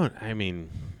 I don't know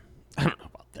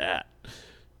about that.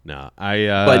 No,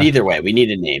 but either way, we need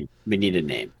a name.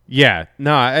 Yeah,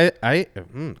 no, I'd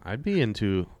be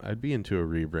into a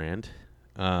rebrand.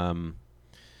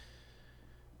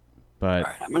 But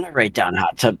right, I'm gonna write down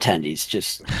Hot Tub Tendies,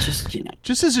 just you know,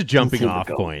 just as a jumping off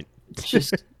point.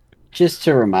 just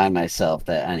to remind myself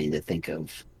that I need to think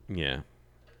of. Yeah,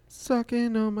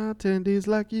 sucking on my tendies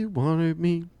like you wanted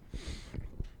me.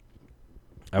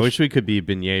 I wish we could be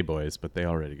Beignet Boys, but they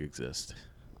already exist.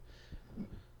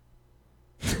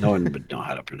 No one would know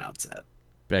how to pronounce that.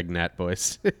 Bagnet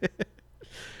Boys.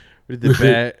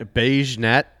 The beige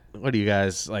net. What do you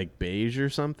guys like, beige or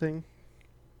something?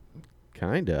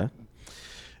 Kinda.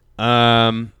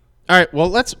 All right. Well,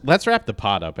 let's wrap the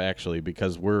pod up actually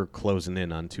because we're closing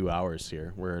in on 2 hours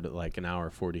here. We're at like an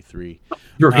hour 43.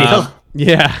 For real?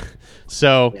 Yeah.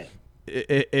 So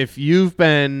if you've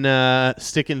been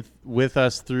sticking with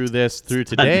us through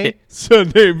today,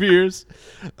 Sunday beers,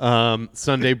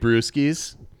 Sunday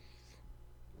brewskis,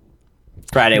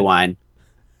 Friday wine,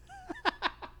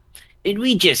 and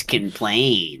we just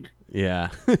complain. Yeah.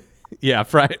 Yeah.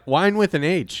 Friday wine with an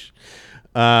H.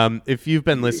 If you've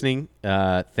been listening,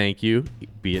 thank you.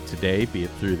 Be it today, be it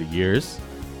through the years.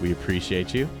 We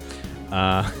appreciate you.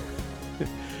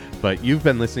 But you've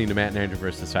been listening to Matt and Andrew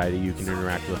vs. Society. You can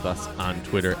interact with us on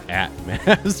Twitter at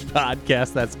Mavs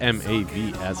Podcast. That's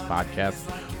MAVS Podcast.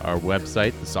 Our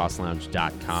website,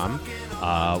 thesaucelounge.com.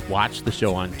 Watch the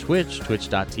show on Twitch,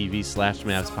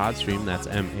 twitch.tv/MavsPodstream. That's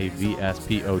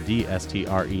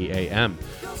MAVSPODSTREAM.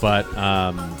 But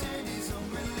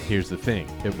here's the thing.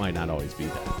 It might not always be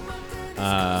that.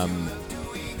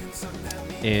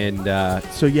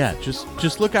 So yeah,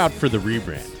 just look out for the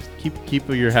rebrand. Keep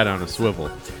your head on a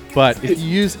swivel. But if you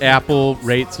use Apple,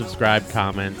 rate, subscribe,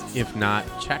 comment. If not,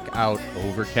 check out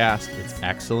Overcast. It's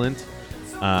excellent.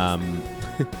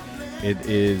 It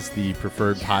is the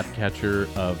preferred podcatcher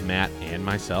of Matt and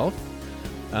myself.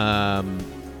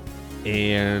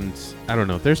 And I don't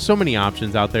know. There's so many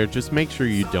options out there. Just make sure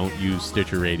you don't use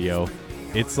Stitcher Radio.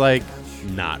 It's like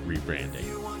not rebranding,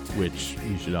 which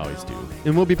you should always do.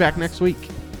 And we'll be back next week.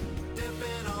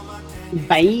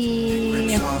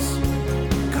 Bye.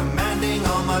 Commanding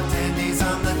all my tendies,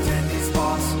 I'm the tendies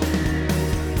boss.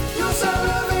 You're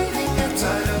salivating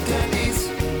inside of tendies.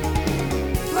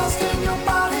 Lost in your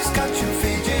body's got you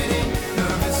fidgeting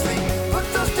nervously. Put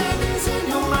those tendies in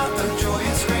your mouth, a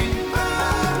joyous scream.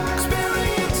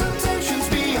 Experience sensations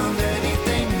beyond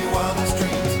anything your wildest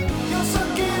dreams. You're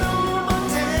sucking on my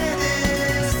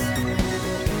tendies.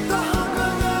 The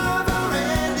hunger never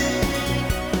ending.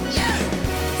 Yeah.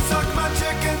 Suck my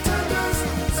chicken tenders,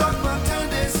 suck my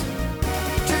tendies.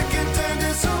 Chicken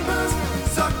tenders, supers,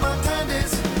 suck my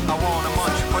tendies. I want a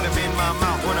munch, put them in my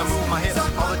mouth. When I move my hips,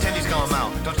 all the tendies come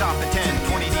out. Don't stop at 10,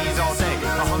 20 D's all day.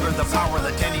 The hunger, the power,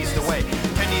 the tendies the way.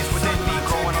 Tendies within me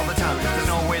growing all the time. There's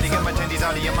no way to get my tendies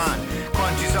out of your mind.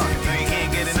 Crunchy suck, so you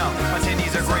can't get enough. My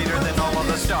tendies are greater than all of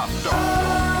the stuff.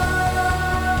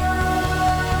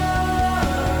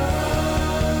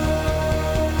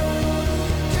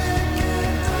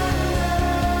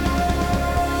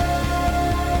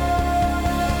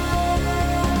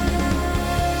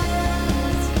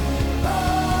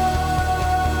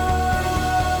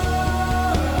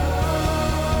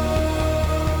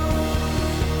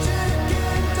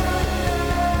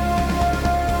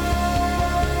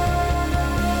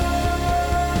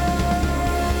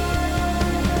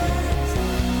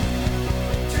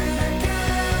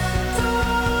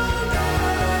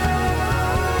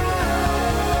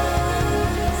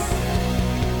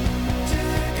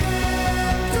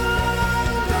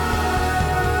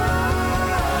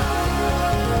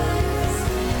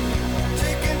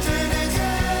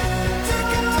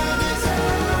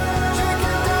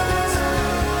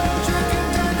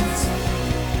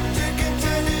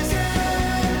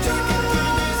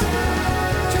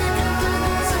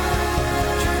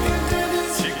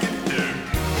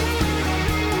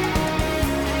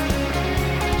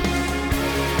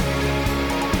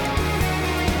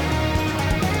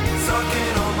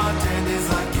 Sucking on my tendies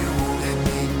like you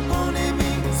wanted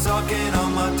me. Sucking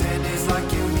on my tendies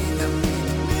like you need them.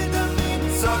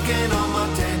 Sucking on my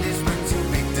tendies brings you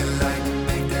big delight.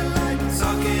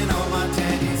 Sucking on my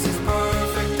tendies is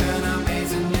perfect and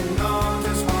amazing. You know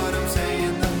just what I'm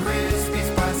saying. The crispy,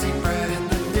 spicy bread and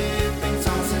the dipping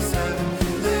sauce is heaven.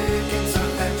 Licking,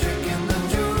 suck that chicken, the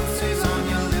juice is on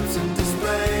your lips and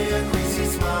display. A greasy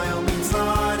smile means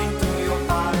sliding through your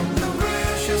body.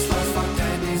 Delicious lust for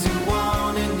tendies. You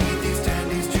want and need these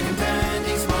tendies. Chicken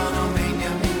tendies,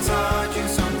 monomania inside you.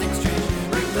 Something's changed.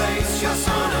 Replace your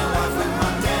son and wife with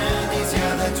my tendies.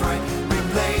 Yeah, that's right.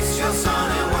 Replace your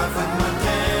son and wife with my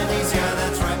tendies. Yeah,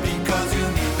 that's right. Because you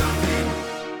need them, babe.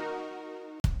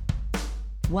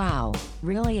 Wow,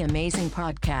 really amazing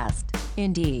podcast.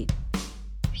 Indeed.